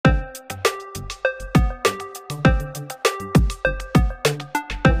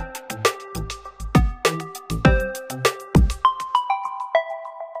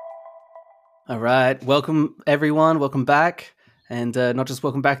All right. Welcome, everyone. Welcome back. And not just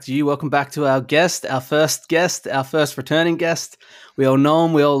welcome back to you, welcome back to our guest, our first returning guest. We all know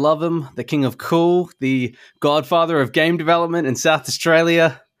him, we all love him, the king of cool, the godfather of game development in South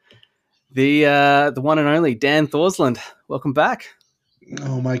Australia, the one and only Dan Thorsland. Welcome back.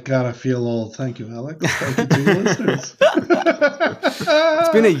 Oh my God, I feel old. Thank you, Alex. Thank you to your listeners. It's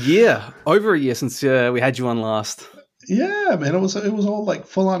been a year, over a year since we had you on last. Yeah, man, it was all like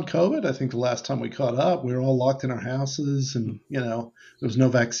full on COVID. I think the last time we caught up, we were all locked in our houses, and there was no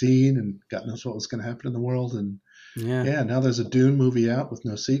vaccine, and God knows what was going to happen in the world. And yeah, now there's a Dune movie out with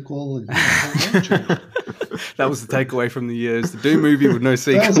no sequel. And, that was the takeaway from the years: the Dune movie with no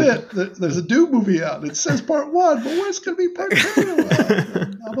sequel. That was it. There's a Dune movie out. It says part 1, but where's going to be part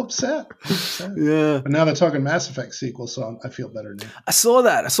 2? I'm upset. Yeah. But now they're talking Mass Effect sequel, so I feel better now. I saw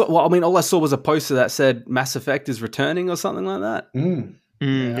that. All I saw was a poster that said Mass Effect is returning or something like that.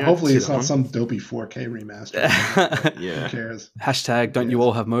 Yeah, hopefully it's not some dopey 4K remaster. Yeah. Who cares? Hashtag don't you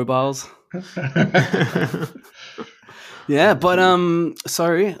all have mobiles? Yeah, but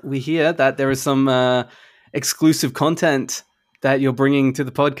sorry, we hear that there is some exclusive content that you're bringing to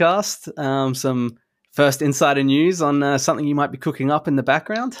the podcast. Some first insider news on something you might be cooking up in the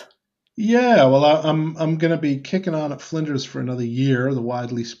background. Yeah, well, I'm going to be kicking on at Flinders for another year. The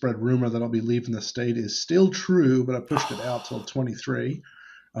widely spread rumor that I'll be leaving the state is still true, but I pushed it out till 23.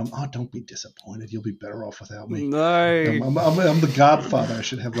 Don't be disappointed. You'll be better off without me. No. I'm the Godfather. I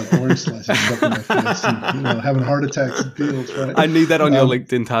should have like orange slices stuck in my face and having heart attacks in fields, right? I need that on your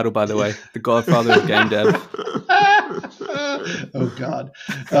LinkedIn title, by the way. The Godfather of game dev. Oh, God.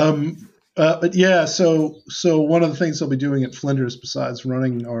 But yeah, so one of the things I'll be doing at Flinders, besides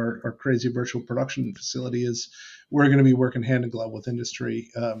running our crazy virtual production facility, is we're going to be working hand in glove with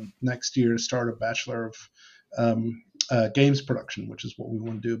industry next year to start a Bachelor of Games production, which is what we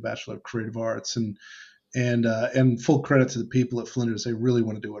want to do, a Bachelor of Creative Arts. And full credit to the people at Flinders. They really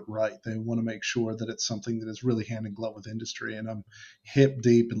want to do it right. They want to make sure that it's something that is really hand in glove with industry. And I'm hip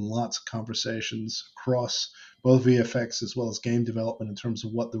deep in lots of conversations across both VFX as well as game development in terms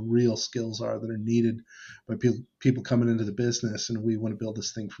of what the real skills are that are needed by people coming into the business. And we want to build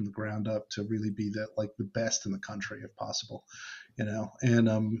this thing from the ground up to really be the best in the country if possible,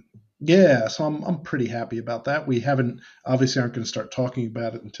 And yeah, so I'm pretty happy about that. We aren't going to start talking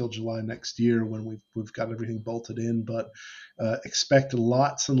about it until July next year when we've got everything bolted in, but expect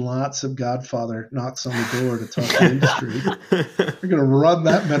lots and lots of Godfather knocks on the door to talk to industry. We're going to run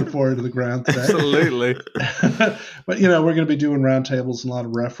that metaphor into the ground today. Absolutely. But we're going to be doing roundtables and a lot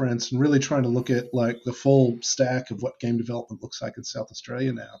of reference and really trying to look at like the full stack of what game development looks like in South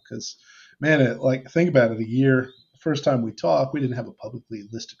Australia now. Because man, think about it, first time we talked, we didn't have a publicly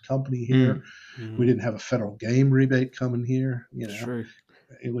listed company here. We didn't have a federal game rebate coming here. True.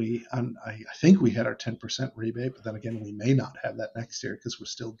 I think we had our 10% rebate, but then again, we may not have that next year because we're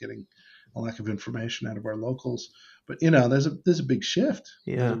still getting a lack of information out of our locals. But there's a big shift.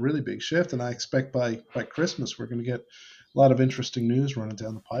 Yeah. There's a really big shift, and I expect by Christmas we're going to get a lot of interesting news running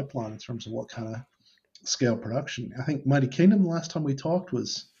down the pipeline in terms of what kind of scale production. I think Mighty Kingdom the last time we talked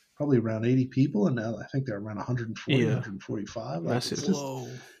was probably around 80 people, and now I think they're around 140, 145. Massive. It's just Whoa.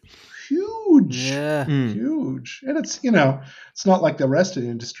 huge. Yeah. Huge. And it's not like the rest of the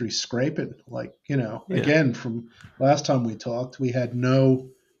industry scraping. Again, from last time we talked, we had no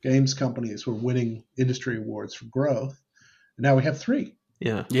games companies were winning industry awards for growth. And now we have 3.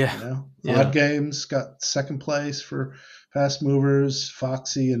 Yeah. Yeah. Odd Games got second place for Fast Movers.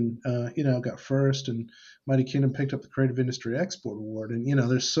 Foxy and got first, and Mighty Kingdom picked up the Creative Industry Export Award. And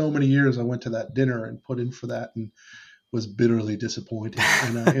there's so many years I went to that dinner and put in for that and was bitterly disappointed.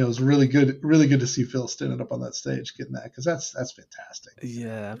 And it was really good to see Phil standing up on that stage getting that, because that's fantastic.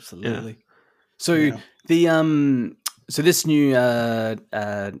 Yeah, absolutely. Yeah. So the so this new what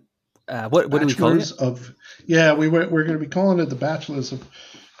do we call it? We're going to be calling it the Bachelors of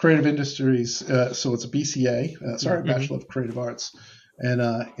Creative Industries. So it's a BCA. Bachelor of Creative Arts. And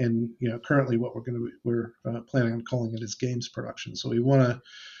currently what we're planning on calling it is games production. So we want to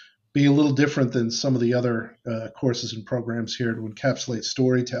be a little different than some of the other courses and programs here to encapsulate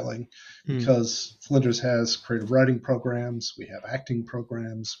storytelling, because Flinders has creative writing programs, we have acting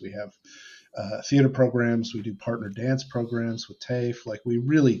programs, we have theater programs, we do partner dance programs with TAFE. Like, we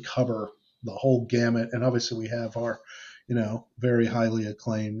really cover the whole gamut. And obviously we have our, very highly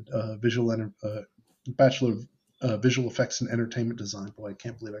acclaimed Bachelor of visual effects and entertainment design. Boy, I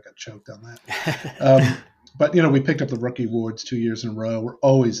can't believe I got choked on that. But we picked up the rookie awards 2 years in a row. We're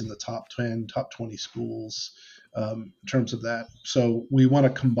always in the top 10, top 20 schools in terms of that. So we want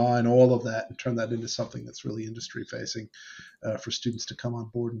to combine all of that and turn that into something that's really industry facing for students to come on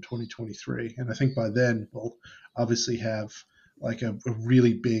board in 2023. And I think by then we'll obviously have like a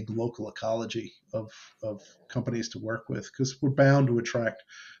really big local ecology of companies to work with, because we're bound to attract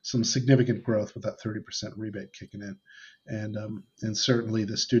some significant growth with that 30% rebate kicking in. And certainly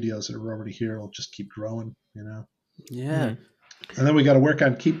the studios that are already here will just keep growing, Yeah. And then we got to work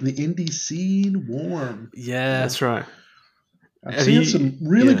on keeping the indie scene warm. Yeah. That's right. I'm seeing some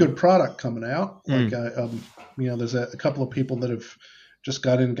really good product coming out. Like, there's a couple of people that have just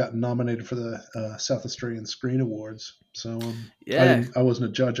gotten nominated for the South Australian Screen Awards. So I wasn't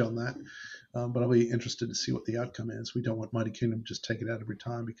a judge on that, but I'll be interested to see what the outcome is. We don't want Mighty Kingdom just take it out every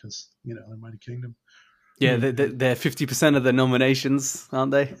time because, they're Mighty Kingdom. Yeah, they're 50% of the nominations,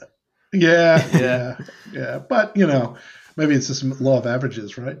 aren't they? Yeah. But, maybe it's just law of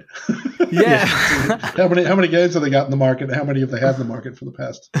averages, right? Yeah. how many games have they got in the market? How many have they had in the market for the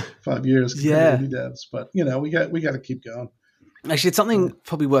past 5 years? Yeah. Indie devs. But, we got to keep going. Actually, it's something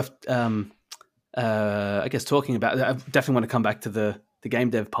probably worth, I guess, talking about. I definitely want to come back to the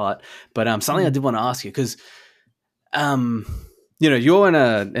game dev part, but something I did want to ask you, because, you're in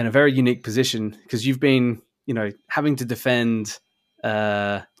a very unique position, because you've been, having to defend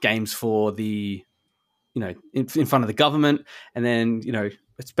games for the, in front of the government, and then,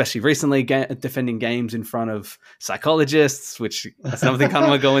 especially recently defending games in front of psychologists, which that's another thing I kind of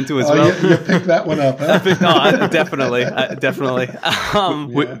want to go into as well. You picked that one up, huh? Definitely.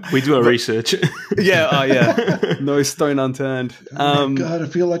 We do our research. Yeah. No stone unturned. God, I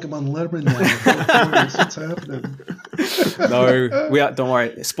feel like I'm on Letterman now. What's happening? No, don't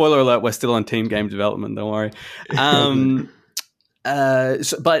worry. Spoiler alert, we're still on team game development. Don't worry.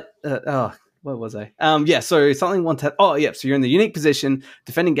 What was I? So something so you're in the unique position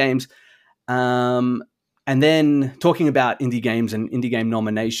defending games, and then talking about indie games and indie game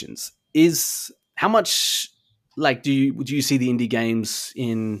nominations. Is how much do you see the indie games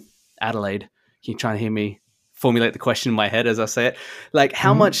in Adelaide? Can you try and hear me formulate the question in my head as I say it? Like,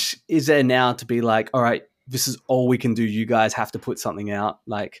 how much is there now to be like, all right, this is all we can do. You guys have to put something out.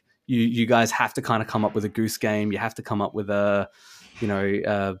 Like, you guys have to kind of come up with a goose game. You have to come up with a,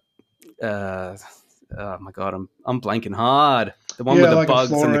 oh my god, I'm blanking hard. The one with the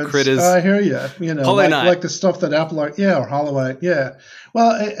bugs and the critters. I hear you. Hollow Knight. Like the stuff that Apple or Hollow Knight. Yeah.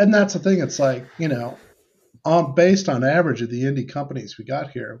 Well, and that's the thing. It's like, based on average of the indie companies we got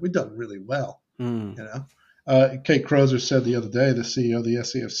here, we've done really well. Kate Crozer said the other day, the CEO of the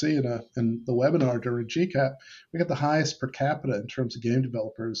SCFC in the webinar during GCAP, we got the highest per capita in terms of game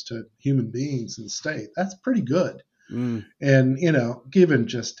developers to human beings in the state. That's pretty good. And, given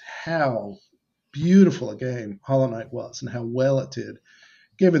just how beautiful a game Hollow Knight was and how well it did,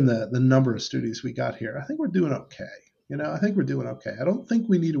 given the number of studios we got here, I think we're doing okay. I think we're doing okay. I don't think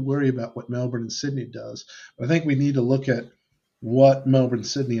we need to worry about what Melbourne and Sydney does. But I think we need to look at what Melbourne,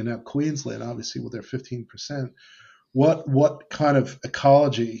 Sydney, and now Queensland, obviously with their 15%, what kind of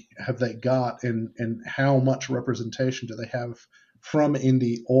ecology have they got, and how much representation do they have from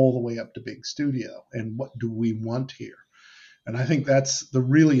indie all the way up to big studio, and what do we want here? And I think that's the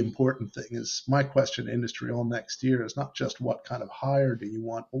really important thing. Is my question to industry all next year is not just what kind of hire do you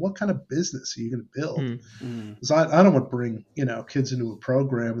want, but what kind of business are you going to build? Because I don't want to bring kids into a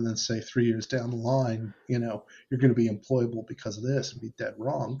program and then say 3 years down the line, you're going to be employable because of this, and be dead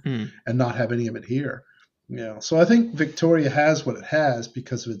wrong, and not have any of it here. So I think Victoria has what it has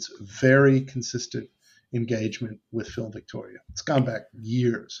because of its very consistent engagement with Film Victoria. It's gone back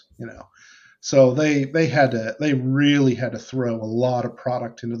years, So they really had to throw a lot of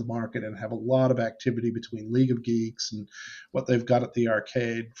product into the market and have a lot of activity between League of Geeks and what they've got at the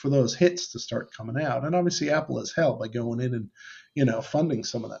arcade for those hits to start coming out. And obviously Apple has helped by going in and funding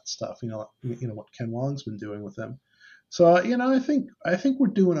some of that stuff. What Ken Wong's been doing with them. So I think we're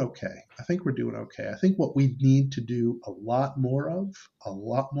doing okay. I think what we need to do a lot more of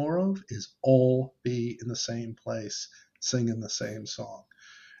is all be in the same place, singing the same song.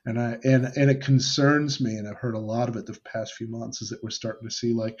 And it concerns me, and I've heard a lot of it the past few months, is that we're starting to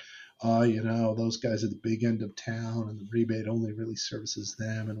see like, those guys at the big end of town, and the rebate only really services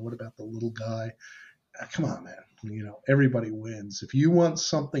them. And what about the little guy? Come on, man. Everybody wins. If you want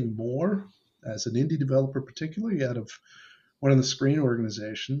something more, as an indie developer, particularly out of one of the screen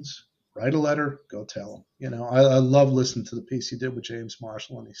organizations, write a letter, go tell them. I love listening to the piece you did with James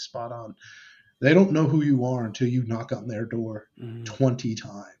Marshall, and he's spot on. They don't know who you are until you knock on their door 20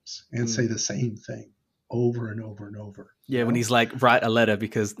 times and say the same thing over and over and over. Yeah, when he's like, write a letter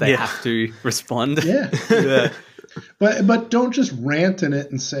because they have to respond. Yeah. Yeah. But don't just rant in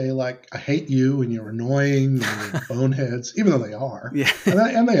it and say, like, I hate you and you're annoying and you're boneheads, even though they are. Yeah.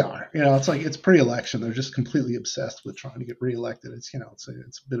 And they are. You know, it's like it's pre-election. They're just completely obsessed with trying to get reelected. It's, you know, it's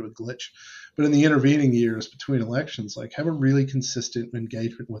a bit of a glitch. But in the intervening years between elections, like, have a really consistent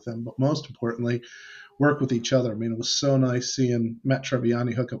engagement with them. But most importantly, work with each other. I mean, it was so nice seeing Matt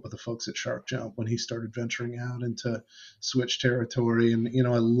Treviani hook up with the folks at Shark Jump when he started venturing out into Switch territory. And, you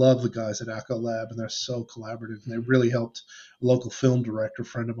know, I love the guys at Acco Lab, and they're so collaborative. And they really helped a local film director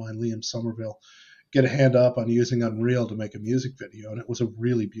friend of mine, Liam Somerville, get a hand up on using Unreal to make a music video. And it was a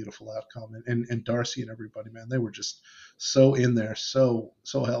really beautiful outcome. And Darcy and everybody, man, they were just so in there, so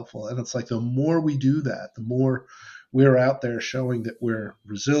helpful. And it's like the more we do that, the more we're out there showing that we're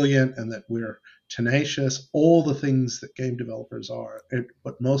resilient and that we're tenacious, all the things that game developers are,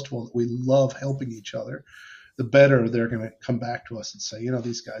 but most of all, that we love helping each other, the better they're going to come back to us and say, you know,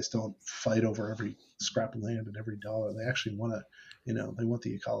 these guys don't fight over every scrap of land and every dollar. They actually want to, you know, they want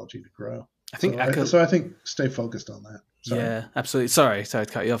the ecology to grow. I think I think stay focused on that. Sorry. Yeah, absolutely. Sorry to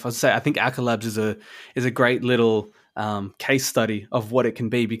cut you off. I was say I think Acco Labs is a great little case study of what it can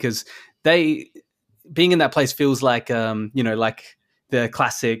be, because being in that place feels like you know, like the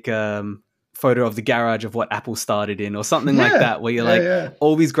classic photo of the garage of what Apple started in, or something like that, where you're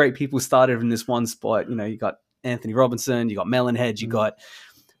all these great people started in this one spot. You know, you got Anthony Robinson, you got Melonhead, you got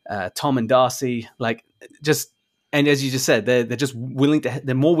Tom and Darcy, like, just, and as you just said, they're just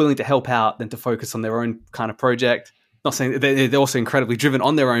they're more willing to help out than to focus on their own kind of project. Not saying they're also incredibly driven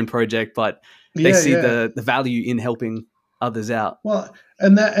on their own project, but they see the value in helping others out. Well,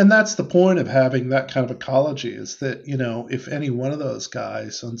 and that's the point of having that kind of ecology, is that, you know, if any one of those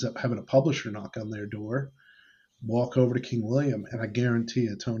guys ends up having a publisher knock on their door, walk over to King William, and I guarantee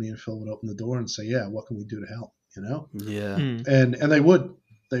you Tony and Phil would open the door and say, yeah, what can we do to help, you know? Yeah. And they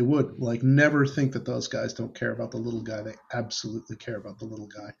would like never think that those guys don't care about the little guy. They absolutely care about the little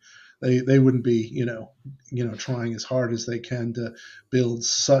guy. They wouldn't be, you know, trying as hard as they can to build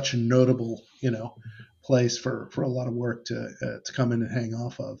such a notable, you know, place for a lot of work to come in and hang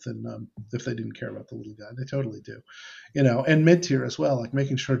off of than if they didn't care about the little guy. They totally do, you know. And mid-tier as well, like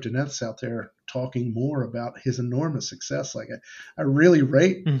making sure Jeanette's out there talking more about his enormous success. Like I really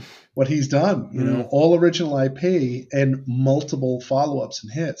rate what he's done, you know, all original IP and multiple follow-ups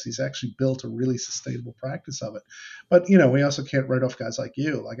and hits. He's actually built a really sustainable practice of it. But, you know, we also can't write off guys like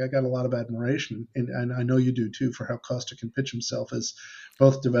you. Like, I got a lot of admiration, and I know you do too, for how Costa can pitch himself as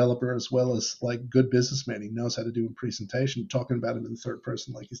both developer as well as like good businessman. He knows how to do a presentation, talking about him in the third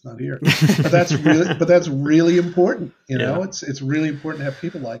person like he's not here. But that's really important. You know, it's really important to have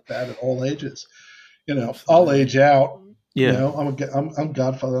people like that at all ages. You know, I'll age out. You know, I'm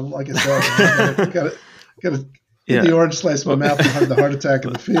Godfather. Like I said, gotta get the orange slice in my mouth and have the heart attack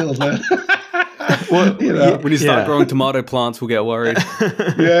in the field, man. Well, you know, when you start growing tomato plants, we'll get worried.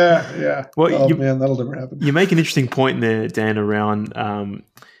 Yeah. Well, man, that'll never happen. You make an interesting point there, Dan, around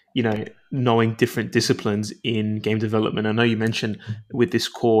you know, knowing different disciplines in game development. I know you mentioned with this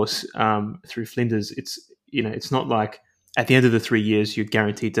course through Flinders, it's not like at the end of the 3 years you're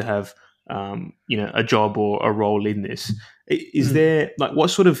guaranteed to have you know, a job or a role in this. Is there, like, what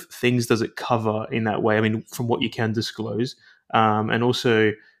sort of things does it cover in that way? I mean, from what you can disclose, and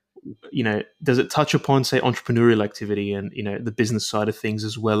also, you know, does it touch upon, say, entrepreneurial activity and, you know, the business side of things,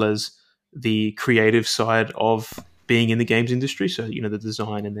 as well as the creative side of being in the games industry? So, you know, the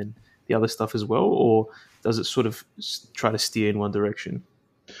design and then the other stuff as well, or does it sort of try to steer in one direction?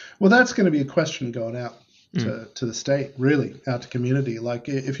 Well, that's going to be a question going out to the state, really, out to community. Like,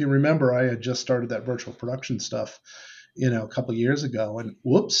 if you remember, I had just started that virtual production stuff, you know, a couple of years ago, and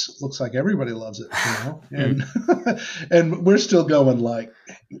whoops, looks like everybody loves it, you know, and and we're still going like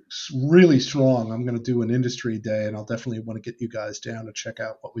really strong. I'm going to do an industry day, and I'll definitely want to get you guys down to check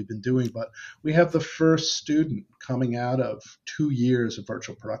out what we've been doing. But we have the first student coming out of 2 years of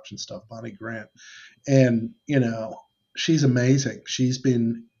virtual production stuff, Bonnie Grant, and, you know, she's amazing. She's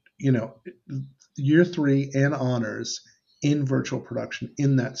been, you know, year 3 and honors in virtual production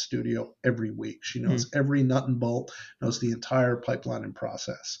in that studio every week. She knows every nut and bolt, knows the entire pipeline and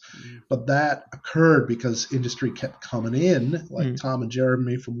process. But that occurred because industry kept coming in, like Tom and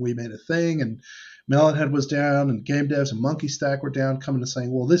Jeremy from We Made a Thing, and Melonhead was down, and Game Devs and Monkey Stack were down, coming and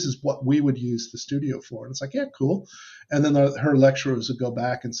saying, well, this is what we would use the studio for. And it's like, yeah, cool. And then her lecturers would go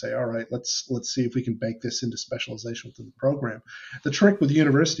back and say, all right, let's see if we can bake this into specialization within the program. The trick with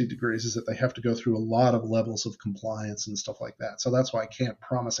university degrees is that they have to go through a lot of levels of compliance and stuff like that. So that's why I can't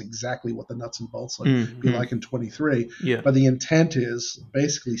promise exactly what the nuts and bolts be like in 23. Yeah. But the intent is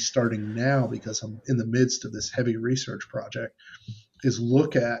basically starting now, because I'm in the midst of this heavy research project, is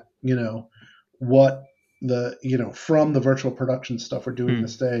look at, what the, from the virtual production stuff we're doing on the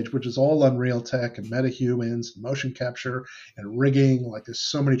stage, which is all Unreal Tech and MetaHumans, motion capture and rigging. Like there's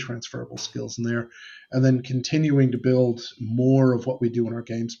so many transferable skills in there. And then continuing to build more of what we do in our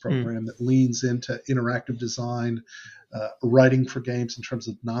games program that leans into interactive design, writing for games in terms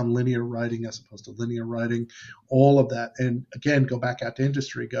of nonlinear writing as opposed to linear writing, all of that. And again, go back out to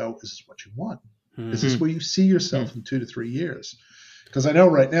industry, is this what you want? Is this where you see yourself in 2 to 3 years? Because I know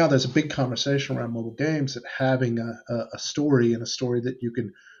right now there's a big conversation around mobile games that having a story, and a story that you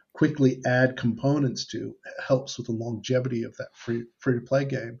can quickly add components to, helps with the longevity of that free-to-play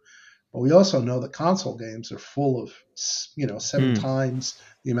game. But we also know that console games are full of, 7 times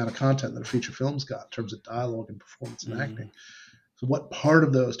the amount of content that a feature film's got in terms of dialogue and performance and acting. So what part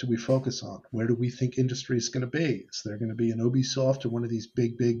of those do we focus on? Where do we think industry is going to be? Is there going to be an Ubisoft or one of these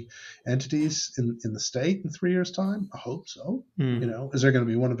big entities in the state in 3 years' time? I hope so. Is there going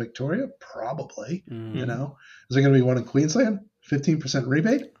to be one in Victoria? Probably. Is there going to be one in Queensland? 15%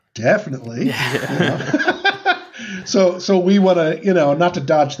 rebate? Definitely. So we want to, not to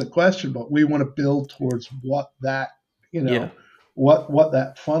dodge the question, but we want to build towards what that, what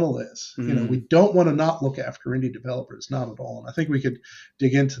that funnel is. We don't want to not look after indie developers, not at all. And I think we could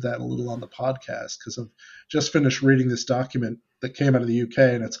dig into that a little on the podcast, because I've just finished reading this document that came out of the UK,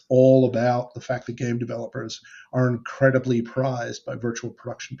 and it's all about the fact that game developers are incredibly prized by virtual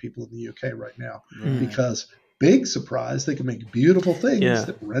production people in the UK right now, because big surprise, they can make beautiful things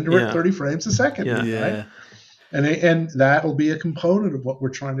that render at 30 frames a second. Right? And that'll be a component of what we're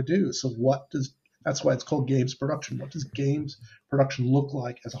trying to do. So that's why it's called games production. What does games production look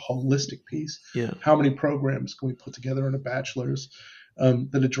like as a holistic piece? How many programs can we put together in a bachelor's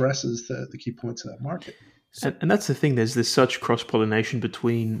that addresses the key points of that market? And that's the thing. There's such cross-pollination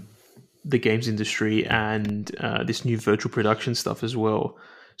between the games industry and this new virtual production stuff as well.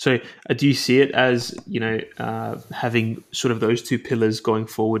 So do you see it as, having sort of those two pillars going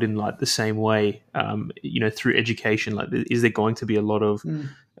forward in like the same way, through education? Like, is there going to be a lot of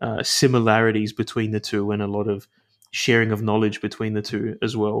similarities between the two, and a lot of sharing of knowledge between the two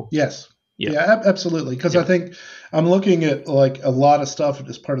as well? Yes. Yeah, absolutely. Because I think I'm looking at like a lot of stuff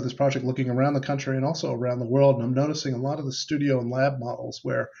as part of this project, looking around the country and also around the world. And I'm noticing a lot of the studio and lab models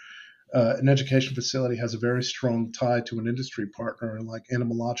where an education facility has a very strong tie to an industry partner, and like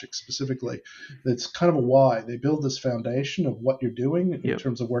Animalogic specifically, that's kind of a why. They build this foundation of what you're doing in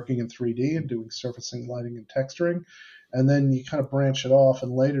terms of working in 3D and doing surfacing, lighting, and texturing. And then you kind of branch it off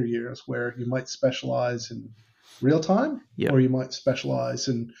in later years where you might specialize in real time, or you might specialize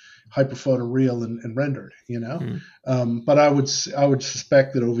in hyperphotoreal and rendered, But I would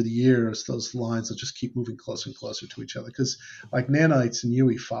suspect that over the years, those lines will just keep moving closer and closer to each other, because like Nanites and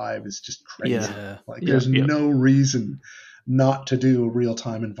UE5 is just crazy. There's no reason not to do a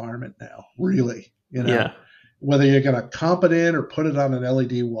real-time environment now, really, Whether you're going to comp it in or put it on an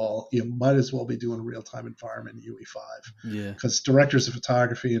LED wall, you might as well be doing a real-time environment in UE5. Because directors of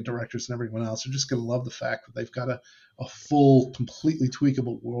photography and directors and everyone else are just going to love the fact that they've got a full, completely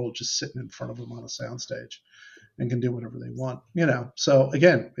tweakable world just sitting in front of them on a soundstage and can do whatever they want. So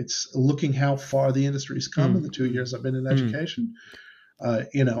again, it's looking how far the industry's come in the 2 years I've been in education.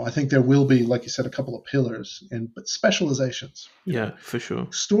 I think there will be, like you said, a couple of pillars, but specializations. Yeah, for sure.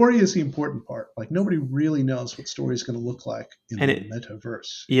 Story is the important part. Like nobody really knows what story is going to look like in the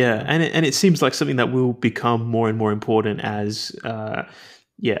metaverse. Yeah, and it seems like something that will become more and more important as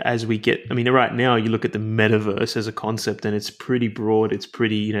we get. I mean, right now you look at the metaverse as a concept, and it's pretty broad. It's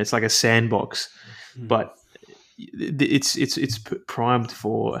pretty, it's like a sandbox, but it's primed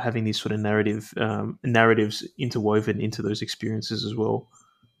for having these sort of narratives interwoven into those experiences as well.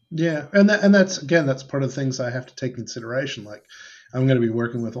 Yeah, and that's part of the things I have to take into consideration. Like, I'm going to be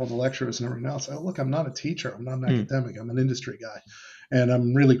working with all the lecturers and everything else. Look, I'm not a teacher. I'm not an academic. I'm an industry guy, and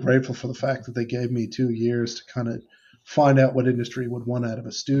I'm really grateful for the fact that they gave me 2 years to kind of find out what industry would want out of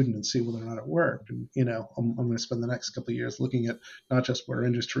a student and see whether or not it worked. And, I'm going to spend the next couple of years looking at not just where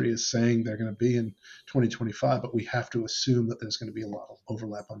industry is saying they're going to be in 2025, but we have to assume that there's going to be a lot of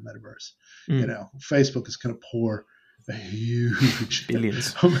overlap on metaverse. Facebook is going to pour a huge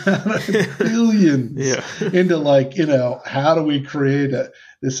billions into like, how do we create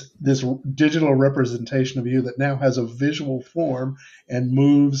this digital representation of you that now has a visual form and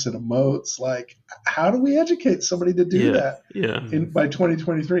moves and emotes? Like, how do we educate somebody to do that by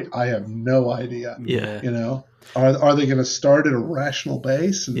 2023? I have no idea. Are they going to start at a rational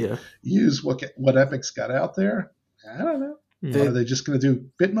base and use what Epic's got out there? I don't know. Yeah. Are they just going to do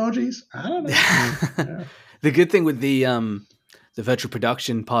Bitmojis? I don't know. Yeah. The good thing with the virtual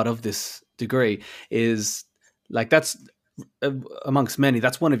production part of this degree is like that's amongst many.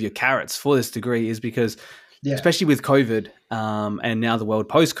 That's one of your carrots for this degree is because, Yeah. especially with COVID and now the world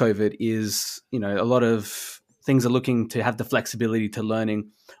post COVID is, you know, a lot of things are looking to have the flexibility to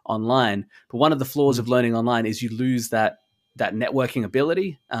learning online. But one of the flaws of learning online is you lose that networking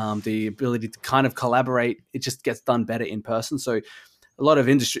ability, the ability to kind of collaborate. It just gets done better in person. So a lot of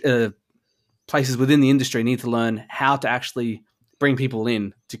industry places within the industry need to learn how to actually bring people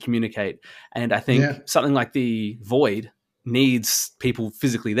in to communicate. And I think something like the Void needs people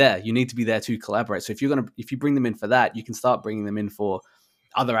physically there. You need to be there to collaborate. So if you bring them in for that, you can start bringing them in for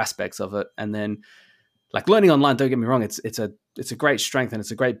other aspects of it. And then like learning online, don't get me wrong, it's a great strength and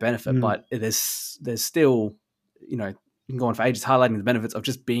it's a great benefit, but there's still, you know, you can go on for ages highlighting the benefits of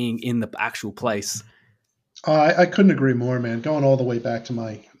just being in the actual place. I couldn't agree more, man. Going all the way back to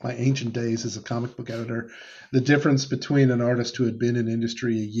my ancient days as a comic book editor, the difference between an artist who had been in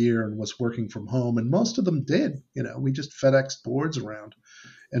industry a year and was working from home, and most of them did, you know, we just FedEx boards around,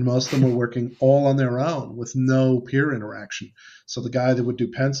 and most of them were working all on their own with no peer interaction. So the guy that would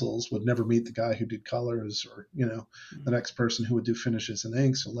do pencils would never meet the guy who did colors, or, you know, the next person who would do finishes and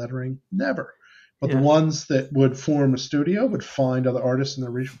inks or lettering, never. But the ones that would form a studio would find other artists in their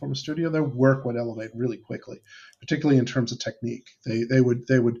region, form a studio. Their work would elevate really quickly, particularly in terms of technique. They would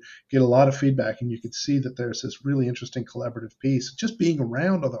get a lot of feedback, and you could see that there's this really interesting collaborative piece just being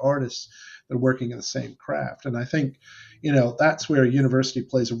around other artists that are working in the same craft. And I think, you know, that's where a university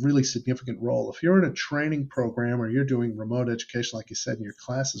plays a really significant role. If you're in a training program or you're doing remote education, like you said, and your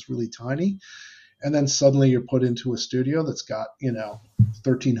class is really tiny, and then suddenly you're put into a studio that's got, you know,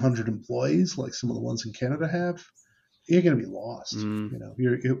 1,300 employees, like some of the ones in Canada have, you're going to be lost. You know,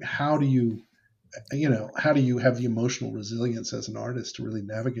 how do you have the emotional resilience as an artist to really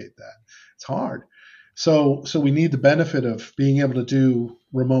navigate that? It's hard. So we need the benefit of being able to do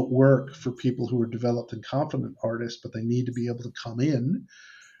remote work for people who are developed and confident artists, but they need to be able to come in,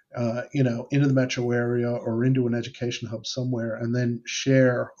 you know, into the metro area or into an education hub somewhere, and then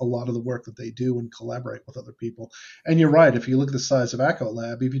share a lot of the work that they do and collaborate with other people. And you're right, if you look at the size of Echo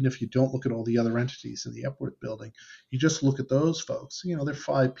Lab, even if you don't look at all the other entities in the Epworth building, you just look at those folks. You know, they're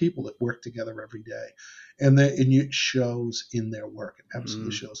 5 people that work together every day, and it shows in their work. It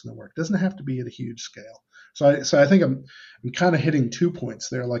absolutely shows in their work. It doesn't have to be at a huge scale. So I think I'm kind of hitting 2 points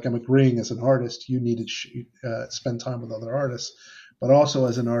there. Like, I'm agreeing as an artist, you need to spend time with other artists. But also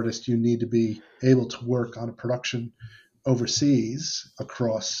as an artist, you need to be able to work on a production overseas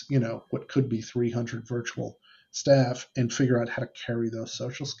across, you know, what could be 300 virtual staff, and figure out how to carry those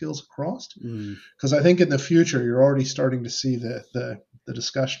social skills across. Because I think in the future, you're already starting to see the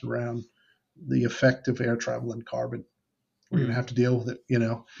discussion around the effect of air travel and carbon. We're going to have to deal with it, you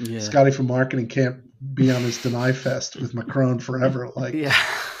know. Scotty from marketing can't be on his Deny Fest with Macron forever. Like, you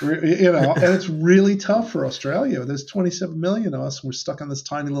know, and it's really tough for Australia. There's 27 million of us. We're stuck on this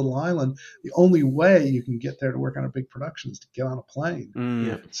tiny little island. The only way you can get there to work on a big production is to get on a plane.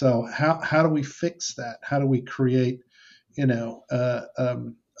 So how do we fix that? How do we create, you know,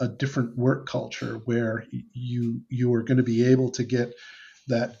 a different work culture where you are going to be able to get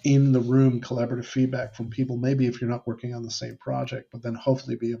that in the room collaborative feedback from people, maybe if you're not working on the same project, but then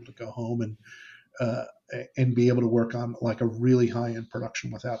hopefully be able to go home and be able to work on like a really high-end production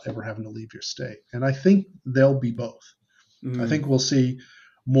without ever having to leave your state. And I think they'll be both. I think we'll see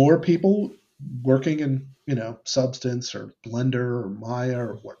more people working in, you know, Substance or Blender or Maya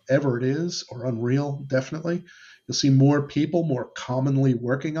or whatever it is, or Unreal, definitely. You'll see more people more commonly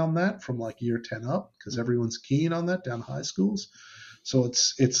working on that from like year 10 up, because everyone's keen on that down high schools. So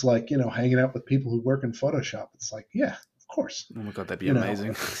it's like, you know, hanging out with people who work in Photoshop. It's like, yeah, of course. Oh my God, that'd be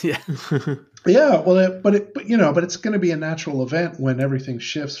amazing. Yeah. Well, but it's going to be a natural event when everything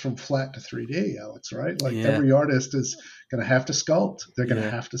shifts from flat to 3D, Alex, right? Like every artist is going to have to sculpt. They're going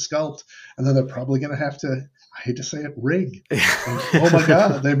to have to sculpt, and then they're probably going to have to, I hate to say it, rig. And, oh my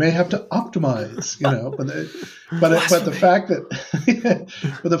God, they may have to optimize, you know. But the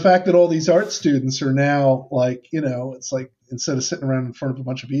fact that all these art students are now like, you know, it's like, instead of sitting around in front of a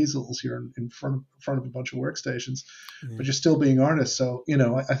bunch of easels, you're in front of a bunch of workstations, but you're still being artists. So, you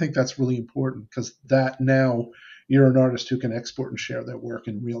know, I think that's really important, because that now you're an artist who can export and share their work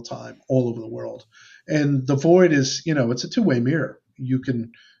in real time all over the world. And the Void is, you know, it's a two-way mirror. You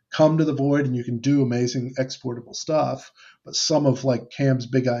can come to the Void and you can do amazing exportable stuff, but some of like Cam's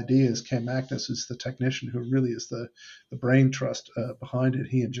big ideas, Cam Magnus is the technician who really is the brain trust behind it,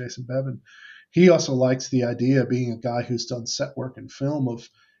 he and Jason Bevan. He also likes the idea, being a guy who's done set work and film, of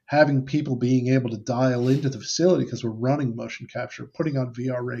having people being able to dial into the facility because we're running motion capture, putting on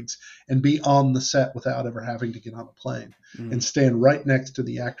VR rigs, and be on the set without ever having to get on a plane and stand right next to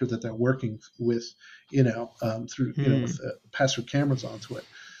the actor that they're working with, through, with pass through cameras onto it.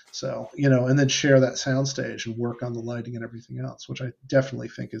 So, and then share that soundstage and work on the lighting and everything else, which I definitely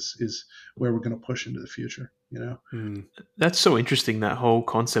think is where we're going to push into the future, That's so interesting, that whole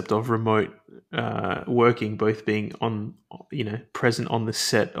concept of remote working, both being on, present on the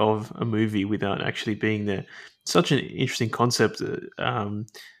set of a movie without actually being there. Such an interesting concept. And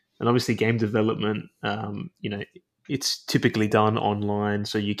obviously game development, it's typically done online,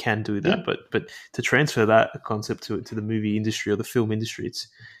 so you can do that. Yeah. But to transfer that concept to the movie industry or the film industry,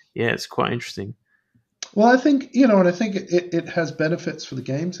 it's quite interesting. Well, I think, and I think it has benefits for the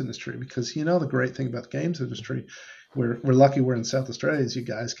games industry because, the great thing about the games industry, we're lucky we're in South Australia, is you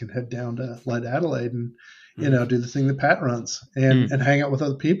guys can head down to Light Adelaide and, do the thing that Pat runs and hang out with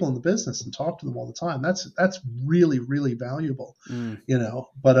other people in the business and talk to them all the time. That's really, really valuable,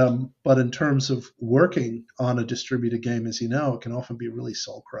 but in terms of working on a distributed game, as it can often be really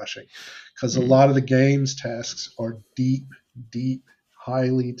soul crushing because a lot of the games tasks are deep,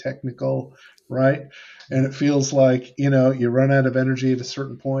 highly technical, right? And it feels like, you run out of energy at a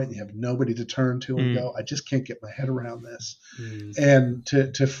certain point and you have nobody to turn to and go, I just can't get my head around this. And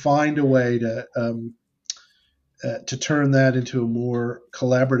to find a way to turn that into a more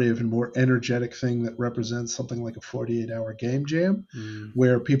collaborative and more energetic thing that represents something like a 48-hour game jam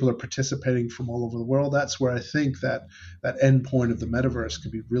where people are participating from all over the world, that's where I think that end point of the metaverse can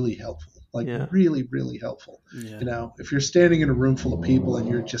be really helpful. Really, really helpful. Yeah. If you're standing in a room full of people and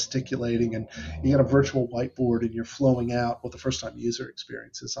you're gesticulating and you got a virtual whiteboard and you're flowing out what the first time user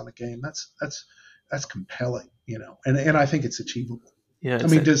experience is on a game, that's compelling, and I think it's achievable. Yeah. I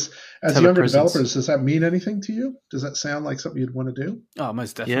mean, as younger developers, does that mean anything to you? Does that sound like something you'd want to do? Oh,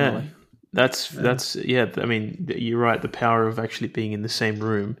 most definitely. Yeah. I mean, you're right. The power of actually being in the same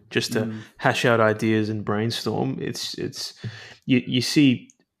room just to hash out ideas and brainstorm. It's you see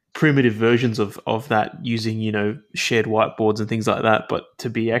primitive versions of that using, shared whiteboards and things like that, but to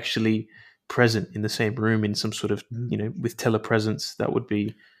be actually present in the same room in some sort of, with telepresence, that would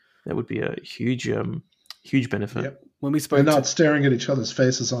be a huge benefit. Yep. When we spoke, and not staring at each other's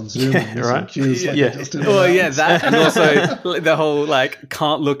faces on Zoom, right? Cues that, and also the whole I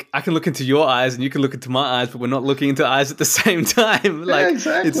can look into your eyes and you can look into my eyes, but we're not looking into eyes at the same time.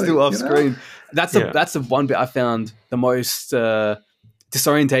 Exactly. It's still off screen. That's the one bit I found the most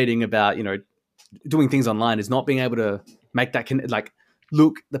disorientating about doing things online is not being able to make that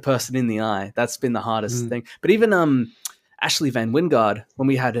look the person in the eye. That's been the hardest thing. But even Ashley Van Wingard, when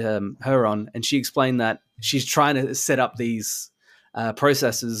we had her on, and she explained that she's trying to set up these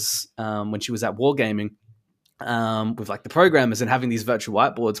processes when she was at Wargaming with the programmers and having these virtual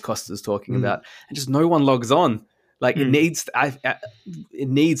whiteboards Costa's talking about, and just no one logs on. It needs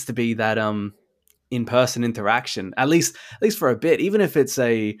to be that in-person interaction, at least for a bit, even if it's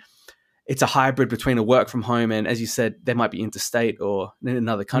a hybrid between a work from home and, as you said, they might be interstate or in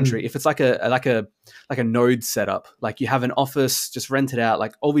another country. If it's like a node setup, you have an office just rented out,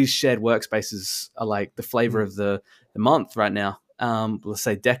 all these shared workspaces are the flavor of the month right now. Let's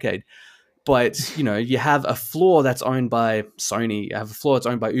say decade. But you have a floor that's owned by Sony, you have a floor that's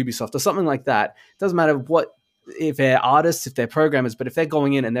owned by Ubisoft or something like that. It doesn't matter if they're artists, if they're programmers, but if they're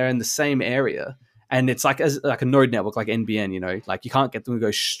going in and they're in the same area. And it's like a node network, like NBN, you can't get them to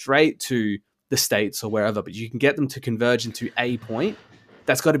go straight to the States or wherever, but you can get them to converge into a point.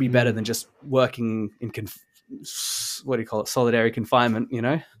 That's got to be better than just working in, solitary confinement,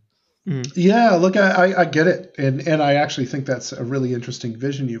 Yeah, look, I get it. And I actually think that's a really interesting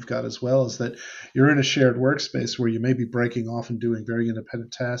vision you've got as well, is that you're in a shared workspace where you may be breaking off and doing very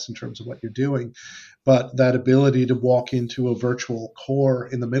independent tasks in terms of what you're doing. But that ability to walk into a virtual core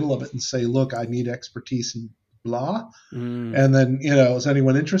in the middle of it and say, look, I need expertise in blah. And then, is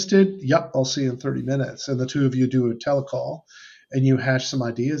anyone interested? Yep, I'll see you in 30 minutes. And the two of you do a telecall and you hash some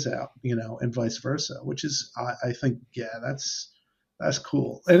ideas out, and vice versa, which is, I think, that's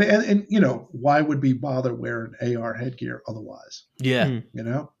cool. And why would we bother wearing AR headgear otherwise? Yeah.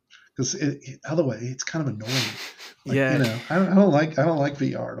 Because otherwise it's kind of annoying. Yeah. I don't like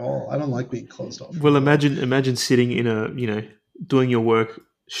VR at all. I don't like being closed off. Well, imagine sitting in doing your work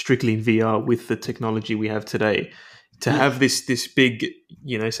strictly in VR with the technology we have today. To have this big,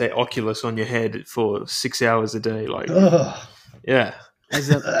 say Oculus on your head for 6 hours a day, yeah.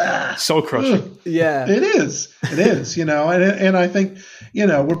 Soul crushing. Yeah, it is. And I think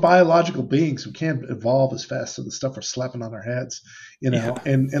we're biological beings. We can't evolve as fast as the stuff we're slapping on our heads.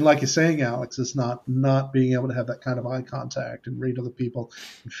 and like you're saying, Alex, is not being able to have that kind of eye contact and read other people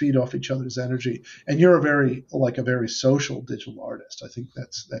and feed off each other's energy. And you're a very social digital artist. I think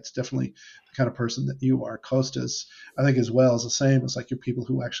that's definitely the kind of person that you are. Costas, I think, as well, is the same. It's like you're people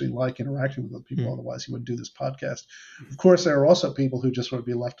who actually like interacting with other people. Otherwise you wouldn't do this podcast. Of course, there are also people who just want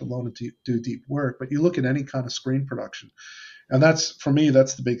to be left alone and do deep work, but you look at any kind of screen production, and that's, for me,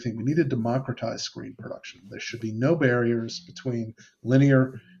 that's the big thing. We need to democratize screen production. There should be no barriers between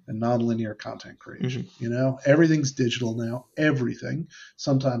linear and nonlinear content creation. Everything's digital now, everything.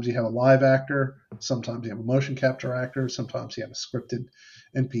 Sometimes you have a live actor, sometimes you have a motion capture actor, sometimes you have a scripted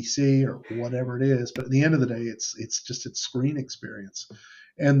NPC or whatever it is. But at the end of the day, it's screen experience.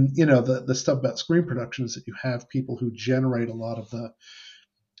 And, the stuff about screen production is that you have people who generate a lot of the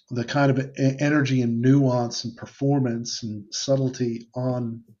kind of energy and nuance and performance and subtlety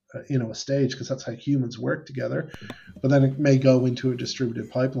on a stage, because that's how humans work together. But then it may go into a distributed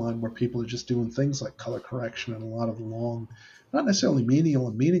pipeline where people are just doing things like color correction and a lot of long, not necessarily menial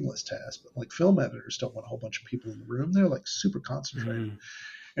and meaningless tasks, but like film editors don't want a whole bunch of people in the room. They're like super concentrated.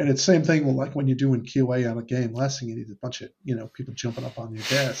 And it's the same thing with, like, when you're doing QA on a game. Last thing you need is a bunch of people jumping up on your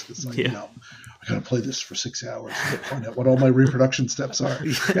desk. It's like, I got to play this for 6 hours to find out what all my reproduction steps are.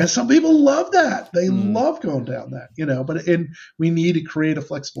 And some people love that. They love going down that, But we need to create a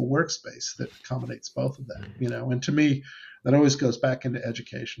flexible workspace that accommodates both of that, And to me, that always goes back into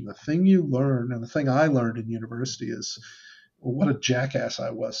education. The thing you learn, and the thing I learned in university, is what a jackass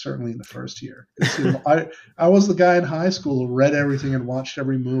I was, certainly in the first year. I was the guy in high school who read everything and watched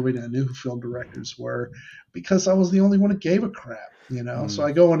every movie, and I knew who film directors were because I was the only one who gave a crap, So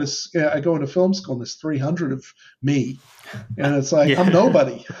I go into film school, and there's 300 of me, and it's like, I'm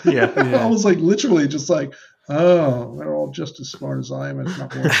nobody. I was like, literally just like, oh, they're all just as smart as I am, and it's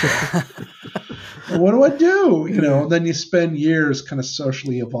not working. What do I do? And then you spend years kind of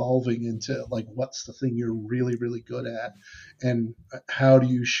socially evolving into, like, what's the thing you're really, really good at, and how do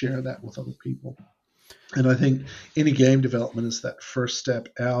you share that with other people? And I think any game development is that first step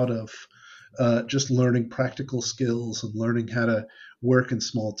out of just learning practical skills and learning how to work in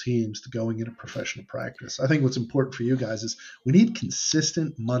small teams to going into professional practice. I think what's important for you guys is we need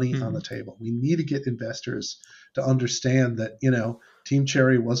consistent money on the table. We need to get investors to understand that, Team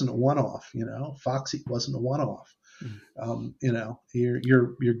Cherry wasn't a one-off, Foxy wasn't a one-off. You're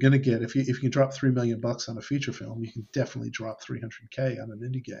going to get, if you can drop $3 million on a feature film, you can definitely drop $300K on an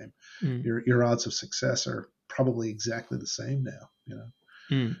indie game. Your odds of success are probably exactly the same now,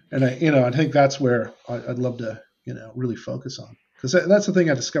 And I think that's where I'd love to, really focus on. Because that's the thing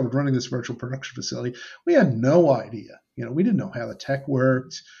I discovered running this virtual production facility. We had no idea. We didn't know how the tech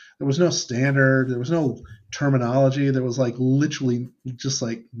worked. There was no standard. There was no terminology. There was like literally just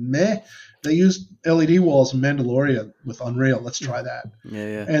like meh. They used LED walls in Mandalorian with Unreal. Let's try that.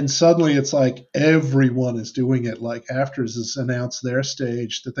 Yeah. And suddenly it's like everyone is doing it. Like Afters has announced their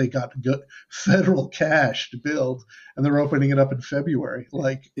stage that they got good federal cash to build, and they're opening it up in February.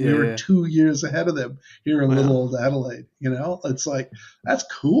 Like we were 2 years ahead of them here in little old Adelaide. It's like, that's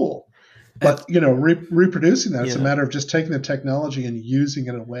cool. But, reproducing that, it's a matter of just taking the technology and using it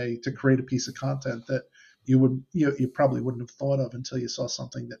in a way to create a piece of content that you probably wouldn't have thought of until you saw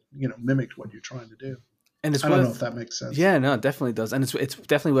something that, mimicked what you're trying to do. And it's I don't know if that makes sense. Yeah, no, it definitely does. And it's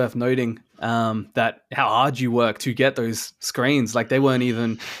definitely worth noting that how hard you work to get those screens. Like, they weren't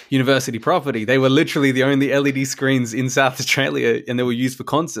even university property. They were literally the only LED screens in South Australia, and they were used for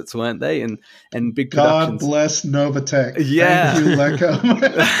concerts, weren't they? And big productions. God bless Novatech. Yeah. Thank you,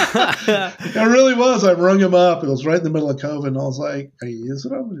 Lecco. It really was. I rung him up. It was right in the middle of COVID, and I was like, are you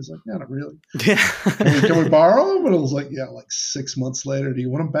using them? And he's like, yeah, not really. Yeah. Can we borrow them? And I was like, yeah, like 6 months later, do you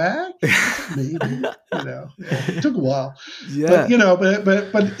want them back? Maybe. It took a while. Yeah.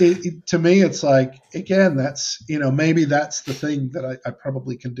 But to me, it's like, again, that's, maybe that's the thing that I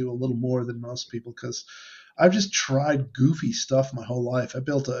probably can do a little more than most people, because I've just tried goofy stuff my whole life. I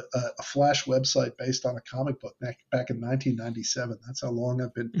built a Flash website based on a comic book back in 1997. That's how long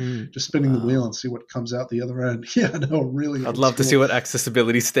I've been just spinning the wheel and see what comes out the other end. Yeah, no, really. I'd love to see what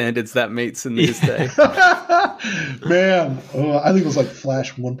accessibility standards that meets in this day. Man, I think it was like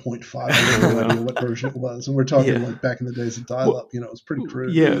Flash 1.5. I have no idea what version it was. And we're talking like back in the days of dial-up. It was pretty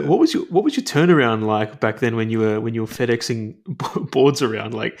crude. Yeah. What was your turnaround like back then when you were FedExing boards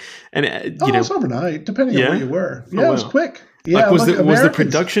around? Like, and it was overnight, depending on where you were. Yeah, it was quick. Yeah, like, was the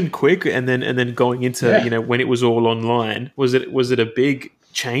production quick, and then going into when it was all online, was it a big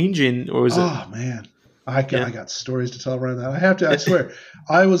change in, or was it? Oh man, I got stories to tell around that. I swear,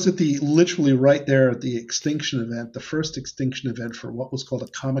 I was literally right there at the extinction event, the first extinction event for what was called a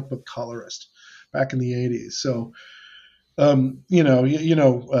comic book colorist back in the 80s. So Akira,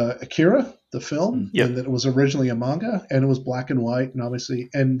 the film, Yep. and that it was originally a manga, and it was black and white, and obviously,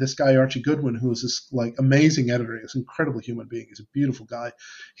 and this guy Archie Goodwin, who was this like amazing editor, he's an incredible human being, he's a beautiful guy.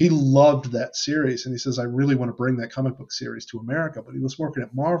 He loved that series, and he says, I really want to bring that comic book series to America, but he was working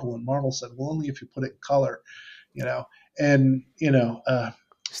at Marvel, and Marvel said, well, only if you put it in color, and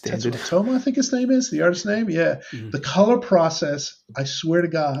Standard. Tetsuo Otomo, I think his name is, the artist's name. Yeah. The color process, I swear to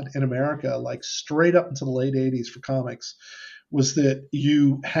God, in America, like straight up into the late 80s for comics, was that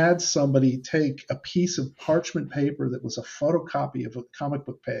you had somebody take a piece of parchment paper that was a photocopy of a comic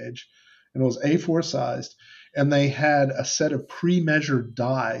book page, and it was A4 sized, and they had a set of pre-measured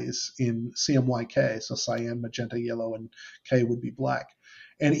dyes in CMYK, so cyan, magenta, yellow, and K would be black.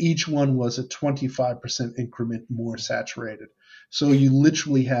 And each one was a 25% increment more saturated. So you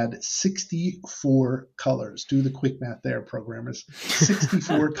literally had 64 colors. Do the quick math there, programmers.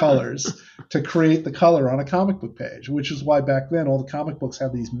 64 colors to create the color on a comic book page, which is why back then all the comic books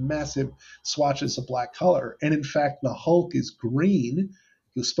have these massive swatches of black color. And in fact, the Hulk is green.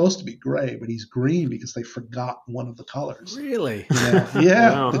 He was supposed to be gray, but he's green because they forgot one of the colors. Really?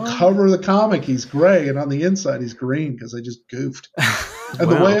 Yeah. Wow. The cover of the comic, he's gray, and on the inside, he's green because they just goofed. And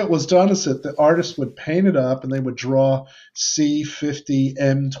the way it was done is that the artist would paint it up, and they would draw C50,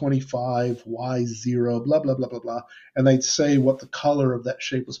 M25, Y0, blah, blah, blah, blah, blah. And they'd say what the color of that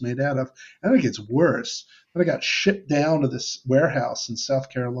shape was made out of. And it gets worse. Then I got shipped down to this warehouse in South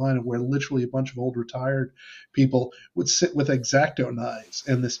Carolina where literally a bunch of old retired people would sit with X-Acto knives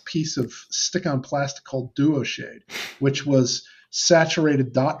and this piece of stick-on plastic called Duo Shade, which was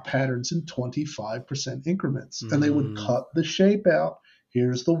saturated dot patterns in 25% increments. And they would cut the shape out.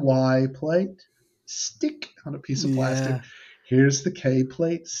 Here's the Y plate, stick on a piece of plastic. Here's the K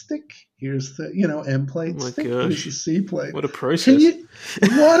plate, stick. Here's the, M plate, stick. Here's the C plate. What a process.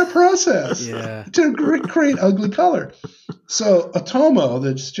 What a process Yeah. to create ugly color. So Otomo,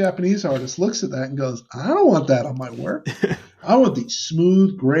 the Japanese artist, looks at that and goes, I don't want that on my work. I want these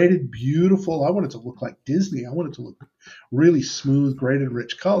smooth, graded, beautiful. I want it to look like Disney. I want it to look really smooth, graded,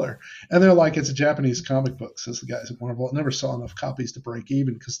 rich color. And they're like, it's a Japanese comic book, says the guys at Marvel. It never saw enough copies to break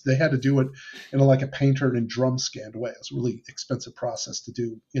even because they had to do it in like a painter and drum scanned way. It was a really expensive process to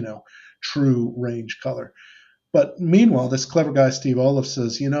do, true range color. But meanwhile, this clever guy, Steve Olive,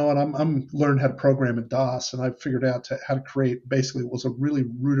 says, and I'm learned how to program in DOS, and I figured out how to create basically what was a really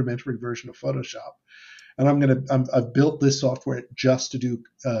rudimentary version of Photoshop. And I've built this software just to do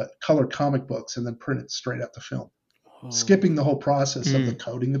color comic books and then print it straight out to film, skipping the whole process of the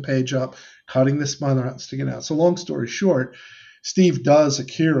coding the page up, cutting the smother out, and sticking it out. So long story short, Steve does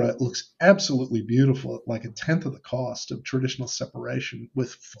Akira. It looks absolutely beautiful at like a tenth of the cost of traditional separation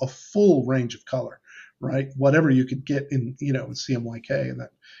with a full range of color, right? Whatever you could get in CMYK and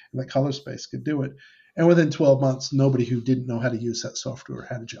that color space could do it. And within 12 months, nobody who didn't know how to use that software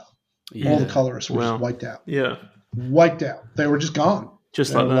had a job. Yeah. All the colorists were just wiped out. Yeah. Wiped out. They were just gone.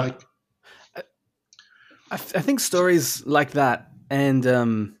 Just like that. I think stories like that and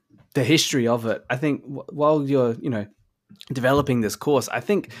the history of it, I think while you're, developing this course, I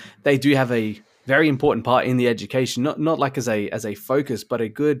think they do have a very important part in the education, not like as a focus, but a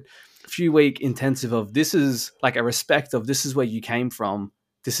good few week intensive of this is like a respect of this is where you came from.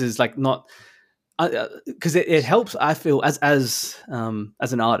 This is like not because it helps. I feel as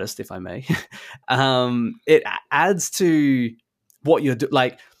an artist, if I may, it adds to what you're doing.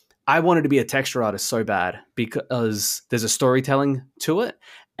 Like I wanted to be a texture artist so bad because there's a storytelling to it.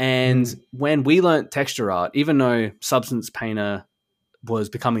 And when we learned texture art, even though Substance Painter was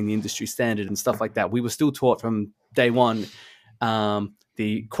becoming the industry standard and stuff like that, we were still taught from day one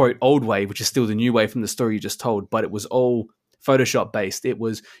the quote old way, which is still the new way from the story you just told, but it was all Photoshop based. It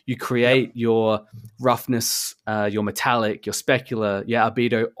was you create your roughness, your metallic, your specular, your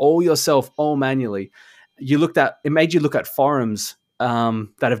albedo, all yourself, all manually. It made you look at forums that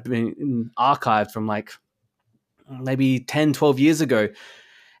have been archived from like maybe 10, 12 years ago.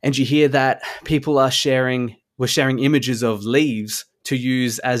 And you hear that people were sharing images of leaves to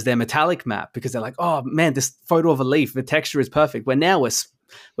use as their metallic map because they're like, oh man, this photo of a leaf, the texture is perfect. Where now we're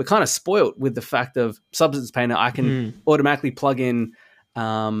kind of spoilt with the fact of Substance Painter. I can automatically plug in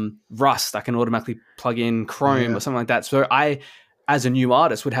Rust. I can automatically plug in Chrome or something like that. So I, as a new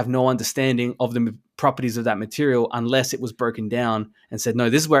artist, would have no understanding of the properties of that material unless it was broken down and said,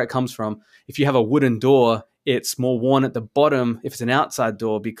 no, this is where it comes from. If you have a wooden door, it's more worn at the bottom if it's an outside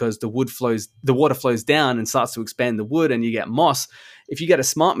door because the water flows down and starts to expand the wood and you get moss. If you get a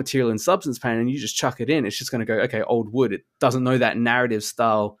smart material in Substance Painter and you just chuck it in, it's just going to go, okay, old wood. It doesn't know that narrative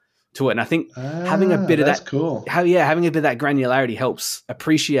style to it. And I think having a bit of that, cool. Having a bit of that granularity helps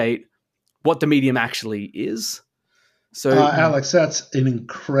appreciate what the medium actually is. So, Alex, that's an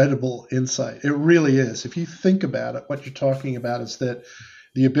incredible insight. It really is. If you think about it, what you're talking about is that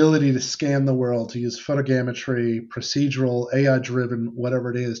the ability to scan the world, to use photogrammetry, procedural, AI-driven, whatever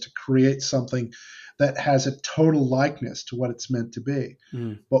it is, to create something that has a total likeness to what it's meant to be.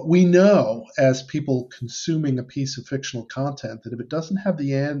 But we know, as people consuming a piece of fictional content, that if it doesn't have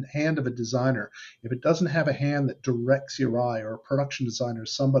the hand of a designer, if it doesn't have a hand that directs your eye, or a production designer,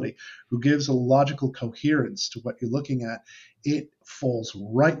 somebody who gives a logical coherence to what you're looking at, it falls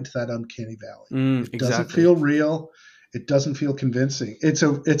right into that uncanny valley. It doesn't feel real. It doesn't feel convincing. It's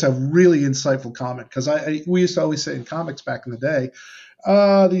a really insightful comment, because we used to always say in comics back in the day,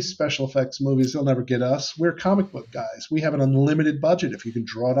 these special effects movies, they'll never get us. We're comic book guys. We have an unlimited budget. If you can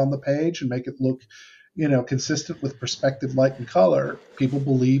draw it on the page and make it look, consistent with perspective, light, and color, people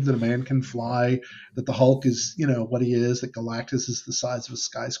believe that a man can fly, that the Hulk is, what he is, that Galactus is the size of a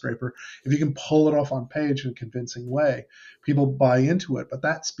skyscraper. If you can pull it off on page in a convincing way, people buy into it. But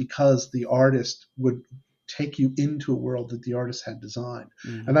that's because the artist would take you into a world that the artist had designed.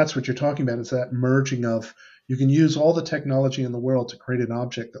 And that's what you're talking about, is that merging of, you can use all the technology in the world to create an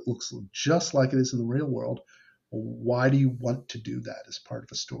object that looks just like it is in the real world. Well, why do you want to do that as part of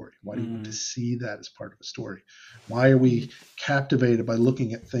a story? Why do you want to see that as part of a story? Why are we captivated by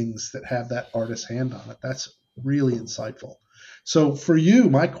looking at things that have that artist's hand on it? That's really insightful. So for you,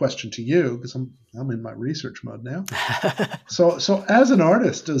 my question to you, because I'm in my research mode now. So as an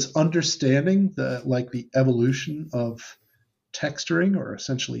artist, does understanding the evolution of texturing, or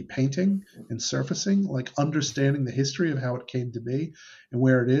essentially painting and surfacing, like understanding the history of how it came to be and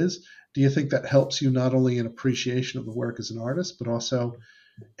where it is, do you think that helps you not only in appreciation of the work as an artist, but also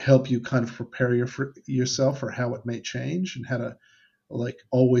help you kind of prepare yourself for how it may change, and how to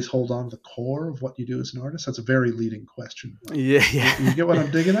always hold on to the core of what you do as an artist? That's a very leading question. Yeah. You get what I'm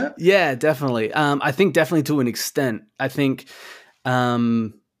digging at? Yeah, definitely. I think definitely to an extent. I think,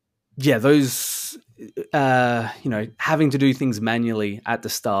 those, having to do things manually at the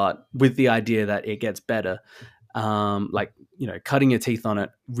start with the idea that it gets better, cutting your teeth on it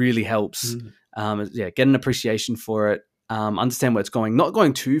really helps. Get an appreciation for it, understand where it's going, not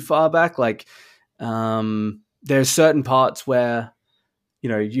going too far back. There's certain parts where,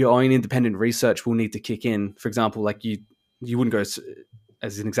 your own independent research will need to kick in. For example, you wouldn't go,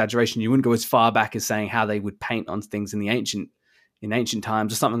 as an exaggeration, you wouldn't go as far back as saying how they would paint on things in ancient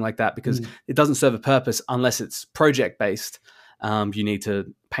times or something like that, because it doesn't serve a purpose unless it's project based. You need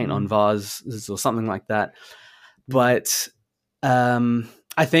to paint on vases or something like that. But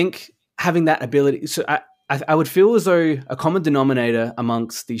I think having that ability, so I would feel as though a common denominator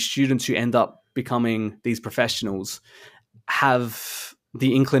amongst the students who end up becoming these professionals have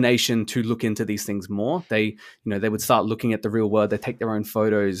the inclination to look into these things more. They would start looking at the real world. They take their own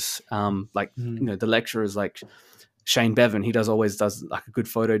photos. The lecturers like Shane Bevan, he always does like a good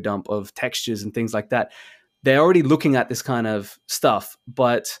photo dump of textures and things like that. They're already looking at this kind of stuff,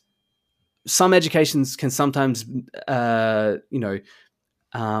 but some educations can sometimes, cater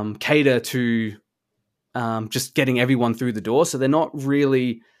to just getting everyone through the door. So they're not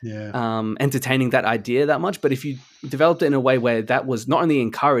really entertaining that idea that much. But if you developed it in a way where that was not only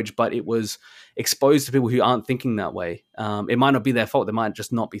encouraged, but it was exposed to people who aren't thinking that way, it might not be their fault. They might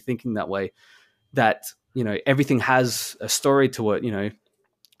just not be thinking that way. That, everything has a story to it.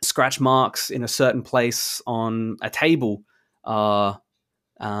 Scratch marks in a certain place on a table are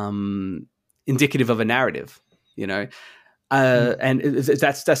indicative of a narrative, and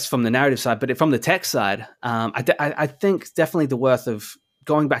that's from the narrative side. But from the tech side, I think definitely the worth of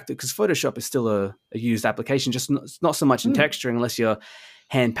going back to, because Photoshop is still a used application, just not so much in texturing unless you're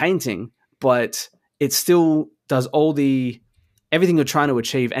hand painting, but it still does everything you're trying to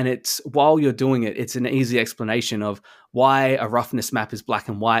achieve. And it's, while you're doing it, it's an easy explanation of why a roughness map is black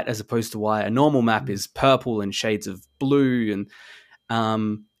and white as opposed to why a normal map is purple and shades of blue.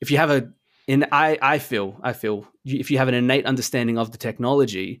 And if you have I feel if you have an innate understanding of the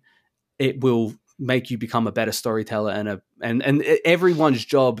technology, it will make you become a better storyteller. And everyone's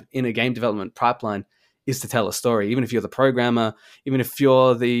job in a game development pipeline is to tell a story. Even if you're the programmer, even if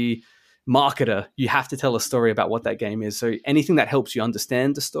you're the marketer, you have to tell a story about what that game is. So anything that helps you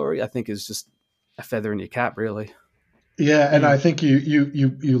understand the story, I think, is just a feather in your cap, really. Yeah, and I think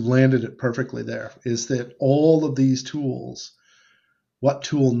you landed it perfectly there, is that all of these tools, what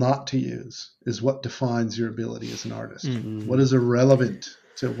tool not to use is what defines your ability as an artist. What is irrelevant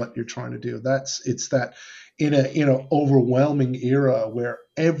to what you're trying to do? It's that in a overwhelming era where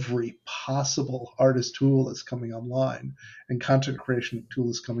every possible artist tool is coming online and content creation tool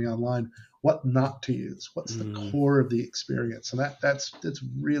is coming online, what not to use? What's the core of the experience? And that's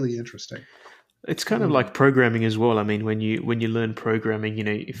really interesting. It's kind of like programming as well. I mean, when you learn programming,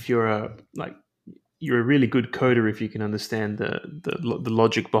 if you're a really good coder if you can understand the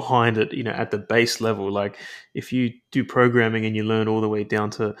logic behind it, at the base level. Like if you do programming and you learn all the way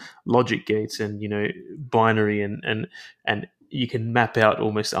down to logic gates and binary and you can map out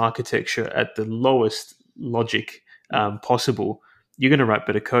almost architecture at the lowest logic possible, you're going to write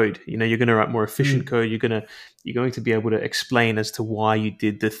better code. You're going to write more efficient code. You're going to be able to explain as to why you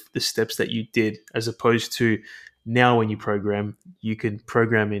did the steps that you did, as opposed to now when you program, you can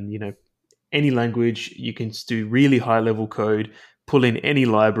program in any language. You can do really high level code, pull in any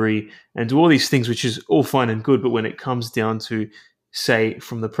library, and do all these things, which is all fine and good. But when it comes down to, say,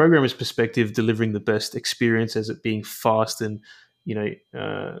 from the programmer's perspective, delivering the best experience as it being fast and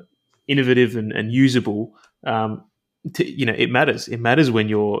innovative and usable. It matters. It matters when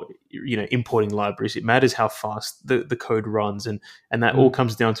you're, importing libraries. It matters how fast the code runs, and that all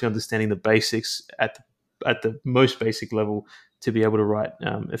comes down to understanding the basics at the most basic level to be able to write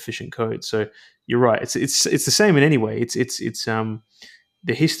efficient code. So you're right. It's the same in any way. It's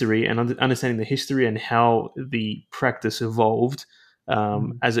the history and understanding the history and how the practice evolved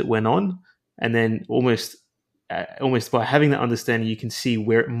as it went on, and then almost by having that understanding, you can see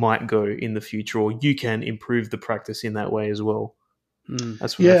where it might go in the future, or you can improve the practice in that way as well.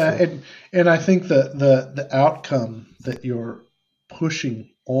 That's what I feel. and I think the outcome that you're pushing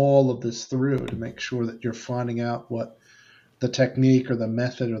all of this through to make sure that you're finding out what the technique or the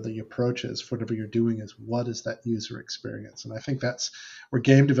method or the approach is for whatever you're doing is, what is that user experience? And I think that's where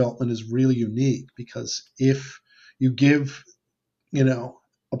game development is really unique, because if you give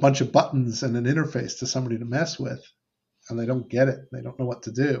a bunch of buttons and an interface to somebody to mess with, and they don't get it, they don't know what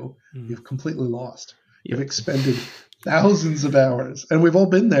to do, you've completely lost. You've expended thousands of hours, and we've all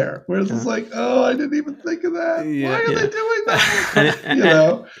been there, where it's like, oh, I didn't even think of that. Why are they doing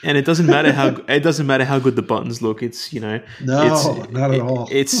that? And it doesn't matter how good the buttons look. It's not at all.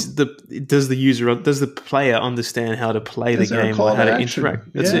 Does the player understand how to play the game or how to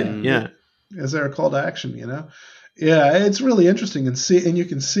interact? That's it. Yeah. Is there a call to action? Yeah, it's really interesting, and you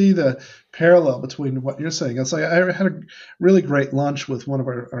can see the parallel between what you're saying. It's like I had a really great lunch with one of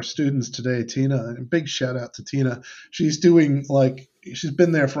our students today, Tina, and a big shout out to Tina. She's been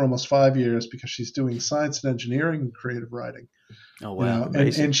there for almost 5 years because she's doing science and engineering and creative writing. Oh wow!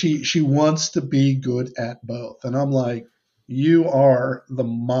 And she wants to be good at both, and I'm like, you are the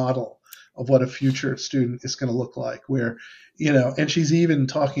model of what a future student is going to look like, where and she's even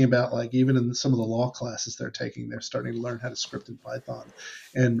talking about, like, even in some of the law classes they're taking, they're starting to learn how to script in Python.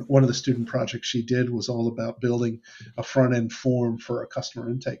 And one of the student projects she did was all about building a front-end form for a customer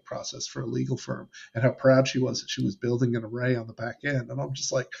intake process for a legal firm, and how proud she was that she was building an array on the back end. And I'm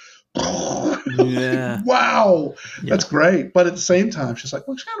just like, wow, that's great. But at the same time, she's like,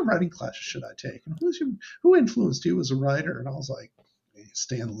 what kind of writing classes should I take? And who influenced you as a writer? And I was like,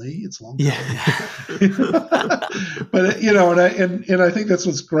 Stan Lee. It's long. But and I think that's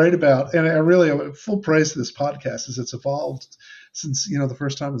what's great about, and I really full praise to this podcast as it's evolved since the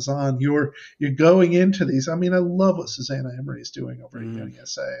first time it's on. You're going into these. I mean, I love what Susanna Emery is doing over at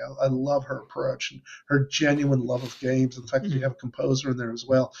UniSA. I love her approach and her genuine love of games, and the fact that you have a composer in there as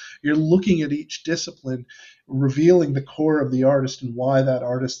well. You're looking at each discipline, revealing the core of the artist and why that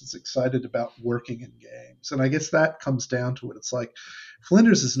artist is excited about working in games. And I guess that comes down to it. It's like,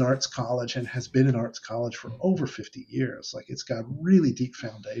 Flinders is an arts college and has been an arts college for over 50 years. Like, it's got really deep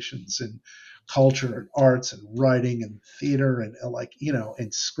foundations in culture and arts and writing and theater and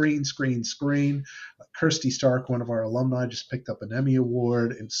and screen. Kirsty Stark, one of our alumni, just picked up an Emmy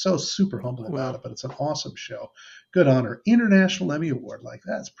Award, and so super humble about it, but it's an awesome show. Good honor. International Emmy Award, like,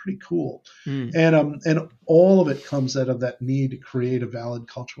 that's pretty cool. And all of it comes out of that need to create a valid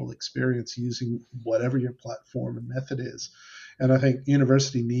cultural experience using whatever your platform and method is. And I think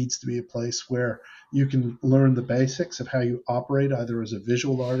university needs to be a place where you can learn the basics of how you operate, either as a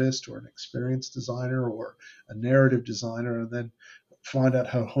visual artist or an experienced designer or a narrative designer, and then find out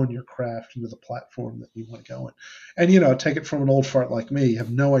how to hone your craft into the platform that you want to go in. And, take it from an old fart like me, you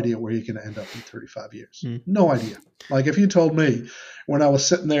have no idea where you're going to end up in 35 years. No idea. Like, if you told me when I was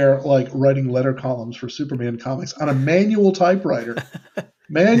sitting there, like, writing letter columns for Superman comics on a manual typewriter,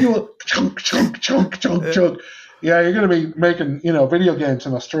 chunk. Yeah, you're going to be making, video games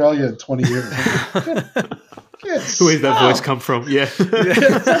in Australia in 20 years. Who did that voice come from? Yeah.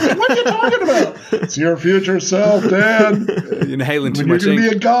 What are you talking about? It's your future self, Dan. You're inhaling too much. You're going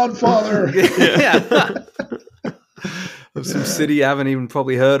to be a godfather. Of some city I haven't even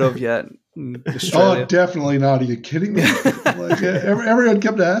probably heard of yet. Australia. Oh, definitely not. Are you kidding me? Everyone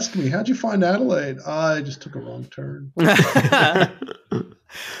kept asking me, how'd you find Adelaide? I just took a wrong turn.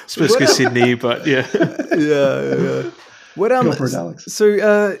 Specifically Sydney, but yeah. Yeah. What Go for it, Alex. So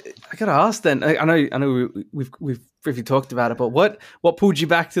I gotta ask then. I know we've briefly talked about it, but what pulled you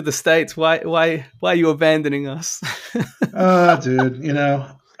back to the States? Why are you abandoning us? Dude,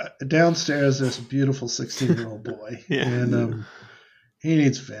 downstairs there's a beautiful 16-year-old boy, and he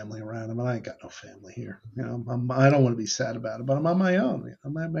needs family around him, and I ain't got no family here. I don't want to be sad about it, but I'm on my own.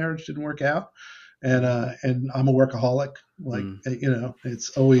 My marriage didn't work out, and I'm a workaholic. It's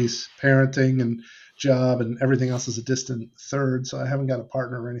always parenting and job, and everything else is a distant third. So I haven't got a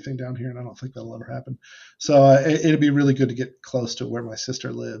partner or anything down here, and I don't think that'll ever happen. So it'd be really good to get close to where my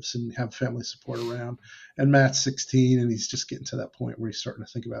sister lives and have family support around. And Matt's 16, and he's just getting to that point where he's starting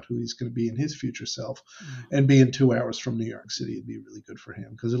to think about who he's going to be in his future self. And being 2 hours from New York City would be really good for him,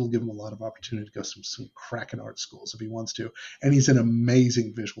 because it'll give him a lot of opportunity to go to some cracking art schools if he wants to. And he's an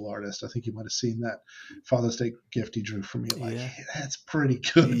amazing visual artist. I think you might have seen that Father's Day gift he drew for me. Hey, that's pretty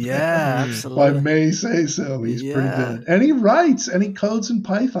good. Yeah, absolutely. I may say so. He's pretty good. And he writes, and he codes in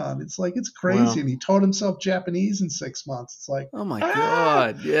Python. It's crazy. Wow. And he taught himself Japanese in 6 months. It's like, oh my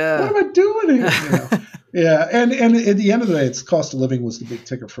God. Yeah. What am I doing here? Yeah, and at the end of the day, it's cost of living was the big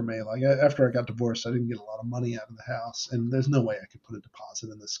ticker for me. Like, after I got divorced, I didn't get a lot of money out of the house, and there's no way I could put a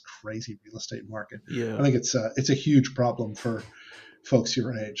deposit in this crazy real estate market. Yeah. I think it's a huge problem for folks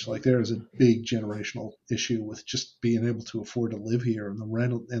your age. Like, there is a big generational issue with just being able to afford to live here, and the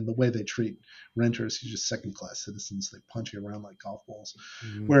rental and the way they treat renters. You're just second-class citizens. They punch you around like golf balls.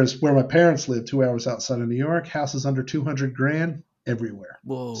 Mm-hmm. Whereas where my parents live, 2 hours outside of New York, houses under $200,000 everywhere.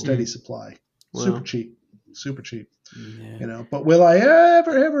 Whoa. Steady supply. Wow. Super cheap. Yeah. But will I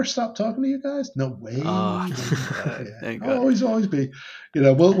ever stop talking to you guys? No way. I'll always be.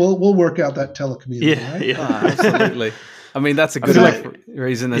 We'll work out that telecommuting. Right? Absolutely. I mean, that's a good enough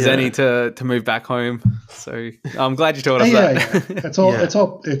reason as any to move back home. So I'm glad you told us that.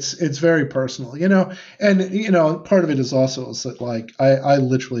 Yeah. It's very personal, and part of it is also is that, like, I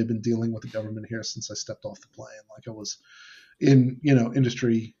literally have been dealing with the government here since I stepped off the plane. Like, I was in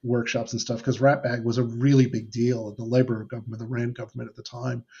industry workshops and stuff, because Ratbag was a really big deal in the Labor government, the Rand government at the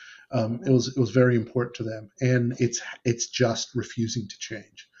time. It was very important to them, and it's just refusing to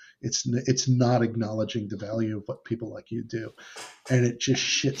change. It's not acknowledging the value of what people like you do, and it just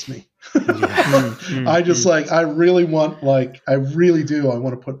shits me. I just I really do. I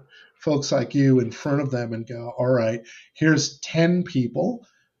want to put folks like you in front of them and go, all right, here's 10 people,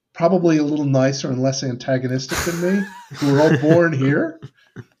 probably a little nicer and less antagonistic than me, who are all born here,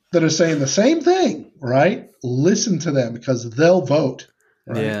 that are saying the same thing, right? Listen to them, because they'll vote.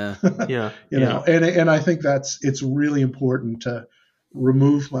 Right? Yeah. And I think it's really important to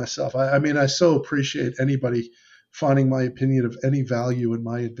remove myself. I mean, I so appreciate anybody finding my opinion of any value in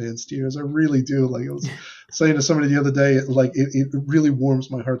my advanced years. I really do. Like, I was saying to somebody the other day, like, it really warms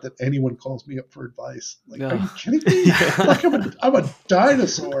my heart that anyone calls me up for advice. Like, are you kidding me? Like, I'm a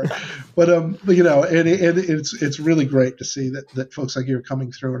dinosaur. But and it's really great to see that folks like you are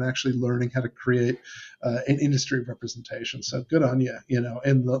coming through and actually learning how to create an industry representation. So good on you,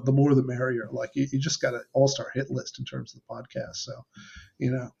 and the more the merrier. Like, you just got an all-star hit list in terms of the podcast. So,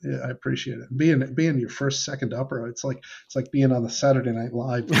 I appreciate it. Being your first, second upper, it's like being on the Saturday Night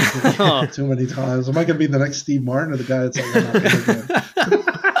Live too many times. Am I going to be the next Steve Martin, or the guy that's like, I'm not again?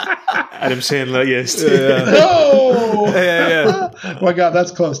 Adam Sandler, yes. No! Yeah. My God, that's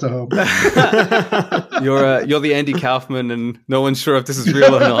close to home. You're the Andy Kaufman, and no one's sure if this is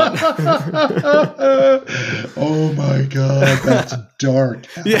real or not. Oh my God, that's dark.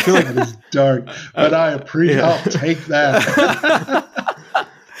 I feel like it is dark, but I appreciate. I'll take that.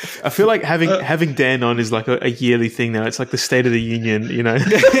 I feel like having Dan on is like a yearly thing now. It's like the State of the Union,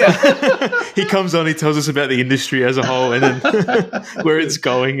 He comes on, he tells us about the industry as a whole, and then where it's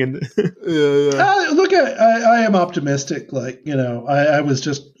going. And look, I am optimistic. Like, I was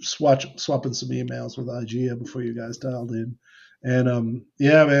just swapping some emails with IGEA before you guys dialed in, and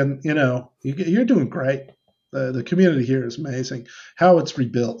man, you're doing great. The community here is amazing. How it's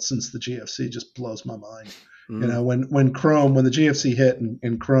rebuilt since the GFC just blows my mind. When Chrome, when the GFC hit,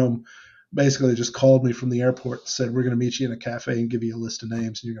 and Chrome basically just called me from the airport and said, we're going to meet you in a cafe and give you a list of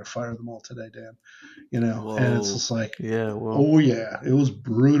names, and you're going to fire them all today, Dan. And it's just like, it was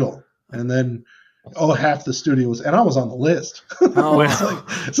brutal. And then, half the studio was, and I was on the list. It's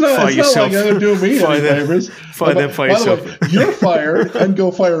not like they're doing me any favors. Fire them for yourself. By the way, you're fired, and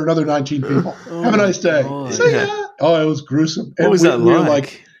go fire another 19 people. Have a nice day. It was gruesome. What was that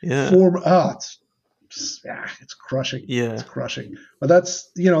like? It's crushing. Yeah. It's crushing. But that's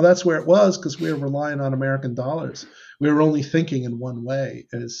where it was, because we were relying on American dollars. We were only thinking in one way,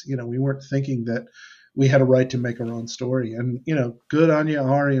 as we weren't thinking that we had a right to make our own story. And good on you,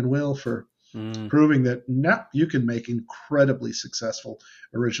 Ari and Will, for proving that you can make incredibly successful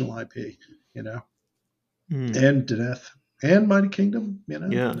original IP. And Deneth and Mighty Kingdom.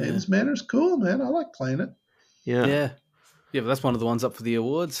 David's Manor's cool, man. I like playing it. Yeah. But that's one of the ones up for the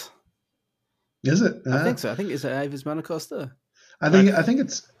awards. Is it? I think so. I think it's Avis Manor Costa. I think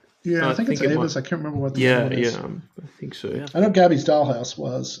it's it's Avis. I can't remember what the one is. I think so. Yeah. I know Gabby's Dollhouse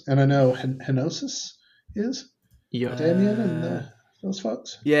was, and I know Henosis is. Yeah. Damien and those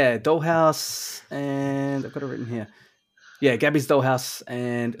folks. Yeah, Dollhouse, and I've got it written here. Yeah, Gabby's Dollhouse,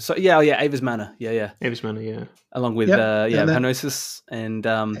 and so Avis Manor. Yeah. Avis Manor, yeah. Along with Henosis and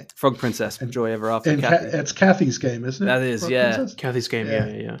Frog Princess, Joy Ever After. And it's Kathy's game, isn't it? That is, Frog Princess? Kathy's game,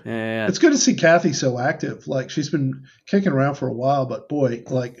 yeah. It's good to see Kathy so active. Like, she's been kicking around for a while, but boy,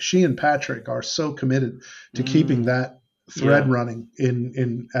 like, she and Patrick are so committed to keeping that thread running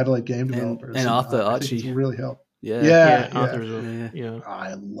in Adelaide Game Developers. And Arthur Archie. It's really helped. Yeah, Arthur as well. Yeah.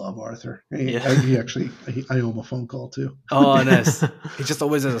 I love Arthur. I owe him a phone call too. Oh, nice. He just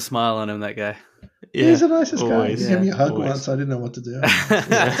always has a smile on him, that guy. Yeah, he's the nicest guy. He gave me a hug once. once. I didn't know what to do.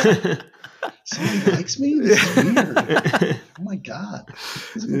 Somebody likes me? This is weird. Oh my God.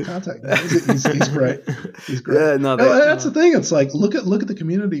 He's a good contact. He's great. He's great. Yeah, that's the thing. It's like, look at the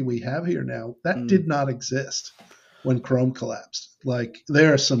community we have here now. That did not exist when Chrome collapsed. Like,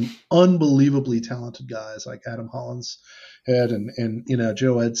 there are some unbelievably talented guys like Adam Hollinshead and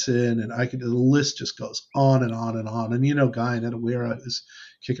Joe Edson, and the list just goes on and on and on. And Guy Netawira is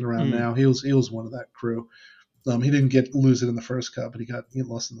kicking around now. He was one of that crew. He didn't lose it in the first cup, but he got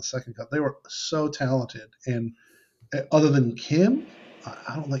lost in the second cup. They were so talented, and other than Kim,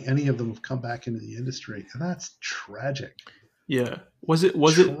 I don't think any of them have come back into the industry, and that's tragic. Yeah. Was it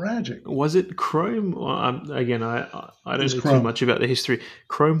tragic? Was it Chrome? Again, I don't know too much about the history.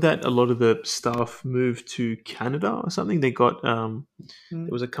 Chrome, that a lot of the staff moved to Canada or something. They got there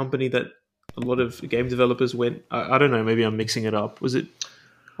was a company that a lot of game developers went. I don't know. Maybe I'm mixing it up. Was it?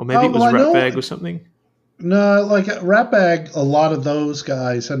 Or maybe it was Ratbag or something. No, like Ratbag, a lot of those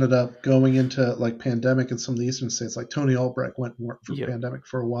guys ended up going into like Pandemic in some of the eastern states. Like Tony Albrecht went and worked for Pandemic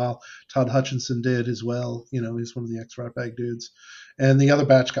for a while. Todd Hutchinson did as well. He's one of the ex-Ratbag dudes. And the other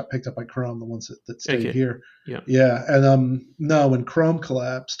batch got picked up by Chrome, the ones that stayed here. Yeah. And no, when Chrome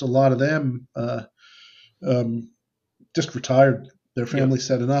collapsed, a lot of them just retired. Their family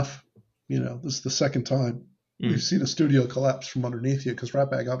said enough. This is the second time you've seen a studio collapse from underneath you, because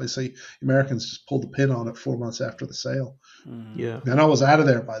Ratbag, obviously, Americans just pulled the pin on it 4 months after the sale. Yeah. And I was out of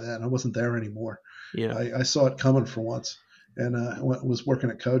there by then. I wasn't there anymore. Yeah. I saw it coming for once. And I was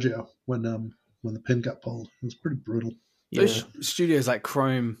working at Kojo when the pin got pulled. It was pretty brutal. Those studios like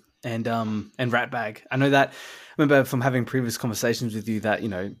Chrome and Ratbag, I know that. I remember from having previous conversations with you that,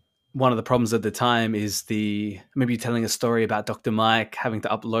 one of the problems at the time is maybe telling a story about Dr. Mike having to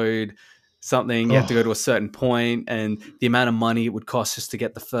upload something, you have to go to a certain point, and the amount of money it would cost just to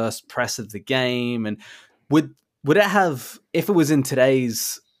get the first press of the game. And would it have, if it was in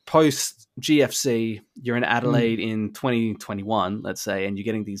today's post GFC, you're in Adelaide in 2021, let's say, and you're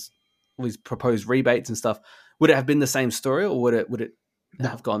getting all these proposed rebates and stuff, would it have been the same story, or would it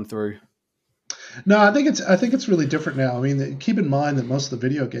have gone through? No, I think it's really different now. I mean, keep in mind that most of the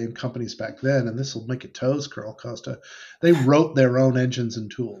video game companies back then, and this will make it toes curl, Costa, they wrote their own engines and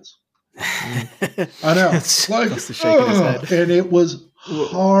tools. I know, and it was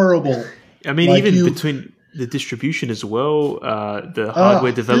horrible. I mean, even between the distribution as well, the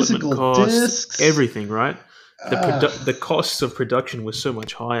hardware development costs, discs, everything, right? The costs of production were so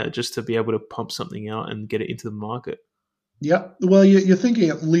much higher just to be able to pump something out and get it into the market. Yep. Well, you're thinking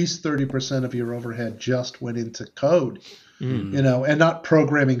at least 30% of your overhead just went into code, and not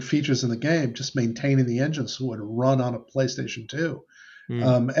programming features in the game, just maintaining the engine so it would run on a PlayStation 2.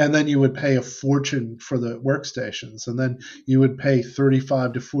 And then you would pay a fortune for the workstations, and then you would pay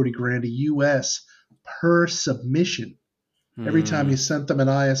 35 to 40 grand a US per submission. Every time you sent them an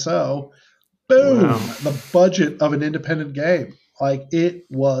ISO, boom, the budget of an independent game. Like, it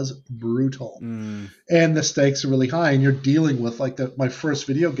was brutal. And the stakes are really high, and you're dealing with my first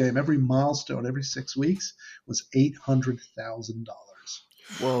video game, every milestone, every 6 weeks was $800,000.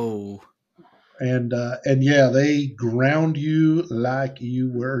 Whoa. And they ground you like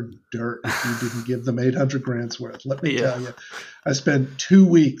you were dirt if you didn't give them 800 grand's worth. Let me tell you, I spent 2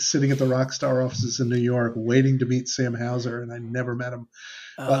 weeks sitting at the Rockstar offices in New York waiting to meet Sam Hauser, and I never met him.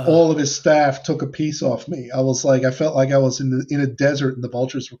 But all of his staff took a piece off me. I felt like I was in a desert and the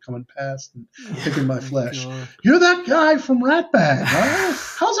vultures were coming past and picking my flesh. God. You're that guy from Ratbag, huh?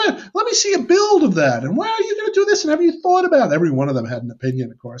 How's that? Let me see a build of that. And why are you going to do this? And have you thought about it? Every one of them had an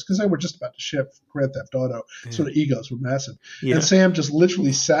opinion, of course, because they were just about to ship Grand Theft Auto. So the egos were massive. Yeah. And Sam just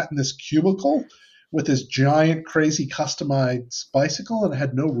literally sat in this cubicle with this giant, crazy customized bicycle and it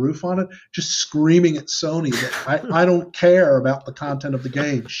had no roof on it, just screaming at Sony that I don't care about the content of the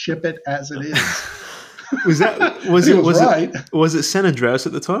game. Ship it as it is. Was right. it San Andreas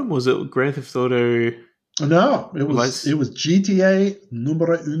at the time? Was it Grand Theft Auto? No, it was GTA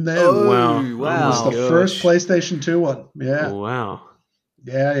Numero Uno. Oh, Wow. It was the first PlayStation 2 one. Yeah. Oh, wow.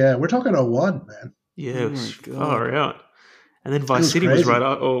 Yeah. We're talking 01, man. Yeah, Oh it was my God. far out. And then Vice City was right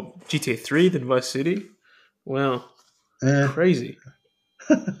up. Oh, GTA 3, then Vice City. Wow. Crazy.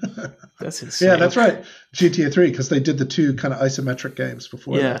 That's insane. Yeah, that's right. GTA 3, because they did the two kind of isometric games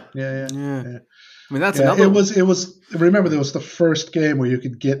before that. Yeah. I mean, that's another. It was. Remember, there was the first game where you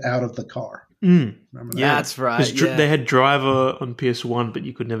could get out of the car. Mm. Remember that? Yeah, that's right. They had Driver on PS1, but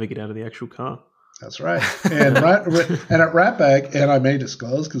you could never get out of the actual car. That's right. And at Ratbag, and I may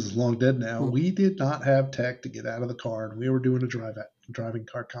disclose because it's long dead now, we did not have tech to get out of the car, and we were doing a driving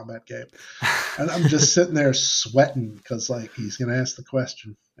car combat game. And I'm just sitting there sweating because like he's going to ask the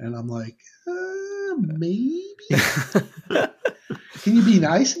question, and I'm like, maybe. Can you be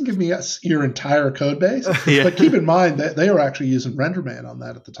nice and give me your entire code base? Yeah. But keep in mind that they were actually using RenderMan on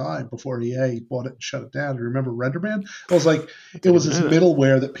that at the time before EA bought it and shut it down. Do you remember RenderMan? It was this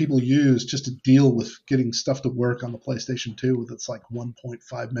middleware that people used just to deal with getting stuff to work on the PlayStation 2 with its like 1.5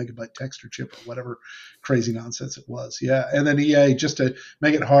 megabyte texture chip or whatever crazy nonsense it was. Yeah. And then EA, just to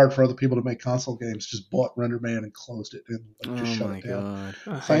make it hard for other people to make console games, just bought RenderMan and closed it and just shut it down.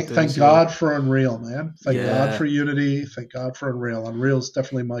 Thank God for Unreal, man. Thank God for Unity. Thank God for Unreal. Unreal's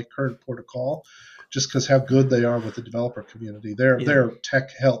definitely my current port of call, just because how good they are with the developer community. Their tech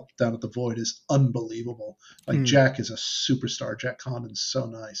help down at the Void is unbelievable. Like Jack is a superstar. Jack Condon's so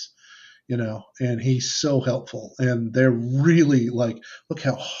nice, and he's so helpful. And they're really like, look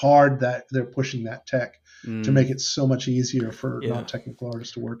how hard that they're pushing that tech to make it so much easier for non-technical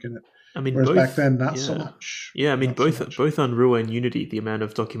artists to work in it. I mean, whereas back then, not so much. Yeah, I mean, both Unreal and Unity, the amount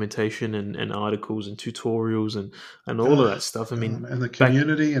of documentation and articles and tutorials and all of that stuff. I mean, and the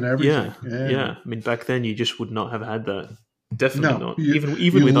community and everything. Yeah. I mean, back then you just would not have had that. Definitely not. Even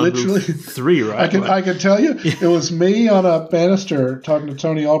you with Unreal 3, right? I can tell you, it was me on a banister talking to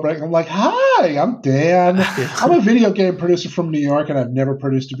Tony Albrecht. I'm like, "Hi, I'm Dan. I'm a video game producer from New York, and I've never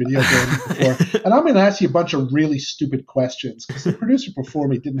produced a video game before. And I'm going to ask you a bunch of really stupid questions because the producer before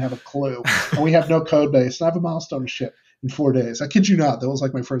me didn't have a clue, and we have no code base. And I have a milestone to ship in 4 days. I kid you not. That was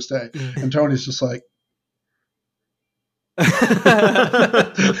like my first day. And Tony's just like."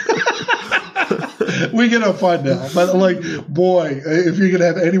 We get up fine now, but like, boy, if you're gonna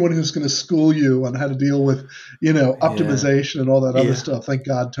have anyone who's gonna school you on how to deal with, optimization and all that other stuff, thank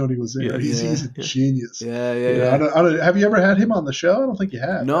God Tony was there. He's a genius. Yeah. I don't, have you ever had him on the show? I don't think you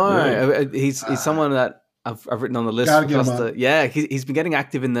have. No, he's someone that I've written on the list. He's been getting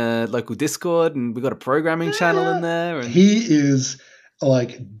active in the local Discord, and we've got a programming channel in there. And he is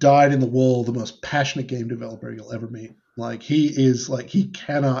like dyed in the wool, the most passionate game developer you'll ever meet. Like he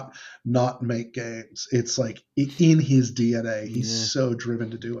cannot not make games. It's like in his DNA. He's so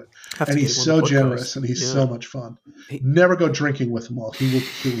driven to do it. And he's so generous and he's so much fun. Never go drinking with him all. He will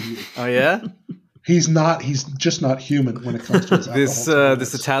kill you. Oh yeah? He's just not human when it comes to his alcohol.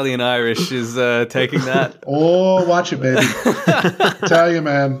 This Italian Irish is taking that. Oh, watch it, baby. Tell you,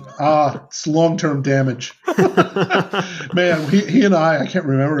 man. It's long-term damage. Man, he and I can't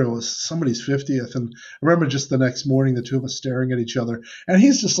remember. It was somebody's 50th. And I remember just the next morning, the two of us staring at each other. And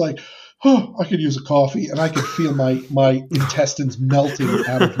he's just like, oh, I could use a coffee, and I could feel my intestines melting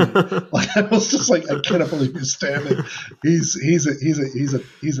out of me. Like I was just like, I cannot believe he's standing. He's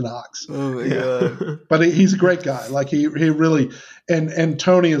an ox. Oh my God! But he's a great guy. Like he really, and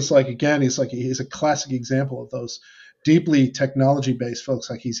Tony is like, again, he's a classic example of those deeply technology-based folks.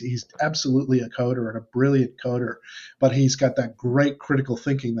 Like he's absolutely a coder and a brilliant coder, but he's got that great critical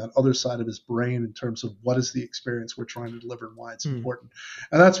thinking, that other side of his brain in terms of what is the experience we're trying to deliver and why it's important.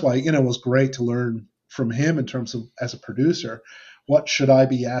 And that's why, it was great to learn from him in terms of, as a producer, what should I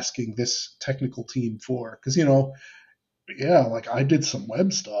be asking this technical team for? Because, like I did some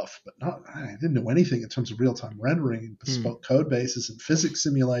web stuff, but I didn't know anything in terms of real-time rendering and bespoke code bases and physics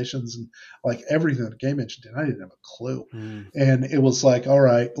simulations and like everything that a game engine did. I didn't have a clue. And it was like, all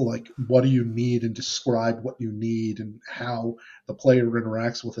right, like what do you need, and describe what you need and how the player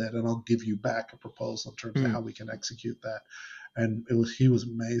interacts with it. And I'll give you back a proposal in terms of how we can execute that. and he was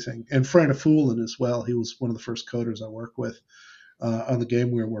amazing. And Frana Foolen as well. He was one of the first coders I worked with on the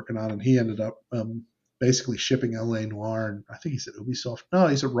game we were working on, and he ended up basically shipping L.A. Noire, and I think he's at Ubisoft. No,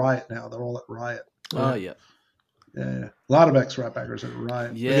 he's at Riot now. They're all at Riot. Oh yeah. Yeah, a lot of ex-Ratbaggers at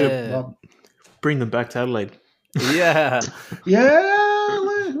Riot. Yeah. Bring them back to Adelaide. Yeah. Yeah,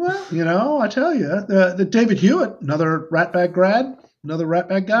 well, I tell you, the David Hewitt, another Ratbag grad, another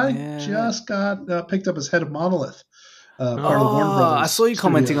Ratbag guy, just got picked up as head of Monolith. Part of the Warner Brothers I saw you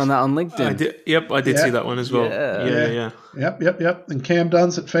commenting on that on LinkedIn. I did see that one as well. Yeah. Yep. And Cam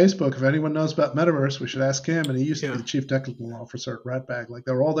Dunn's at Facebook. If anyone knows about Metaverse, we should ask him. And he used to be the chief technical officer at Ratbag. Like,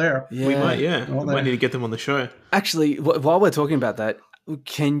 they're all there. Yeah. We might need to get them on the show. Actually, while we're talking about that,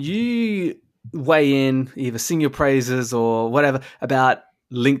 can you weigh in, either sing your praises or whatever, about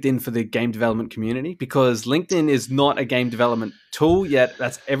LinkedIn for the game development community? Because LinkedIn is not a game development tool, yet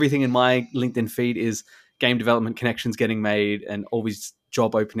that's everything in my LinkedIn feed is game development connections getting made and always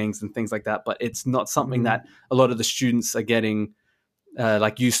job openings and things like that. But it's not something that a lot of the students are getting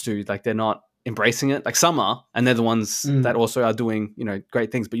used to. Like, they're not embracing it. Like, some are, and they're the ones that also are doing,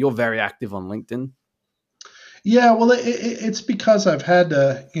 great things. But you're very active on LinkedIn. Yeah, well, it's because I've had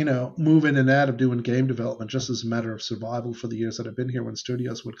to, move in and out of doing game development just as a matter of survival for the years that I've been here. When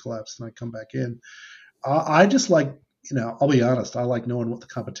studios would collapse and I come back in, I just like, I'll be honest, I like knowing what the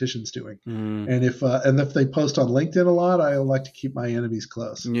competition's doing. And if they post on LinkedIn a lot, I like to keep my enemies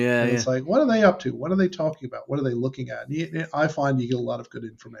close. Yeah, It's like, what are they up to? What are they talking about? What are they looking at? I find you get a lot of good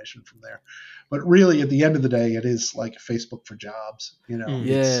information from there. But really, at the end of the day, it is like Facebook for jobs.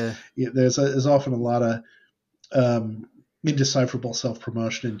 There's often a lot of indecipherable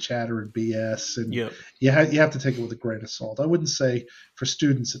self-promotion and chatter and BS, and you have to take it with a grain of salt. I wouldn't say for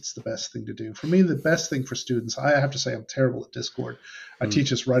students it's the best thing to do. For me, the best thing for students, I have to say I'm terrible at Discord. I teach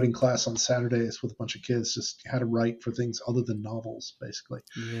this writing class on Saturdays with a bunch of kids, just how to write for things other than novels, basically.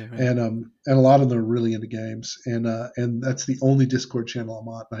 Yeah, right. And a lot of them are really into games, and that's the only Discord channel I'm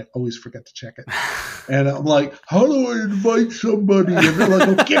on, and I always forget to check it. And I'm like, how do I invite somebody? And they're like,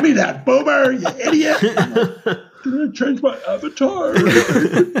 oh, give me that, boomer, you idiot. Did I change my avatar?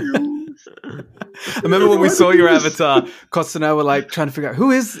 I remember when we saw your avatar, Costa and I were like trying to figure out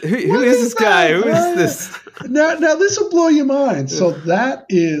who is this guy? Who is this? Now this will blow your mind. So that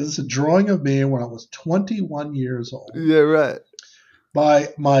is a drawing of me when I was 21 years old. Yeah, right. By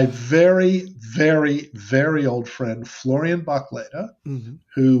my very, very, very old friend Florian Bachleda,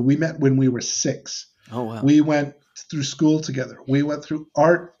 who we met when we were 6. Oh wow. We went through school together. We went through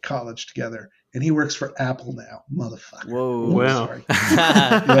art college together. And he works for Apple now, motherfucker. Whoa! Wow! Sorry.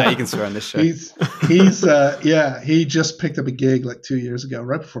 Yeah, you can swear on this show. He just picked up a gig like 2 years ago,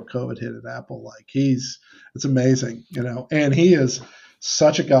 right before COVID hit at Apple. Like, it's amazing, And he is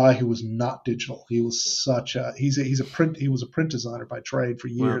such a guy who was not digital. He was he was a print designer by trade for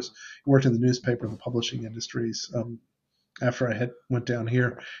years. Wow. He worked in the newspaper and the publishing industries. After I went down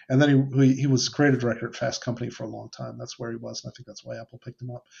here, and then he was creative director at Fast Company for a long time. That's where he was, and I think that's why Apple picked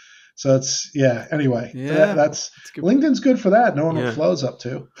him up. So anyway, that's LinkedIn's good for that. Knowing what Flow's up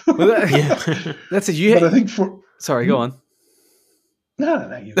to. Well, that's a But I think sorry, go on.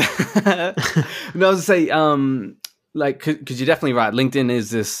 No, you. No, I was to say, because you're definitely right. LinkedIn is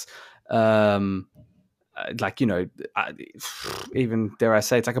this, even dare I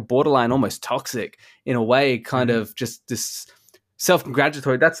say, it's like a borderline, almost toxic in a way, kind of just this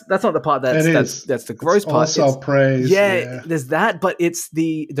self-congratulatory. That's not the part that's the gross part. It's all self-praise. Yeah, there's that, but it's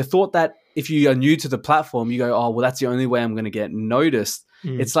the thought that if you are new to the platform, you go, oh well, that's the only way I'm going to get noticed.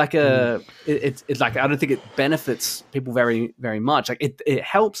 It's like it's like, I don't think it benefits people very, very much. Like it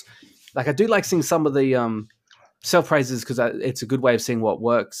helps. Like, I do like seeing some of the self-praises because it's a good way of seeing what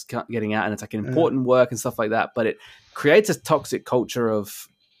work's getting out, and it's like an important work and stuff like that. But it creates a toxic culture of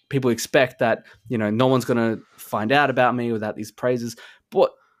people expect that, no one's going to find out about me without these praises.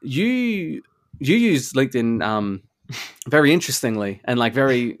 But you use LinkedIn very interestingly and like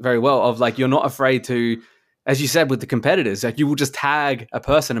very, very well, of like, you're not afraid to, as you said with the competitors, like you will just tag a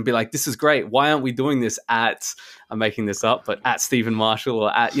person and be like, this is great. Why aren't we doing this I'm making this up, but at Stephen Marshall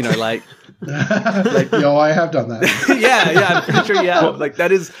or at, like. Yo, I have done that. yeah, I'm pretty sure you have. Like,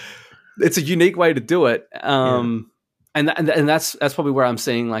 it's a unique way to do it. And that's probably where I'm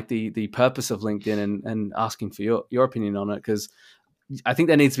seeing like the purpose of LinkedIn and asking for your opinion on it, because I think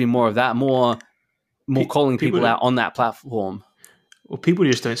there needs to be more of that, more calling people out on that platform. Well, people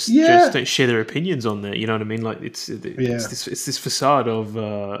just don't share their opinions on there. You know what I mean? Like it's this facade of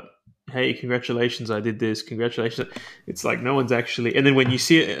hey, congratulations, I did this. Congratulations. It's like no one's actually. And then when you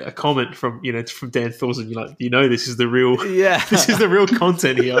see a comment from it's from Dan Thorson, you're like, this is the real. Yeah, this is the real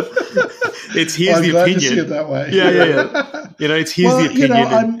content here. Here's the opinion. To see it that way. Yeah. It's here's the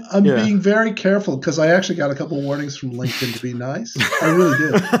opinion. I'm being very careful because I actually got a couple of warnings from LinkedIn to be nice. I really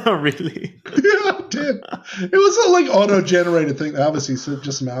did. Really? Yeah, I did. It was a auto-generated thing. Obviously,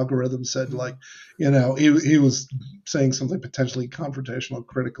 just some algorithm said he was saying something potentially confrontational,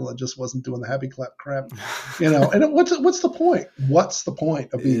 critical, and just wasn't doing the happy clap crap. And what's the point? What's the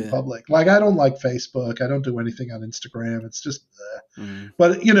point of being public? Like, I don't like Facebook. I don't do anything on Instagram. It's just,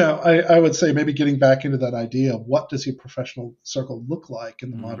 But I would say maybe getting back into that idea of what does your professional circle look like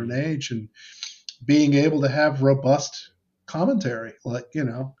in the modern age, and being able to have robust commentary,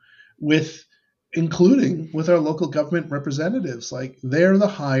 including with our local government representatives. Like, they're the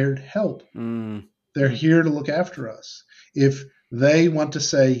hired help. They're here to look after us. If they want to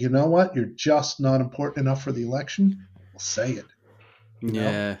say, you know what, you're just not important enough for the election, we'll say it. You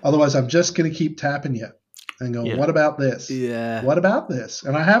know? Otherwise, I'm just going to keep tapping you and go, what about this? Yeah. What about this?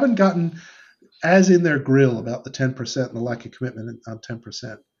 And I haven't gotten as in their grill about the 10% and the lack of commitment on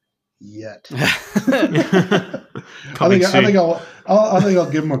 10% yet. I think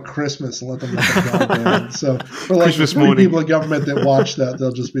I'll give them a Christmas and let them let it go down. So for like the 3 people in government that watch that,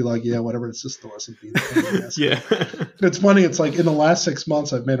 they'll just be like, yeah, whatever. It's just throw us a beat. Yeah. It's funny. It's like in the last 6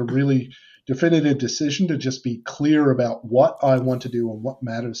 months, I've made a really definitive decision to just be clear about what I want to do and what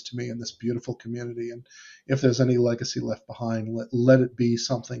matters to me in this beautiful community. And if there's any legacy left behind, let it be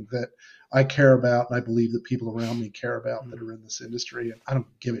something that I care about, and I believe that people around me care about that are in this industry. And I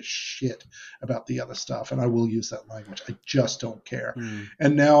don't give a shit about the other stuff. And I will use that language. I just don't care.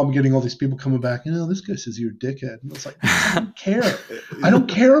 And now I'm getting all these people coming back, this guy says you're a dickhead. And it's like, I don't care. I don't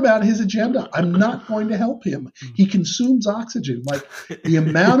care about his agenda. I'm not going to help him. He consumes oxygen. Like, the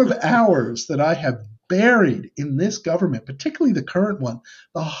amount of hours that I have buried in this government, particularly the current one,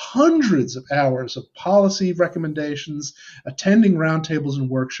 the hundreds of hours of policy recommendations, attending roundtables and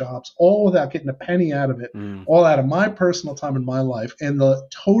workshops, all without getting a penny out of it, all out of my personal time in my life, and the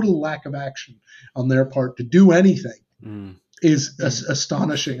total lack of action on their part to do anything is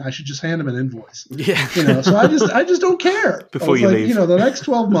astonishing. I should just hand them an invoice. Yeah. So I just don't care. Before you leave. The next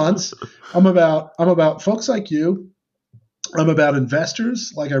 12 months, I'm about folks like you. I'm about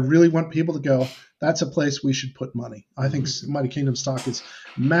investors. Like, I really want people to go, that's a place we should put money. I think Mighty Kingdom stock is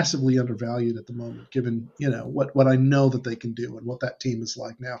massively undervalued at the moment, given, what I know that they can do and what that team is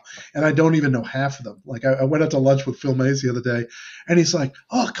like now. And I don't even know half of them. Like, I went out to lunch with Phil Mays the other day, and he's like,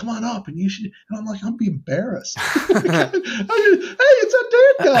 oh, come on up. And you should. And I'm like, I'm be embarrassed. Hey, it's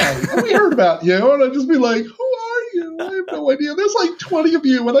that Dan guy. And we heard about you. And I'd just be like, who are you? I have no idea. There's like 20 of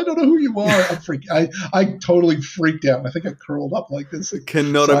you, and I don't know who you are. I totally freaked out. I think I curled up like this.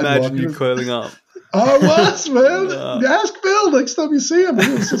 Cannot imagine you curling up. I was, man. Ask Bill next time you see him. It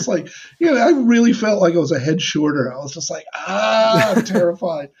was just like, I really felt like I was a head shorter. I was just like, I'm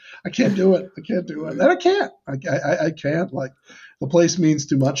terrified. I can't do it. And I can't. I can't. Like, the place means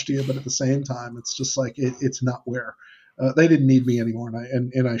too much to you, but at the same time, it's just like it's not where they didn't need me anymore,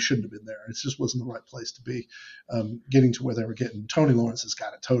 and I shouldn't have been there. It just wasn't the right place to be. Getting to where they were getting. Tony Lawrence has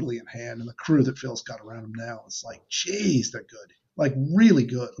got it totally in hand, and the crew that Phil's got around him now is like, geez, they're good. Like, really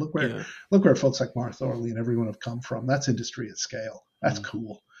good. Look where folks like Mark Thorley and everyone have come from. That's industry at scale. That's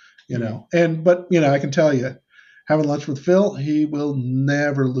cool, But I can tell you, having lunch with Phil, he will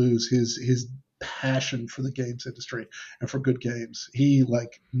never lose his passion for the games industry and for good games. He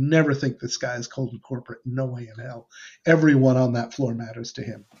never think this guy is cold and corporate. No way in hell. Everyone on that floor matters to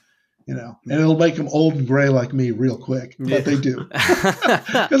him. And it'll make them old and gray like me real quick, but they do,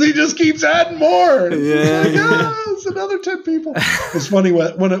 because he just keeps adding more. It's another 10 people. It's funny.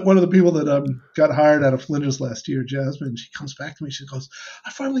 One of the people that got hired out of Flinders last year, Jasmine, she comes back to me. She goes,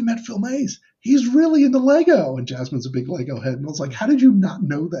 I finally met Phil Mays. He's really into Lego. And Jasmine's a big Lego head. And I was like, how did you not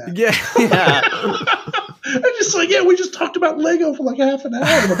know that? Yeah. I just we just talked about Lego for like half an hour.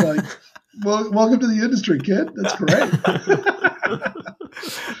 And I'm like, well, welcome to the industry, kid. That's great.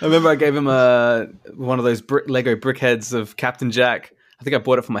 I remember I gave him one of those Lego brickheads of Captain Jack. I think I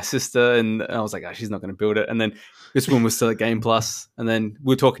bought it for my sister, and I was like, she's not going to build it. And then this one was still at Game Plus, and then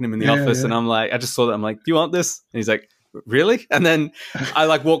we were talking to him in the office, and I'm like, I just saw that. I'm like, do you want this? And he's like, really? And then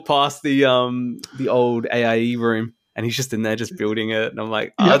I walked past the old AIE room, and he's just in there just building it. And I'm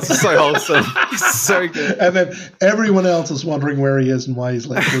like, it's so wholesome. It's so good. And then everyone else is wondering where he is and why he's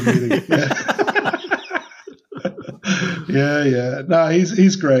late for the meeting. Yeah. No,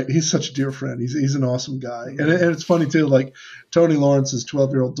 he's great. He's such a dear friend. He's an awesome guy. And it's funny too, like Tony Lawrence's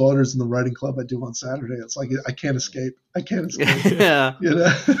 12-year-old daughter's in the writing club I do on Saturday. It's like I can't escape. I can't escape. Yeah. You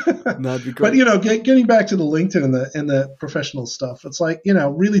know? No, it'd be great. But, you know, getting back to the LinkedIn and the professional stuff, it's like, you know,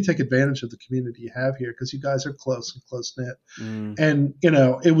 really take advantage of the community you have here because you guys are close and close-knit. And, you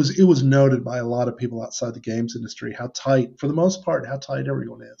know, it was noted by a lot of people outside the games industry how tight, for the most part, how tight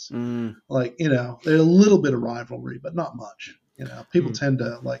everyone is. Like, you know, there's a little bit of rivalry, but not much. You know, people tend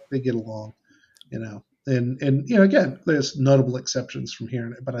to, like, they get along, you know. And you know, again, there's notable exceptions from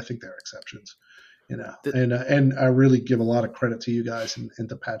here, but I think there are exceptions. You know, and I really give a lot of credit to you guys and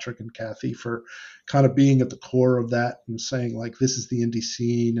to Patrick and Kathy for kind of being at the core of that and saying, like, this is the indie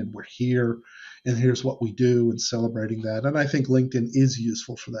scene and we're here and here's what we do and celebrating that. And I think LinkedIn is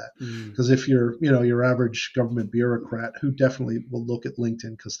useful for that because if you're, you know, your average government bureaucrat who definitely will look at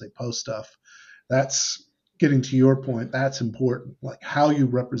LinkedIn because they post stuff, that's getting to your point. That's important. Like how you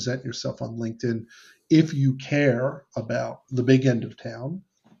represent yourself on LinkedIn if you care about the big end of town.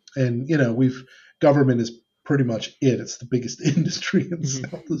 And, you know, government is pretty much it. It's the biggest industry in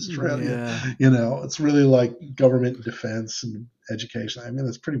South Australia. Yeah. You know, it's really like government and defense and education. I mean,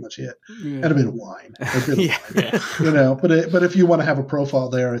 that's pretty much it. And a bit of wine. You know, but if you want to have a profile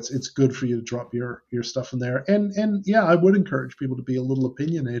there, it's good for you to drop your stuff in there. And yeah, I would encourage people to be a little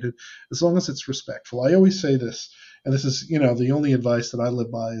opinionated as long as it's respectful. I always say this, and this is, you know, the only advice that I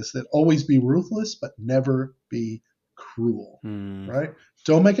live by is that always be ruthless, but never be cruel, right?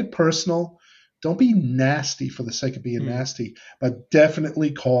 Don't make it personal. Don't be nasty for the sake of being nasty, but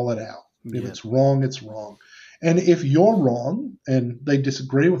definitely call it out. If it's wrong, it's wrong. And if you're wrong and they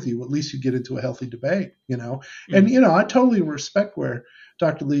disagree with you, at least you get into a healthy debate, you know. And, you know, I totally respect where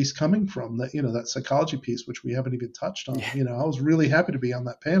Dr. Lee's coming from, that, you know, that psychology piece, which we haven't even touched on. You know, I was really happy to be on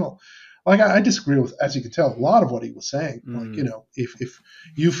that panel. Like, I disagree with, as you can tell, a lot of what he was saying. Like, you know, if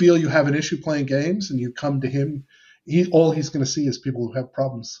you feel you have an issue playing games and you come to him, all he's going to see is people who have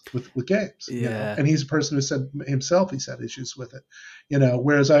problems with games. You know? And he's a person who said himself he's had issues with it. You know,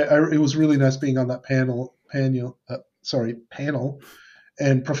 whereas it was really nice being on that panel.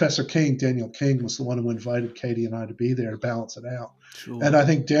 And Professor King, Daniel King, was the one who invited Katie and I to be there to balance it out. Sure. And I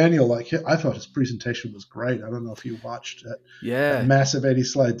think Daniel, I thought his presentation was great. I don't know if you watched it. Yeah. Massive 80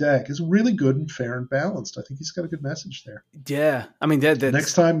 slide deck is really good and fair and balanced. I think he's got a good message there. Yeah. I mean,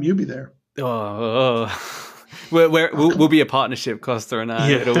 next time you be there. We'll be a partnership, Costa and I.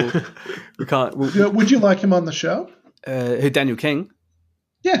 Yeah. We can't. Would you like him on the show? Who, Daniel King?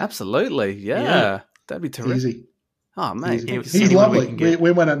 Yeah, absolutely. Yeah. That'd be terrific. Easy. Oh, mate. He's lovely.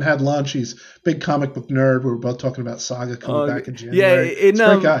 We went and had lunch. He's a big comic book nerd. We were both talking about Saga coming back in January. Yeah,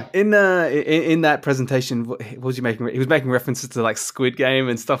 great guy. In that presentation, what was he making? He was making references to like Squid Game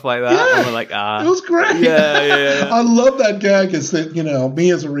and stuff like that. Yeah, and we're like, it was great. Yeah. I love that gag. Is that, you know,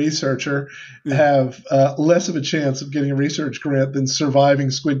 me as a researcher have less of a chance of getting a research grant than surviving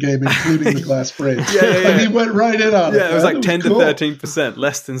Squid Game, including the glass braids. And he went right in on it. Yeah, it was like 10 to 13%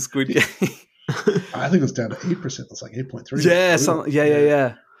 less than Squid Game. I think it was down to 8%. It's like 8.3.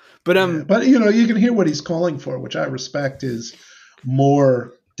 Yeah. But you know, you can hear what he's calling for, which I respect, is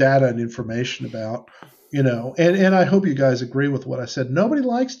more data and information about, you know, and I hope you guys agree with what I said. Nobody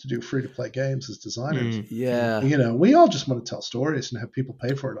likes to do free to play games as designers. Yeah. You know, we all just want to tell stories and have people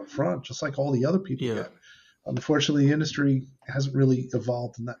pay for it up front, just like all the other people get. Unfortunately, the industry hasn't really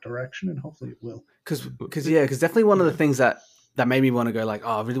evolved in that direction, and hopefully it will. Because definitely one of the things that made me want to go like,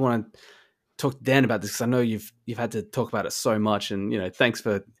 oh, I really want to talk to Dan about this, because I know you've had to talk about it so much, and, you know, thank you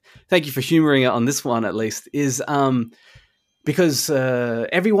for humoring it on this one at least, is because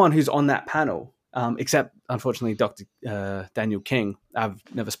everyone who's on that panel, except unfortunately Dr. Daniel King, I've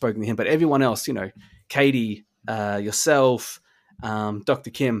never spoken to him, but everyone else, you know, Katie, yourself,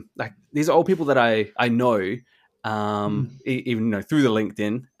 Dr. Kim, like, these are all people that I know, even, you know, through the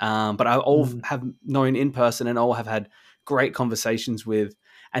LinkedIn, but I all have known in person and all have had great conversations with.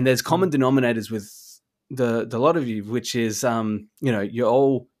 And there's common denominators with the lot of you, which is, you know, you're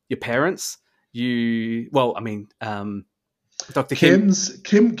all your parents. Dr. Kim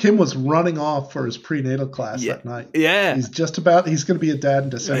was running off for his prenatal class that night. Yeah. He's going to be a dad in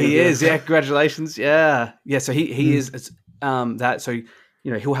December. He is. Yeah. Congratulations. Yeah. Yeah. So he is that. So, you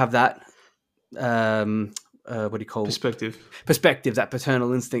know, he'll have that, what do you call perspective, that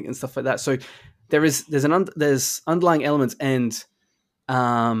paternal instinct and stuff like that. So there's underlying elements, and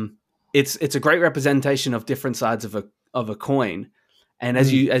it's a great representation of different sides of a coin. And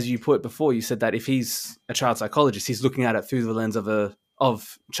as you put before, you said that if he's a child psychologist, he's looking at it through the lens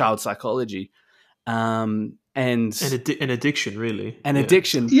of child psychology. and an addiction, really.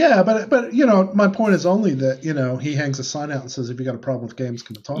 Addiction. Yeah, but my point is only that he hangs a sign out and says, if you got a problem with games,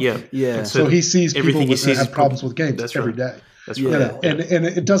 come and talk to me. Yeah. So he sees everything people he sees have problems with games every day. That's right. And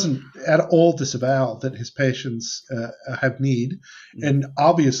it doesn't at all disavow that his patients have need, and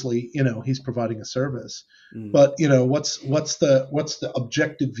obviously he's providing a service. But what's the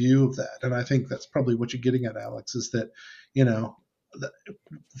objective view of that? And I think that's probably what you're getting at, Alex, is that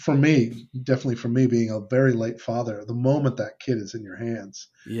for me, definitely for me, being a very late father, the moment that kid is in your hands,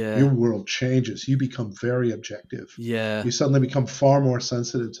 your world changes. You become very objective. You suddenly become far more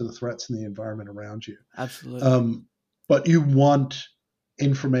sensitive to the threats in the environment around you. Absolutely. But you want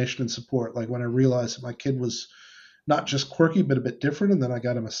information and support. Like when I realized that my kid was not just quirky, but a bit different, and then I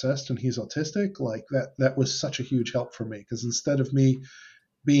got him assessed and he's autistic, like that was such a huge help for me, because instead of me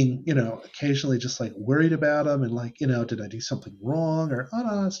being, occasionally just like worried about him and like, did I do something wrong, or, oh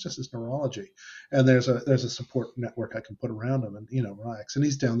no, it's just his neurology. And there's a support network I can put around him, and, relax. And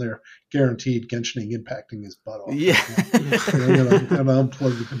he's down there guaranteed Genshining impacting his butt off. Yeah. I'm going to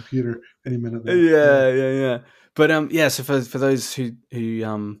unplug the computer any minute now. Yeah. But so for those who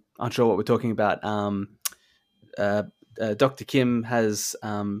aren't sure what we're talking about, Dr. Kim has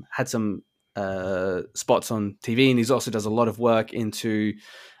had some spots on TV, and he also does a lot of work into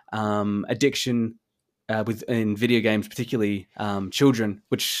addiction in video games, particularly children,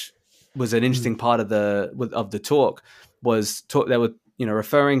 which was an interesting part of the talk. They were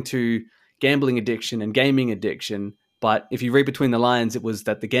referring to gambling addiction and gaming addiction. But if you read between the lines, it was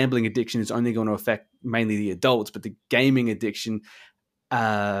that the gambling addiction is only going to affect mainly the adults, but the gaming addiction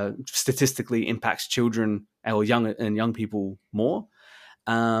statistically impacts children or young people more.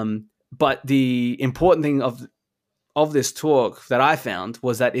 But the important thing of this talk that I found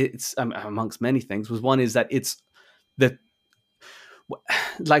was that it's amongst many things is that it's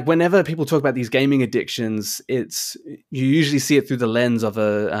like whenever people talk about these gaming addictions, you usually see it through the lens of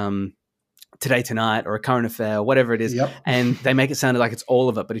a Today Tonight or a Current Affair or whatever it is. Yep. And they make it sound like it's all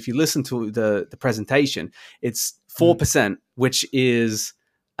of it. But if you listen to the presentation, it's 4%, which is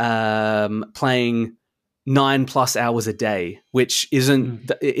playing 9+ hours a day, which isn't,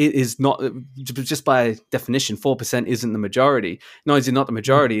 it is not, just by definition, 4% isn't the majority. Not only is it not the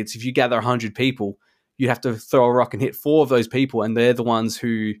majority, it's if you gather 100 people, you have to throw a rock and hit 4 of those people, and they're the ones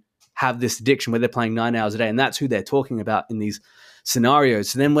who have this addiction where they're playing 9 hours a day, and that's who they're talking about in these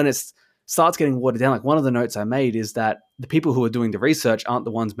scenarios. So then when it starts getting watered down, like one of the notes I made is that the people who are doing the research aren't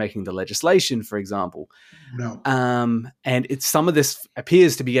the ones making the legislation, for example. No. And some of this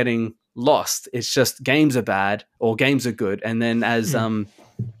appears to be getting lost. It's just games are bad or games are good, and then as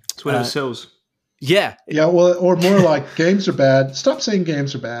it's whatever sells. Yeah. Well, or more like games are bad. Stop saying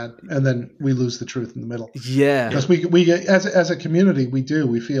games are bad, and then we lose the truth in the middle. Yeah, because we get, as a community,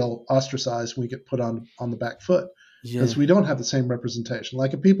 we feel ostracized. We get put on the back foot because we don't have the same representation.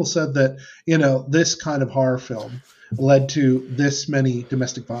 Like if people said that this kind of horror film led to this many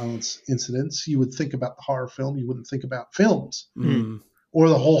domestic violence incidents, you would think about the horror film. You wouldn't think about films. Or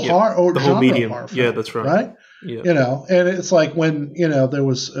the whole horror, or the whole medium. Horror film, yeah, that's right. Right? Yeah. And it's like when there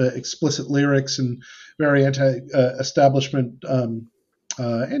was explicit lyrics and very anti-establishment, and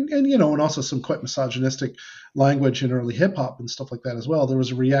also some quite misogynistic language in early hip hop and stuff like that as well. There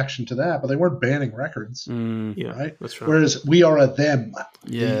was a reaction to that, but they weren't banning records, right? That's right. Whereas we are a them,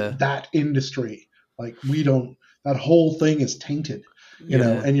 that industry, like we don't. That whole thing is tainted.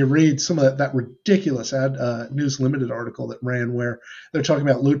 And you read some of that ridiculous News Limited article that ran where they're talking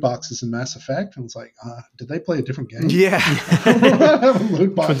about loot boxes in Mass Effect, and it's like, did they play a different game? Yeah.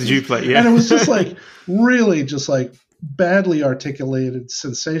 Loot boxes. What did you play? Yeah. And it was just like really just like badly articulated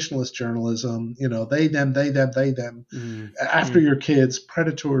sensationalist journalism. They them after your kids,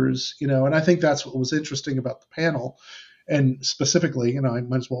 predators. And I think that's what was interesting about the panel. And specifically, I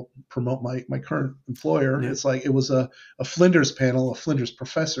might as well promote my current employer. It's like it was a Flinders panel, a Flinders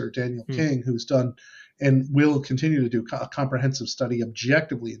professor, Daniel King, who's done and will continue to do a comprehensive study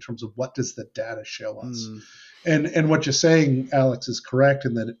objectively in terms of what does the data show us. And what you're saying, Alex, is correct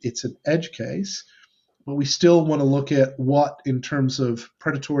in that it's an edge case, but we still want to look at what, in terms of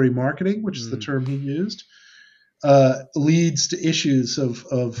predatory marketing, which is the term he used, leads to issues of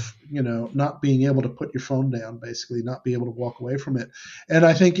not being able to put your phone down, basically not be able to walk away from it. And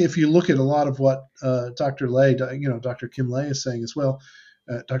I think if you look at a lot of what Dr. Kim Lay is saying as well,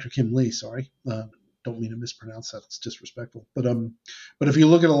 Dr. Kim Lee, sorry, don't mean to mispronounce that. It's disrespectful. But if you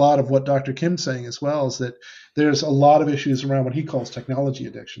look at a lot of what Dr. Kim's saying as well, is that there's a lot of issues around what he calls technology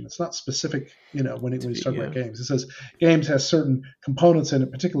addiction. It's not specific, when he's talking about games. It says games has certain components in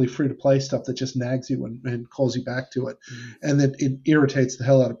it, particularly free-to-play stuff, that just nags you and calls you back to it. And that it irritates the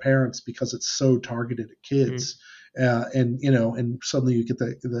hell out of parents because it's so targeted at kids. And suddenly you get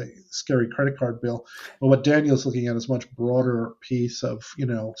the scary credit card bill. But what Daniel's looking at is a much broader piece of,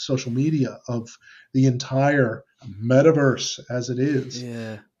 social media, of the entire metaverse as it is,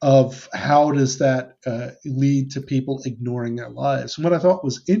 of how does that lead to people ignoring their lives. And what I thought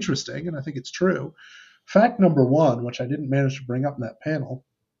was interesting, and I think it's true, fact number one, which I didn't manage to bring up in that panel,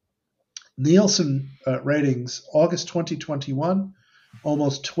 Nielsen ratings, August 2021,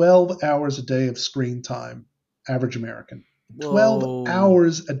 almost 12 hours a day of screen time. Average American. 12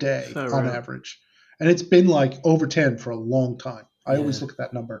 hours a day on average. And it's been like over 10 for a long time. I always look at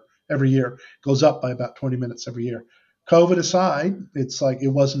that number every year. It goes up by about 20 minutes every year. COVID aside, it's like it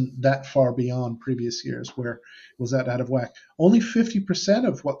wasn't that far beyond previous years where it was that out of whack. Only 50%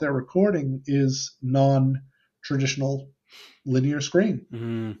 of what they're recording is non-traditional linear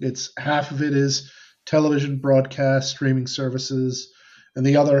screen. It's half of it is television, broadcast, streaming services, and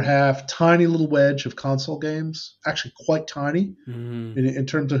the other half, tiny little wedge of console games, actually quite tiny in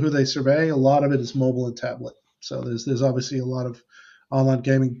terms of who they survey. A lot of it is mobile and tablet. So there's obviously a lot of online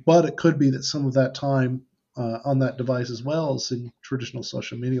gaming, but it could be that some of that time on that device as well as in traditional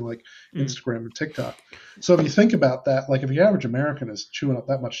social media like Instagram and TikTok. So if you think about that, like if the average American is chewing up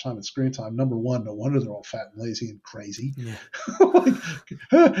that much time in screen time, number one, no wonder they're all fat and lazy and crazy. Like,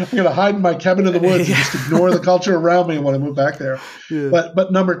 I'm going to hide in my cabin in the woods and just ignore the culture around me when I move back there.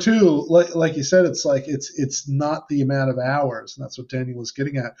 But number two, like you said, it's like it's not the amount of hours, and that's what Daniel was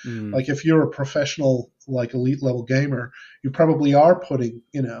getting at. Like if you're a professional, like elite level gamer, you probably are putting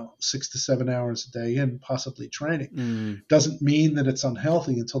 6 to 7 hours a day in, possibly training. Doesn't mean that it's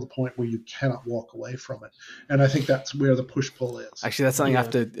unhealthy until the point where you cannot walk away from it. And I think that's where the push pull is. Actually, that's something I have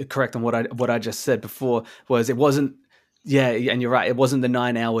to correct on what I just said before. Was it wasn't. Yeah, and you're right. It wasn't the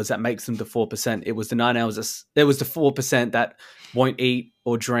 9 hours that makes them the 4%. It was the 9 hours. It was the 4% that won't eat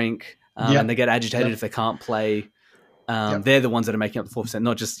or drink, and they get agitated if they can't play. They're the ones that are making up the 4%,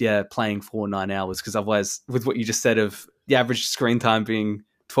 not just playing for 9 hours. Because otherwise, with what you just said of the average screen time being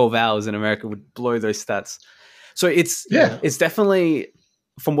 12 hours in America, would blow those stats. So it's definitely,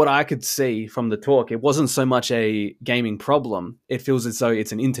 from what I could see from the talk, it wasn't so much a gaming problem. It feels as though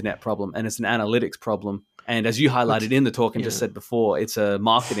it's an internet problem and it's an analytics problem. And as you highlighted in the talk and just said before, it's a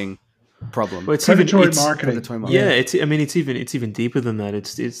marketing problem. Well, it's predatory marketing. Yeah, it's even deeper than that.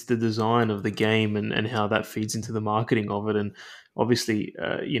 It's the design of the game and how that feeds into the marketing of it. And obviously,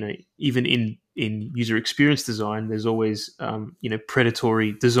 even in user experience design, there's always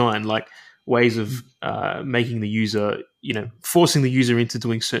predatory design, like ways of making the user, forcing the user into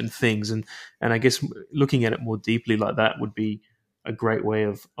doing certain things. And I guess looking at it more deeply like that would be a great way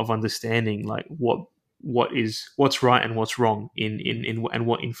of understanding like what's right and what's wrong in and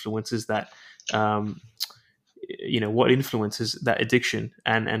what influences that what influences that addiction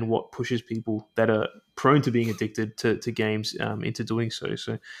and what pushes people that are prone to being addicted to games into doing so.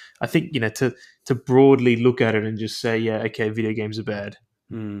 So I think to broadly look at it and just say video games are bad.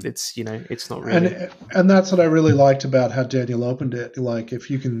 It's it's not really, and that's what I really liked about how Daniel opened it. Like if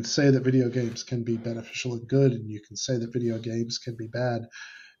you can say that video games can be beneficial and good, and you can say that video games can be bad,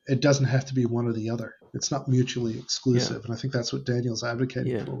 it doesn't have to be one or the other. It's not mutually exclusive. And I think that's what Daniel's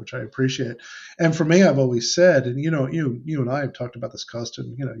advocating for, which I appreciate. And for me, I've always said, and you and I have talked about this,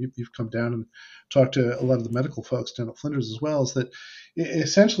 Custon, you've come down and talked to a lot of the medical folks down at Flinders as well, is that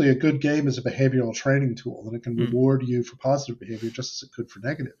essentially a good game is a behavioral training tool, and it can reward you for positive behavior just as it could for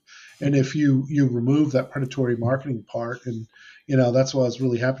negative. And if you remove that predatory marketing part, and that's why I was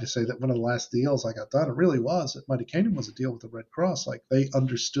really happy to say that one of the last deals I got done, it really was at Mighty Kingdom, was a deal with the Red Cross. Like they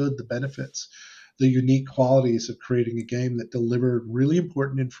understood the benefits, the unique qualities of creating a game that delivered really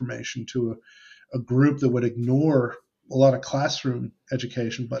important information to a group that would ignore a lot of classroom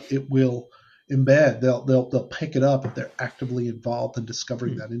education, but it will embed. They'll pick it up if they're actively involved in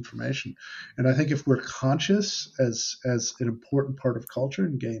discovering that information. And I think if we're conscious, as an important part of culture,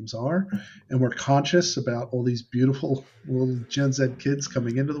 and games are, and we're conscious about all these beautiful little Gen Z kids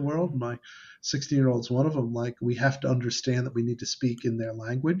coming into the world, my 16-year-old's one of them, like we have to understand that we need to speak in their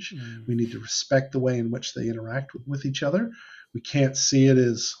language. We need to respect the way in which they interact with each other. We can't see it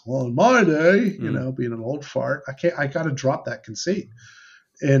as, well, in my day, being an old fart. I got to drop that conceit.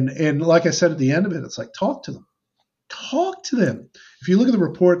 And like I said at the end of it, it's like, talk to them. Talk to them. If you look at the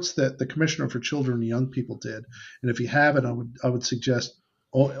reports that the Commissioner for Children and Young People did, and if you haven't, I would suggest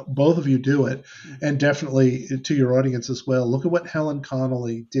both of you do it, and definitely to your audience as well. Look at what Helen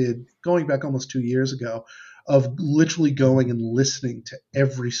Connolly did going back almost 2 years ago, of literally going and listening to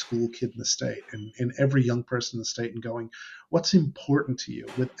every school kid in the state and every young person in the state and going, what's important to you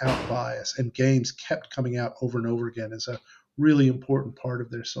without bias? And games kept coming out over and over again as a really important part of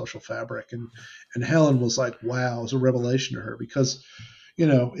their social fabric. And Helen was like, wow, it was a revelation to her because,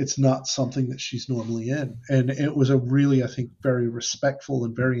 it's not something that she's normally in. And it was a really, I think, very respectful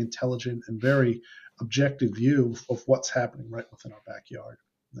and very intelligent and very objective view of what's happening right within our backyard.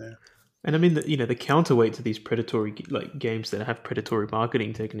 Yeah. And I mean, the counterweight to these predatory games that have predatory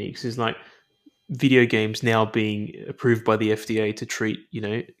marketing techniques is like video games now being approved by the FDA to treat,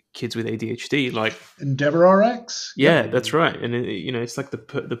 kids with ADHD, like Endeavor RX. Yeah, that's right. And it's like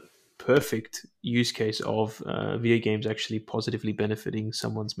the perfect use case of video games actually positively benefiting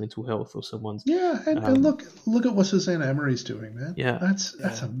someone's mental health or someone's. Yeah, and look at what Susanna Emery's doing, man. Yeah,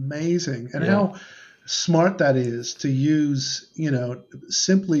 that's amazing, and how smart that is to use,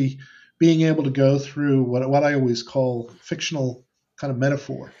 simply being able to go through what I always call fictional kind of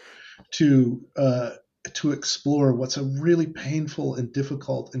metaphor to explore what's a really painful and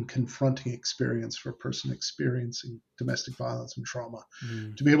difficult and confronting experience for a person experiencing domestic violence and trauma.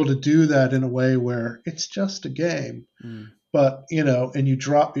 To be able to do that in a way where it's just a game, but and you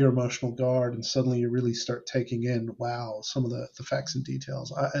drop your emotional guard and suddenly you really start taking in, wow, some of the facts and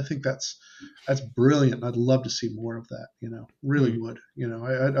details. I think that's brilliant. I'd love to see more of that. Really would.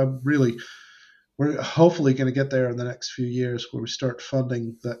 I really. We're hopefully going to get there in the next few years where we start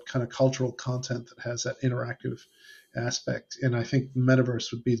funding that kind of cultural content that has that interactive aspect. And I think the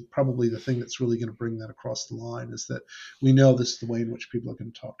metaverse would be probably the thing that's really going to bring that across the line, is that we know this is the way in which people are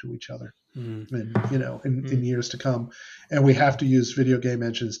going to talk to each other and, in years to come. And we have to use video game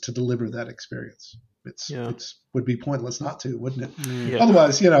engines to deliver that experience. It's would be pointless not to, wouldn't it? Yeah.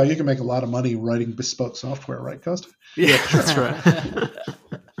 Otherwise, you can make a lot of money writing bespoke software, right, Costa? Yeah, that's right.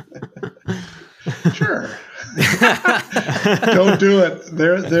 Sure. Don't do it.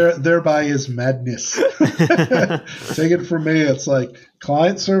 Thereby is madness. Take it from me. It's like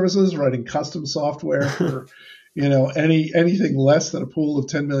client services, writing custom software for, anything less than a pool of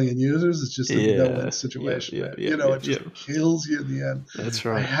 10 million users is just a no-win situation. It just kills you in the end. That's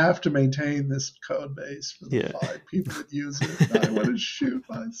right. I have to maintain this code base for the 5 people that use it. I want to shoot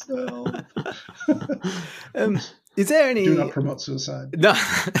myself. Is there any? Do not promote suicide. No,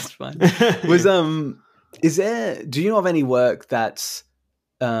 that's fine. Do you know of any work that's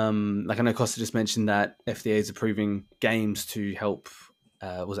like, I know Costa just mentioned that FDA is approving games to help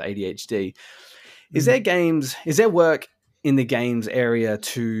was it ADHD? Is there work in the games area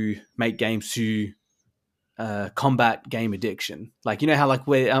to make games to combat game addiction? Like, how like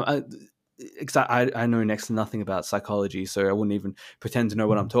where I know next to nothing about psychology, so I wouldn't even pretend to know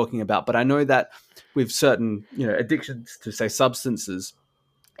what I'm talking about. But I know that with certain, addictions to, say, substances,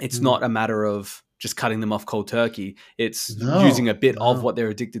 it's not a matter of just cutting them off cold turkey. It's using a bit of what they're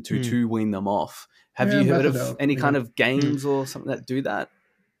addicted to wean them off. Have you heard of any kind of games or something that do that?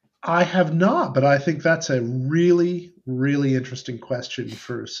 I have not, but I think that's a really, really interesting question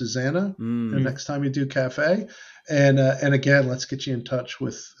for Susanna the next time you do Cafe. And again, let's get you in touch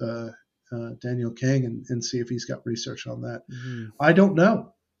with Daniel King and see if he's got research on that. I don't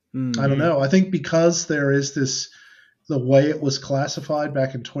know. I don't know. I think because there is the way it was classified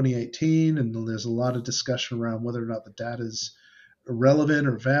back in 2018, and there's a lot of discussion around whether or not the data is relevant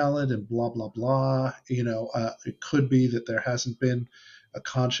or valid and blah, blah, blah. It could be that there hasn't been a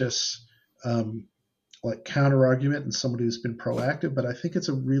conscious counter argument and somebody who's been proactive, but I think it's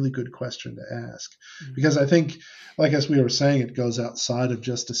a really good question to ask because I think, like as we were saying, it goes outside of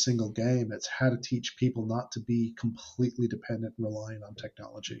just a single game. It's how to teach people not to be completely dependent and reliant on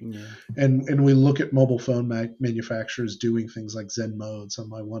technology. And we look at mobile phone manufacturers doing things like Zen modes on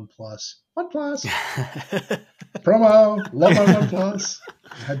my OnePlus promo, love my OnePlus.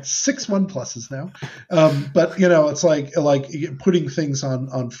 Had 6 OnePluses now, but it's like putting things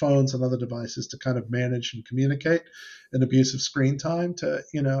on phones and other devices to kind of manage and communicate an abuse of screen time to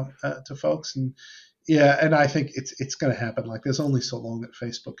to folks, and I think it's going to happen. Like, there's only so long that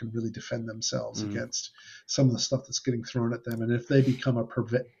Facebook can really defend themselves against some of the stuff that's getting thrown at them, and if they become a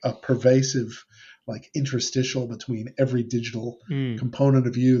pervasive interstitial between every digital component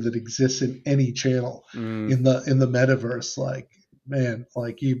of you that exists in any channel in the metaverse, man,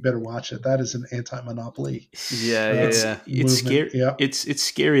 you better watch it. That is an anti-monopoly. It's scary. Yeah. It's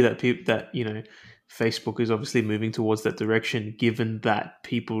scary that people that Facebook is obviously moving towards that direction, given that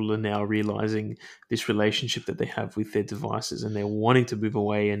people are now realizing this relationship that they have with their devices, and they're wanting to move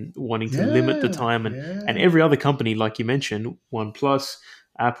away and wanting to limit the time. And every other company, like you mentioned, OnePlus,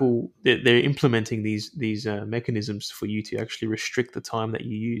 Apple, they're implementing these mechanisms for you to actually restrict the time that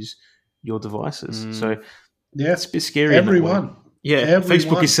you use your devices. So it's a bit scary. Everyone. Yeah, Everyone.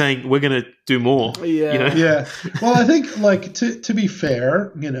 Facebook is saying we're going to do more. Yeah, you know? Yeah. Well, I think, like, to be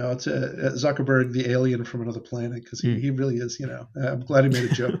fair, you know, to Zuckerberg, the alien from another planet, because he really is. You know, I'm glad he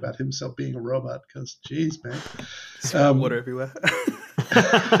made a joke about himself being a robot, because, geez, man, water everywhere.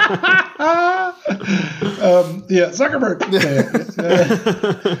 Yeah, Zuckerberg.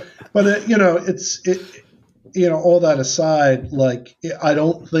 But you know, you know, all that aside, like, I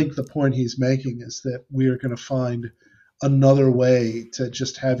don't think the point he's making is that we are going to find another way to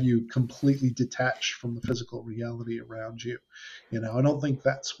just have you completely detached from the physical reality around you. You know, I don't think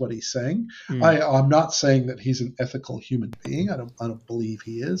that's what he's saying. I'm not saying that he's an ethical human being. I don't believe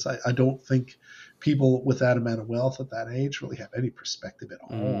he is. I don't think people with that amount of wealth at that age really have any perspective at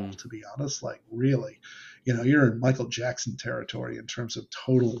all, to be honest. Like, really, you know, you're in Michael Jackson territory in terms of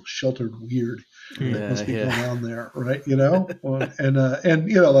total sheltered weird that must be going on there, right? You know, and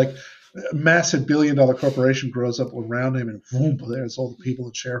you know, like, massive billion-dollar corporation grows up around him, and boom, there's all the people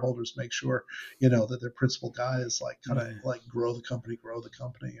and shareholders make sure, you know, that their principal guy is like kind of like grow the company.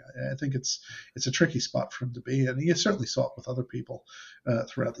 I think it's a tricky spot for him to be, and you certainly saw it with other people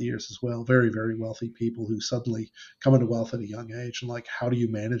throughout the years as well. Very, very wealthy people who suddenly come into wealth at a young age, and like, how do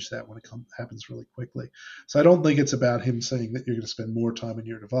you manage that when it happens really quickly? So I don't think it's about him saying that you're going to spend more time on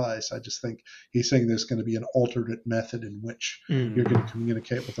your device. I just think he's saying there's going to be an alternate method in which you're going to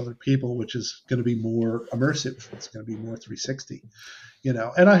communicate with other people, which is going to be more immersive. It's going to be more 360, you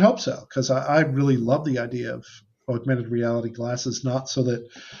know, and I hope so, because I really love the idea of augmented reality glasses, not so that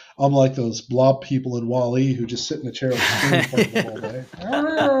I'm like those blob people in WALL-E who just sit in a chair and screen the whole day.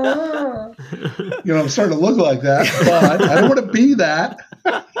 You know, I'm starting to look like that, but I don't want to be that.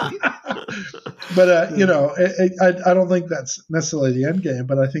 But, you know, I don't think that's necessarily the end game,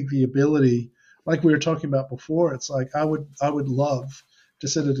 but I think the ability, like we were talking about before, it's like I would love to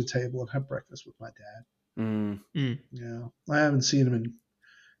sit at a table and have breakfast with my dad. You know, I haven't seen him in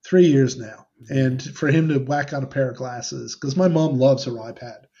 3 years now. And for him to whack on a pair of glasses, because my mom loves her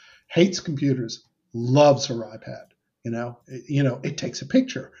iPad, hates computers, loves her iPad. You know, it takes a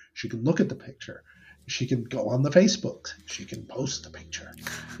picture. She can look at the picture. She can go on the Facebook. She can post the picture,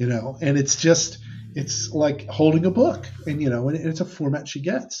 you know, and it's like holding a book, and, you know, and it's a format she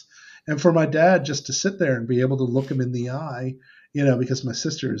gets. And for my dad just to sit there and be able to look him in the eye, you know, because my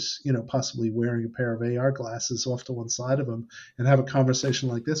sister's, you know, possibly wearing a pair of AR glasses off to one side of him, and have a conversation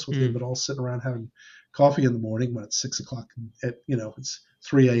like this with him, but all sitting around having coffee in the morning when it's 6 o'clock at, you know, it's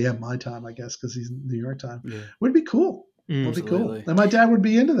 3 a.m. my time, I guess, because he's in New York time, would be cool. Would be cool. And my dad would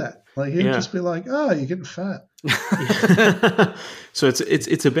be into that. Like, he'd just be like, "Oh, you're getting fat." So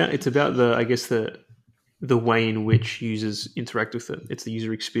it's about the, I guess, the way in which users interact with it. It's the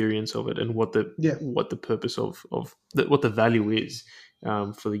user experience of it, and what the purpose of what the value is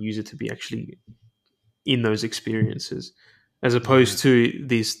for the user to be actually in those experiences, as opposed to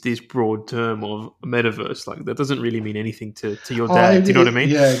this broad term of metaverse. Like, that doesn't really mean anything to your dad. Do you know what I mean?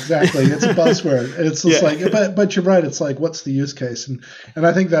 Yeah, exactly. It's a buzzword. It's just like, but you're right. It's like, what's the use case? And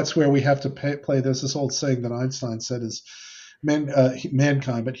I think that's where we have to play. There's this old saying that Einstein said is,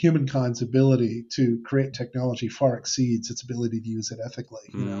 mankind, but humankind's ability to create technology far exceeds its ability to use it ethically.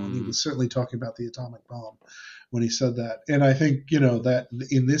 You know, and he was certainly talking about the atomic bomb when he said that. And I think, you know, that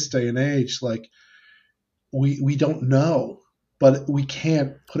in this day and age, like, we don't know, but we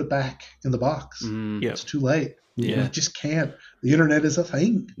can't put it back in the box. It's too late. We just can't. The internet is a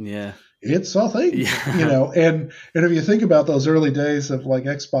thing. It's a thing. You know, and if you think about those early days of like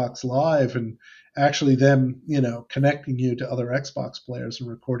Xbox Live, and actually them, you know, connecting you to other Xbox players and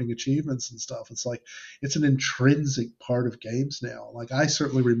recording achievements and stuff, it's like, it's an intrinsic part of games now. Like, I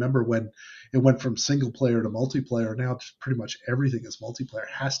certainly remember when it went from single player to multiplayer. Now pretty much everything is multiplayer.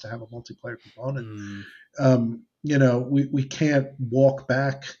 It has to have a multiplayer component. You know, we can't walk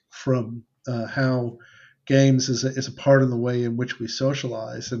back from how games is a part of the way in which we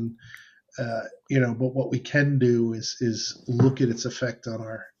socialize. And you know, but what we can do is look at its effect on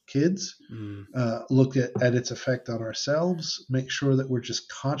our kids, look at its effect on ourselves, make sure that we're just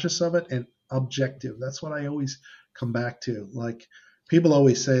conscious of it and objective. That's what I always come back to. Like, people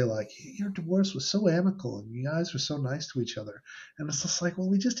always say, like, your divorce was so amicable and you guys were so nice to each other. And it's just like, well,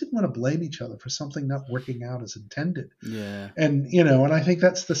 we just didn't want to blame each other for something not working out as intended. And, you know, and I think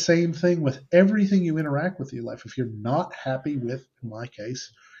that's the same thing with everything you interact with in your life. If you're not happy with, in my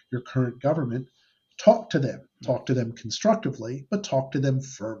case, your current government, talk to them constructively, but talk to them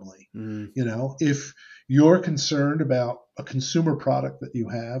firmly. You know, if you're concerned about a consumer product that you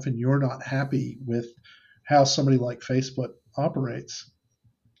have and you're not happy with how somebody like Facebook operates,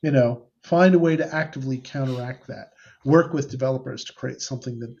 you know, find a way to actively counteract that. Work with developers to create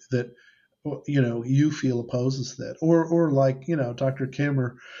something that you know, you feel opposes that, or like, you know, Dr. Kim,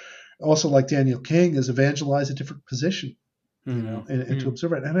 or also like Daniel King, is evangelize a different position, you know, and to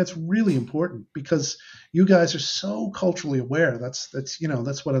observe it. And it's really important because you guys are so culturally aware. That's you know,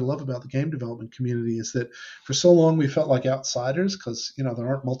 that's what I love about the game development community, is that for so long we felt like outsiders because, you know, there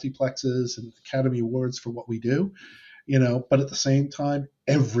aren't multiplexes and Academy Awards for what we do, you know, but at the same time,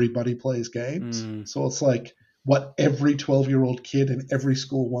 everybody plays games. So it's like what every 12-year-old kid in every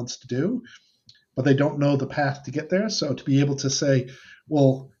school wants to do, but they don't know the path to get there. So to be able to say,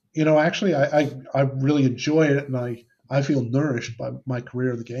 well, you know, actually I really enjoy it, and I feel nourished by my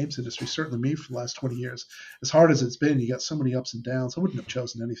career in the games industry, certainly me for the last 20 years. As hard as it's been, you got so many ups and downs. I wouldn't have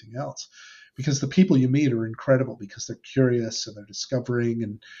chosen anything else, because the people you meet are incredible because they're curious and they're discovering,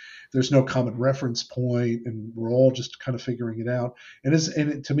 and there's no common reference point, and we're all just kind of figuring it out.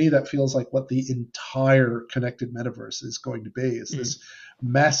 And to me, that feels like what the entire connected metaverse is going to be, is this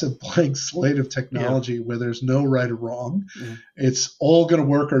massive blank slate of technology where there's no right or wrong. It's all going to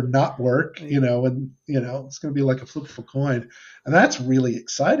work or not work, you know, and, you know, it's going to be like a flip of a coin. And that's really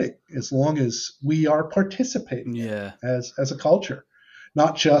exciting as long as we are participating as a culture.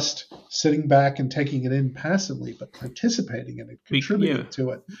 Not just sitting back and taking it in passively, but participating in it, contributing to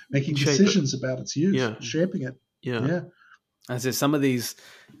it, making decisions about its use, shaping it. And so some of these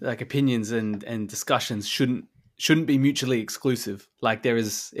like opinions and discussions shouldn't be mutually exclusive. Like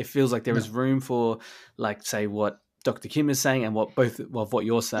it feels like there is room for, like, say, what Dr. Kim is saying and what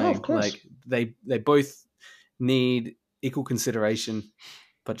you're saying. Oh, of course. Like they both need equal consideration.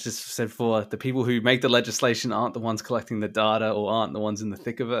 But just said, for the people who make the legislation aren't the ones collecting the data or aren't the ones in the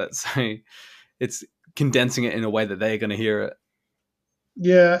thick of it. So it's condensing it in a way that they're going to hear it.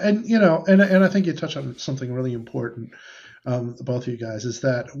 Yeah. And, you know, and I think you touched on something really important, both of you guys, is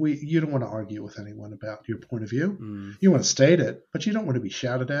that you don't want to argue with anyone about your point of view. You want to state it, but you don't want to be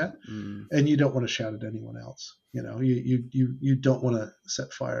shouted at, and you don't want to shout at anyone else. You know, you don't want to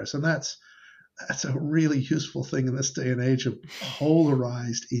set fires. And that's a really useful thing in this day and age of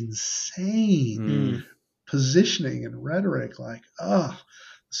polarized, insane positioning and rhetoric. Like, the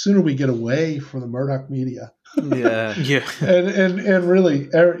sooner we get away from the Murdoch media, and really,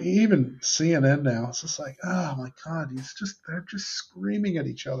 even CNN now, it's just like, oh my God, they're just screaming at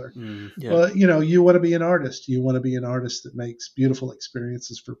each other. Well, you know, you want to be an artist. You want to be an artist that makes beautiful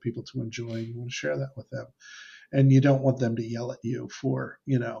experiences for people to enjoy. You want to share that with them. And you don't want them to yell at you for,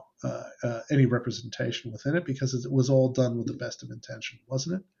 you know, any representation within it, because it was all done with the best of intention,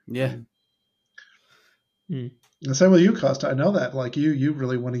 wasn't it? Yeah. The same with you, Costa. I know that. Like you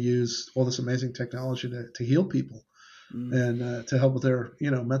really want to use all this amazing technology to heal people and to help with their,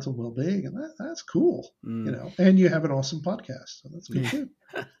 you know, mental well-being, and that's cool. You know, and you have an awesome podcast, so that's good too.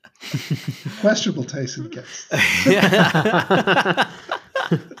 Questionable taste in guests.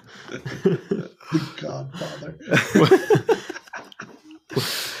 The Godfather.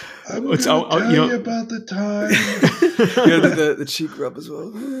 I'm going to tell you about the time. the cheek rub as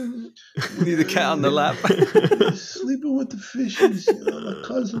well. Need the cat on the lap. Sleeping with the fishes, you know, my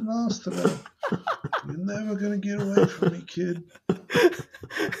cousin Nostra. You're never going to get away from me, kid.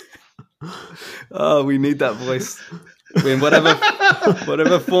 Oh, we need that voice. In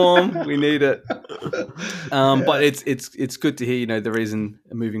whatever form, we need it. But it's good to hear, you know, the reason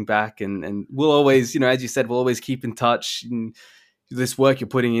moving back, and we'll always, you know, as you said, we'll always keep in touch. And this work you're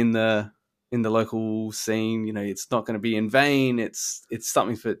putting in the local scene, you know, it's not going to be in vain. It's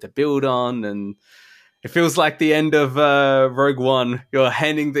something to build on, and it feels like the end of Rogue One. You're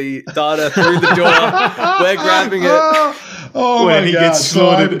handing the data through the door. We're grabbing it. Oh my God! So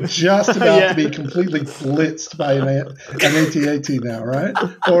I'm just about to be completely blitzed by an AT-AT now, right?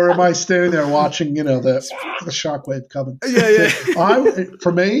 Or am I standing there watching, you know, the shockwave coming?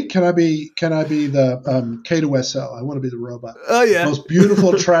 For me, can I be the K2SO? I want to be the robot. Oh yeah, most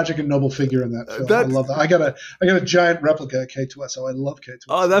beautiful, tragic, and noble figure in that film. I love that. I got a giant replica of K2SO. I love K2SO.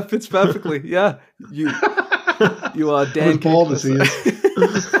 Oh, that fits perfectly. Yeah, you are Dan. As bald as he is.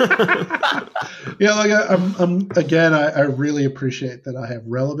 Yeah, like I really appreciate that I have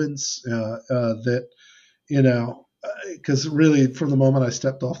relevance. That, you know, because really from the moment I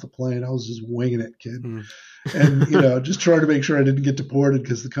stepped off the plane, I was just winging it, kid, and you know, just trying to make sure I didn't get deported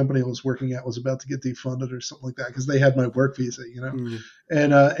because the company I was working at was about to get defunded or something like that, because they had my work visa, you know,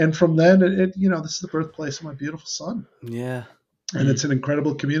 and from then it, you know, this is the birthplace of my beautiful son. Yeah. And it's an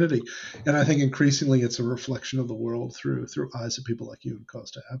incredible community. And I think increasingly it's a reflection of the world through eyes of people like you and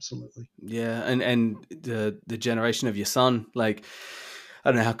Costa. Absolutely. Yeah, and the generation of your son, like,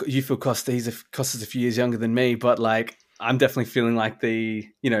 I don't know how you feel, Costa. Costa's a few years younger than me, but like I'm definitely feeling like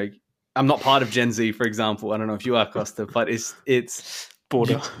I'm not part of Gen Z, for example. I don't know if you are, Costa, but it's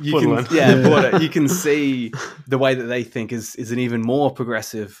border. You can see the way that they think is an even more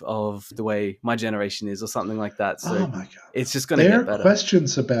progressive of the way my generation is, or something like that. So oh my God, it's just going to get better. Their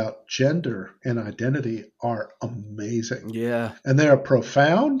questions about gender and identity are amazing. Yeah, and they are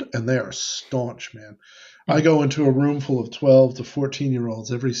profound and they are staunch, man. I go into a room full of 12 to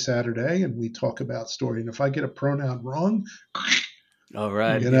 14-year-olds every Saturday, and we talk about story. And if I get a pronoun wrong, all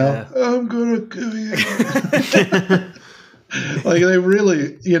right, I'm gonna kill you. Like they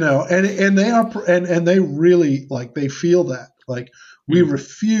really, and they are, and they really like they feel that. Like we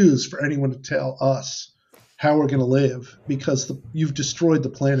refuse for anyone to tell us how we're going to live because you've destroyed the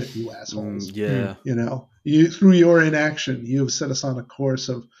planet, you assholes. You through your inaction, you have set us on a course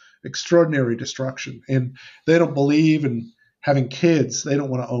of extraordinary destruction. And they don't believe in having kids. They don't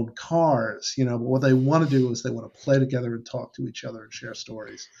want to own cars, but what they want to do is they want to play together and talk to each other and share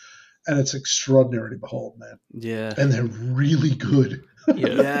stories. And it's extraordinary to behold, man. Yeah. And they're really good.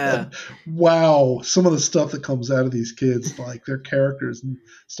 Yeah. Wow. Some of the stuff that comes out of these kids, like their characters and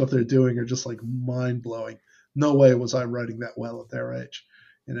stuff they're doing are just like mind blowing. No way was I writing that well at their age.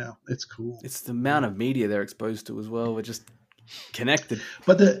 It's cool. It's the amount of media they're exposed to as well. We're just connected.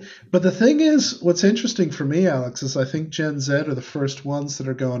 But the thing is, what's interesting for me, Alex, is I think Gen Z are the first ones that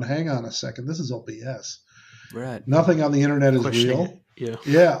are going, hang on a second, this is all BS. Right. Nothing on the internet is real.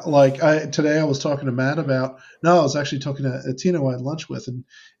 Yeah. Like today I was talking to Matt I was actually talking to Tina who I had lunch with, and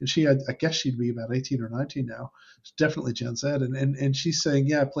she had, I guess she'd be about 18 or 19 now. She's definitely Gen Z. And she's saying,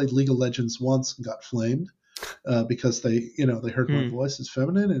 yeah, I played League of Legends once and got flamed. Because they heard my voice is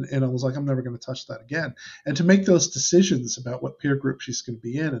feminine, and I was like, I'm never going to touch that again. And to make those decisions about what peer group she's going to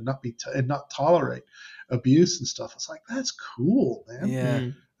be in, and not tolerate abuse and stuff, it's like, that's cool, man. Yeah,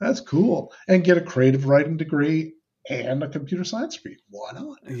 that's cool. And get a creative writing degree and a computer science degree. Why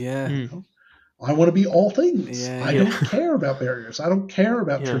not? Yeah. I want to be all things. Yeah, I don't care about barriers. I don't care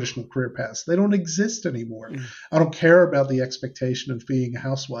about traditional career paths. They don't exist anymore. I don't care about the expectation of being a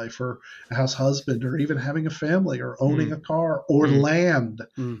housewife or a house husband or even having a family or owning a car or land.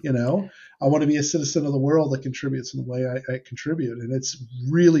 I want to be a citizen of the world that contributes in the way I contribute. And it's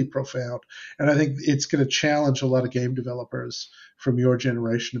really profound. And I think it's going to challenge a lot of game developers from your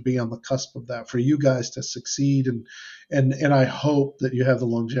generation to be on the cusp of that, for you guys to succeed. And I hope that you have the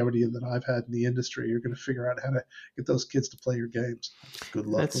longevity that I've had in the industry. You're going to figure out how to get those kids to play your games. Good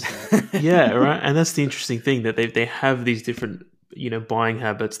luck with that. Yeah, right. And that's the interesting thing, that they have these different, buying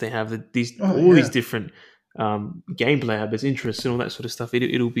habits. They have these different gameplay habits, interests, and all that sort of stuff.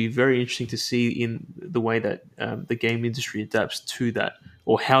 It'll be very interesting to see in the way that the game industry adapts to that,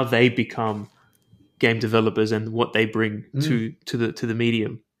 or how they become game developers and what they bring to the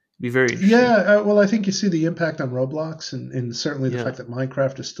medium. Be very interesting. Yeah, well, I think you see the impact on Roblox, and certainly the fact that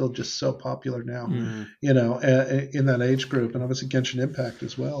Minecraft is still just so popular now, in that age group, and obviously Genshin Impact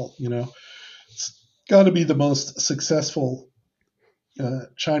as well. It's got to be the most successful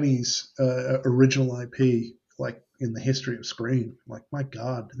Chinese original IP like in the history of Screen. Like, my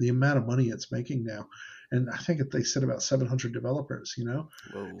God, the amount of money it's making now. And I think they said about 700 developers,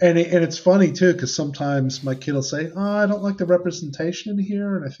 And it's funny too, because sometimes my kid will say, "Oh, I don't like the representation in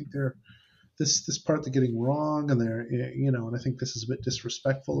here, and I think this part they're getting wrong, and they're and I think this is a bit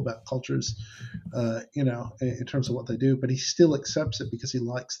disrespectful about cultures, in terms of what they do." But he still accepts it because he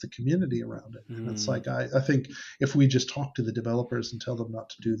likes the community around it. And it's like I think if we just talk to the developers and tell them not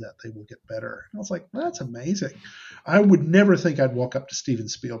to do that, they will get better. And I was like, that's amazing. I would never think I'd walk up to Steven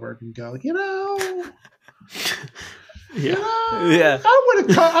Spielberg and go, I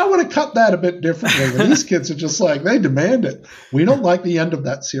would have cut that a bit differently. And these kids are just like, they demand it. We don't like the end of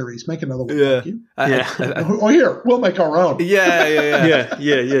that series. Make another one. Yeah. Here, we'll make our own.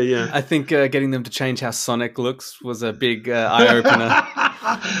 Yeah. I think getting them to change how Sonic looks was a big eye opener.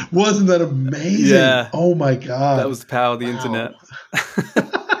 Wasn't that amazing? Yeah. Oh my God. That was the power of the internet.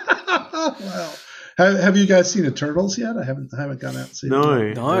 Wow. Have you guys seen Eternals yet? I haven't gone out and seen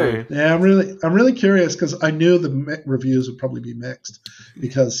it. No. Yeah, I'm really curious, because I knew the reviews would probably be mixed,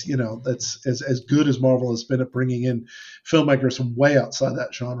 because that's as good as Marvel has been at bringing in filmmakers from way outside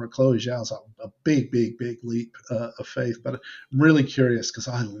that genre. Chloe Zhao's a big leap of faith, but I'm really curious because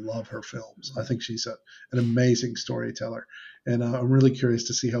I love her films. I think she's an amazing storyteller, and I'm really curious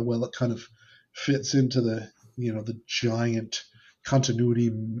to see how well it kind of fits into the the giant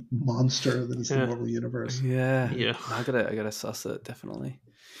continuity monster that is the Yeah. Marvel Universe. Yeah. Yeah. I gotta suss it, definitely.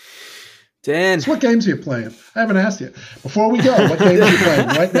 Dan. So what games are you playing? I haven't asked you. Before we go, what games are you playing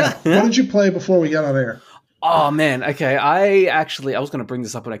right now? What did you play before we got on air? Oh man, okay. I was going to bring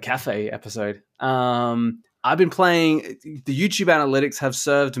this up in a cafe episode. I've been playing. The YouTube analytics have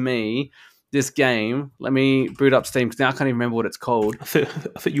served me this game. Let me boot up Steam because now I can't even remember what it's called. I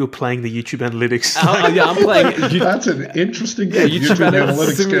thought you were playing the YouTube analytics. Yeah, I'm playing. That's an interesting game. YouTube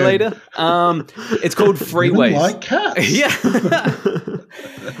analytics simulator. Game. It's called Freeways. Like cats. Yeah,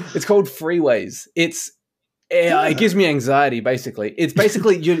 it's called Freeways. It gives me anxiety. Basically, it's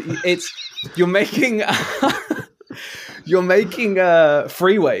basically you're making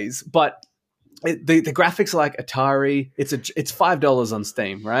freeways, but the graphics are like Atari. It's $5 on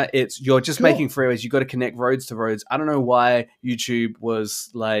Steam, right? You're just Cool. making freeways. You got to connect roads to roads. I don't know why YouTube was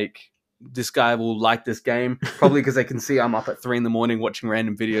like, this guy will like this game. Probably because they can see I'm up at 3 a.m. watching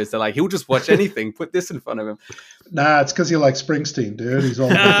random videos. They're like, he'll just watch anything. Put this in front of him. Nah, it's because you like Springsteen, dude. He's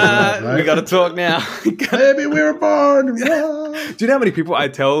all about the road, right? We got to talk now. Baby, we were born to run. Do you know how many people I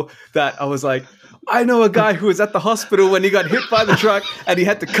tell that I was like, I know a guy who was at the hospital when he got hit by the truck and he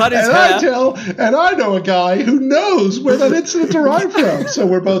had to cut his hair. And I know a guy who knows where that incident derived from. So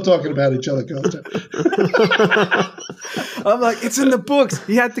we're both talking about each other, Costa. I'm like, it's in the books.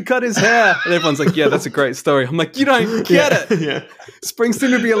 He had to cut his hair. And everyone's like, yeah, that's a great story. I'm like, you don't get it. Yeah.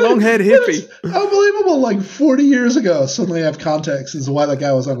 Springsteen would be a long-haired hippie. It's unbelievable. Like 40 years ago, suddenly I have context as to why that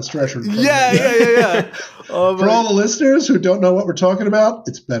guy was on a stretcher. Yeah. Oh, For all the listeners who don't know what we're talking about,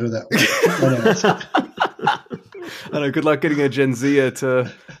 it's better that way. I know. Good luck getting a Gen Zer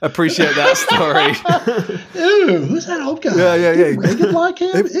to appreciate that story. Ew, who's that old guy? Yeah. Did Reagan like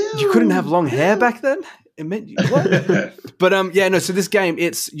him? You couldn't have long hair back then? It meant what? But so this game,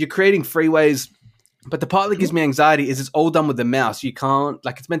 you're creating freeways, but the part that gives me anxiety is it's all done with the mouse. You can't,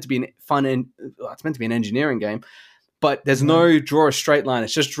 it's meant to be it's meant to be an engineering game, but there's no draw a straight line.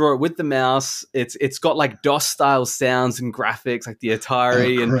 It's just draw it with the mouse. It's got like DOS style sounds and graphics like the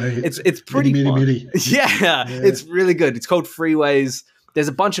Atari, and it's pretty fun. Meaty. Yeah, it's really good. It's called Freeways. There's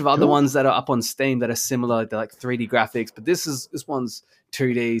a bunch of other ones that are up on Steam that are similar. They're like 3D graphics, but this one's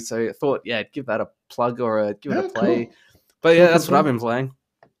 2D. So I thought, give that a plug or give it a play. Cool. But that's what I've been playing.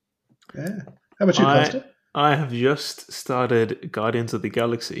 Yeah. How about you, Costa? I have just started Guardians of the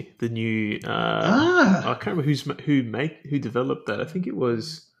Galaxy, the new. I can't remember who developed that. I think it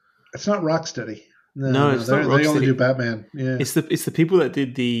was. It's not Rocksteady. No, it's not Rocksteady. They only do Batman. Yeah, it's the people that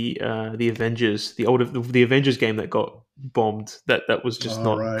did the Avengers, the Avengers game that got bombed. That was just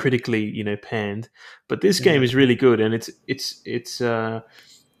not critically panned. But this game is really good, and it's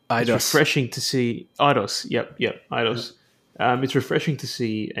refreshing to see Eidos. Yep, Eidos. It's refreshing to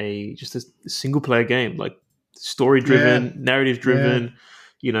see a single player game, like story driven, narrative driven.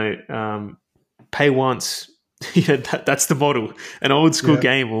 Pay once. That's the model. An old school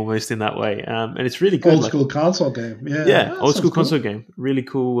game almost in that way, and it's really good. Old school console game. Old school console game. Really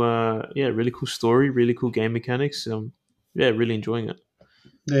cool. Really cool story. Really cool game mechanics. Really enjoying it.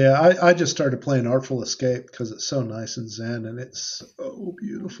 Yeah, I just started playing Artful Escape because it's so nice and zen, and it's so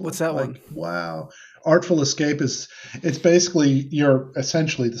beautiful. What's that one? Wow. Artful Escape it's basically, you're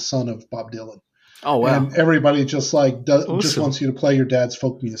essentially the son of Bob Dylan. Oh, wow. And everybody just just wants you to play your dad's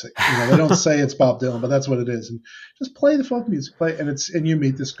folk music. They don't say it's Bob Dylan, but that's what it is. And just play the folk music. And you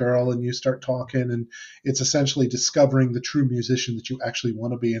meet this girl and you start talking, and it's essentially discovering the true musician that you actually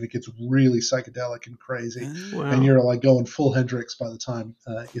want to be. And it gets really psychedelic and crazy. Wow. And you're like going full Hendrix by the time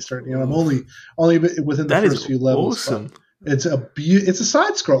you start. I'm only within the first few levels. Awesome. It's a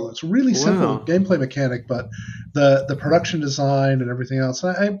side scroller. It's a really simple gameplay mechanic, but the production design and everything else.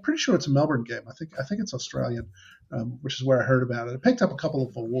 And I'm pretty sure it's a Melbourne game. I think it's Australian, which is where I heard about it. It picked up a couple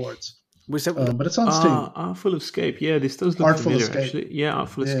of awards, but it's on Steam. Artful Escape. Yeah, this does look Artful familiar. Escape. Actually. Yeah,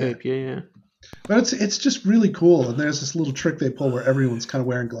 Artful Escape. Yeah. But it's just really cool. And there's this little trick they pull where everyone's kind of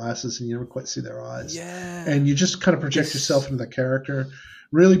wearing glasses and you never quite see their eyes. Yeah. And you just kind of project yourself into the character.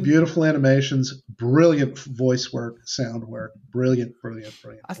 Really beautiful animations, brilliant voice work, sound work, brilliant voices.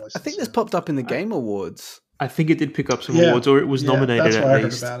 I think this popped up in the Game Awards. I think it did pick up some awards, or it was nominated that's at why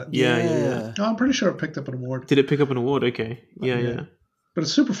least. I heard about it. Yeah. No, I'm pretty sure it picked up an award. Did it pick up an award? Okay. Yeah. But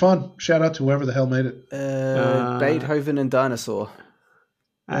it's super fun. Shout out to whoever the hell made it. Beethoven and Dinosaur.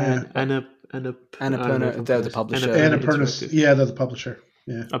 Annapurna, they're the publisher. Annapurna, they're the publisher.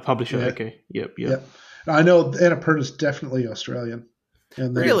 Yeah. A publisher, okay. Yep. I know Annapurna's definitely Australian.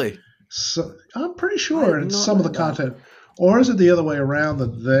 And really? So, I'm pretty sure. And some of the content Or is it the other way around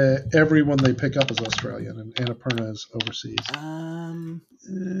that everyone they pick up is Australian and Annapurna is overseas?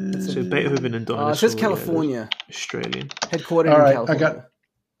 So Beethoven and Dinosaur. It says California. Australian. Headquartered All right, in California.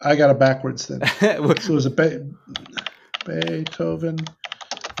 I got it backwards then. So it was Beethoven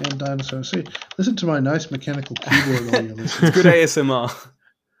and Dinosaur. See, listen to my nice mechanical keyboard, all you listeners. Good ASMR.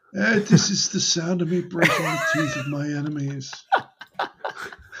 This is the sound of me breaking the teeth of my enemies.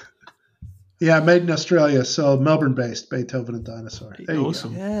 Yeah, made in Australia, so Melbourne-based Beethoven and Dinosaur. There you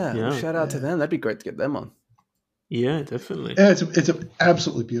Awesome. go. Yeah. Shout out to them. That'd be great to get them on. Yeah, definitely. Yeah, it's an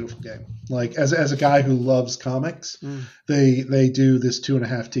absolutely beautiful game. Like as a guy who loves comics, they do this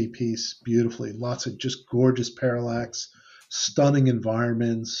 2.5D piece beautifully. Lots of just gorgeous parallax, stunning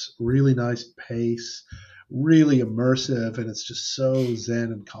environments, really nice pace, really immersive, and it's just so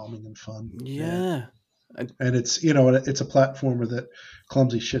zen and calming and fun. Yeah. And it's it's a platformer that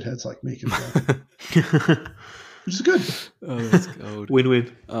clumsy shitheads like me can play. Which is good. Oh, that's gold.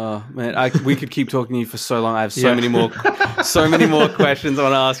 Win-win. Oh man, we could keep talking to you for so long. I have so many more questions I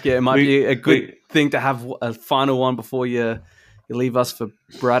want to ask you. It might be a good thing to have a final one before you leave us for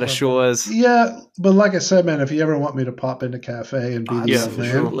brighter shores. Yeah, but like I said, man, if you ever want me to pop into cafe and be the old man,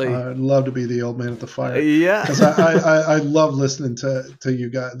 absolutely. I'd love to be the old man at the fire. Yeah, because I love listening to you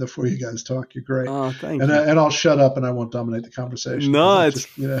guys before you guys talk. You're great. Oh, thank you. And I'll shut up and I won't dominate the conversation. No, it's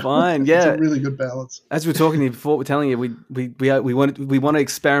just, fine. Yeah, it's a really good balance. As we were talking to you before, we're telling you we want to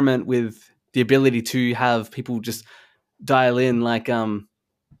experiment with the ability to have people just dial in. Like I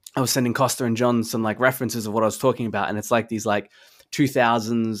was sending Costa and John some like references of what I was talking about, and it's like these like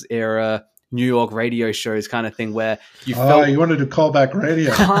 2000s era New York radio shows kind of thing where you felt you wanted to call back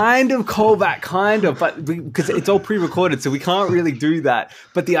radio, kind of callback, but because it's all pre-recorded, so we can't really do that.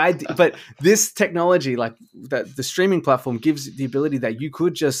 But the idea, but this technology, like the streaming platform, gives the ability that you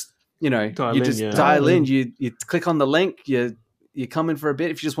could just dial in. You click on the link, you come in for a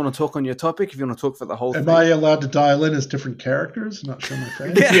bit if you just want to talk on your topic, if you want to talk for the whole thing. Am I allowed to dial in as different characters? Not show my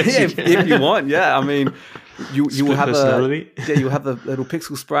face? If you want, yeah. I mean, you will have you'll have a little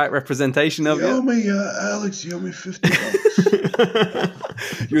pixel sprite representation of you. Alex, you owe me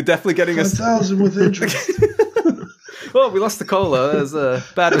 $50. You're definitely getting 1,000 with interest. Oh, we lost the cola. There's a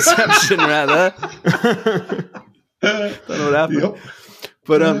bad reception right there. Don't know what happened. Yep.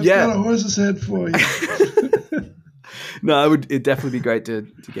 But I've got a horse's head for you. No, it'd definitely be great to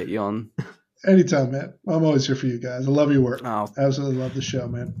get you on. Anytime, man. I'm always here for you guys. I love your work. Oh, absolutely love the show,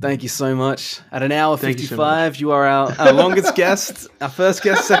 man. Thank you so much. At an hour 55, you are our longest guest, our first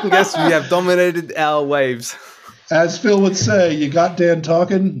guest, second guest. We have dominated our waves. As Phil would say, you got Dan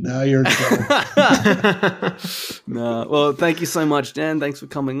talking, now you're in trouble. No, well, thank you so much, Dan. Thanks for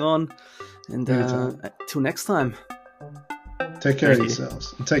coming on. And till next time. Take care of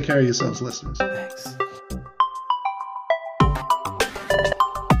yourselves. And take care of yourselves, listeners. Thanks.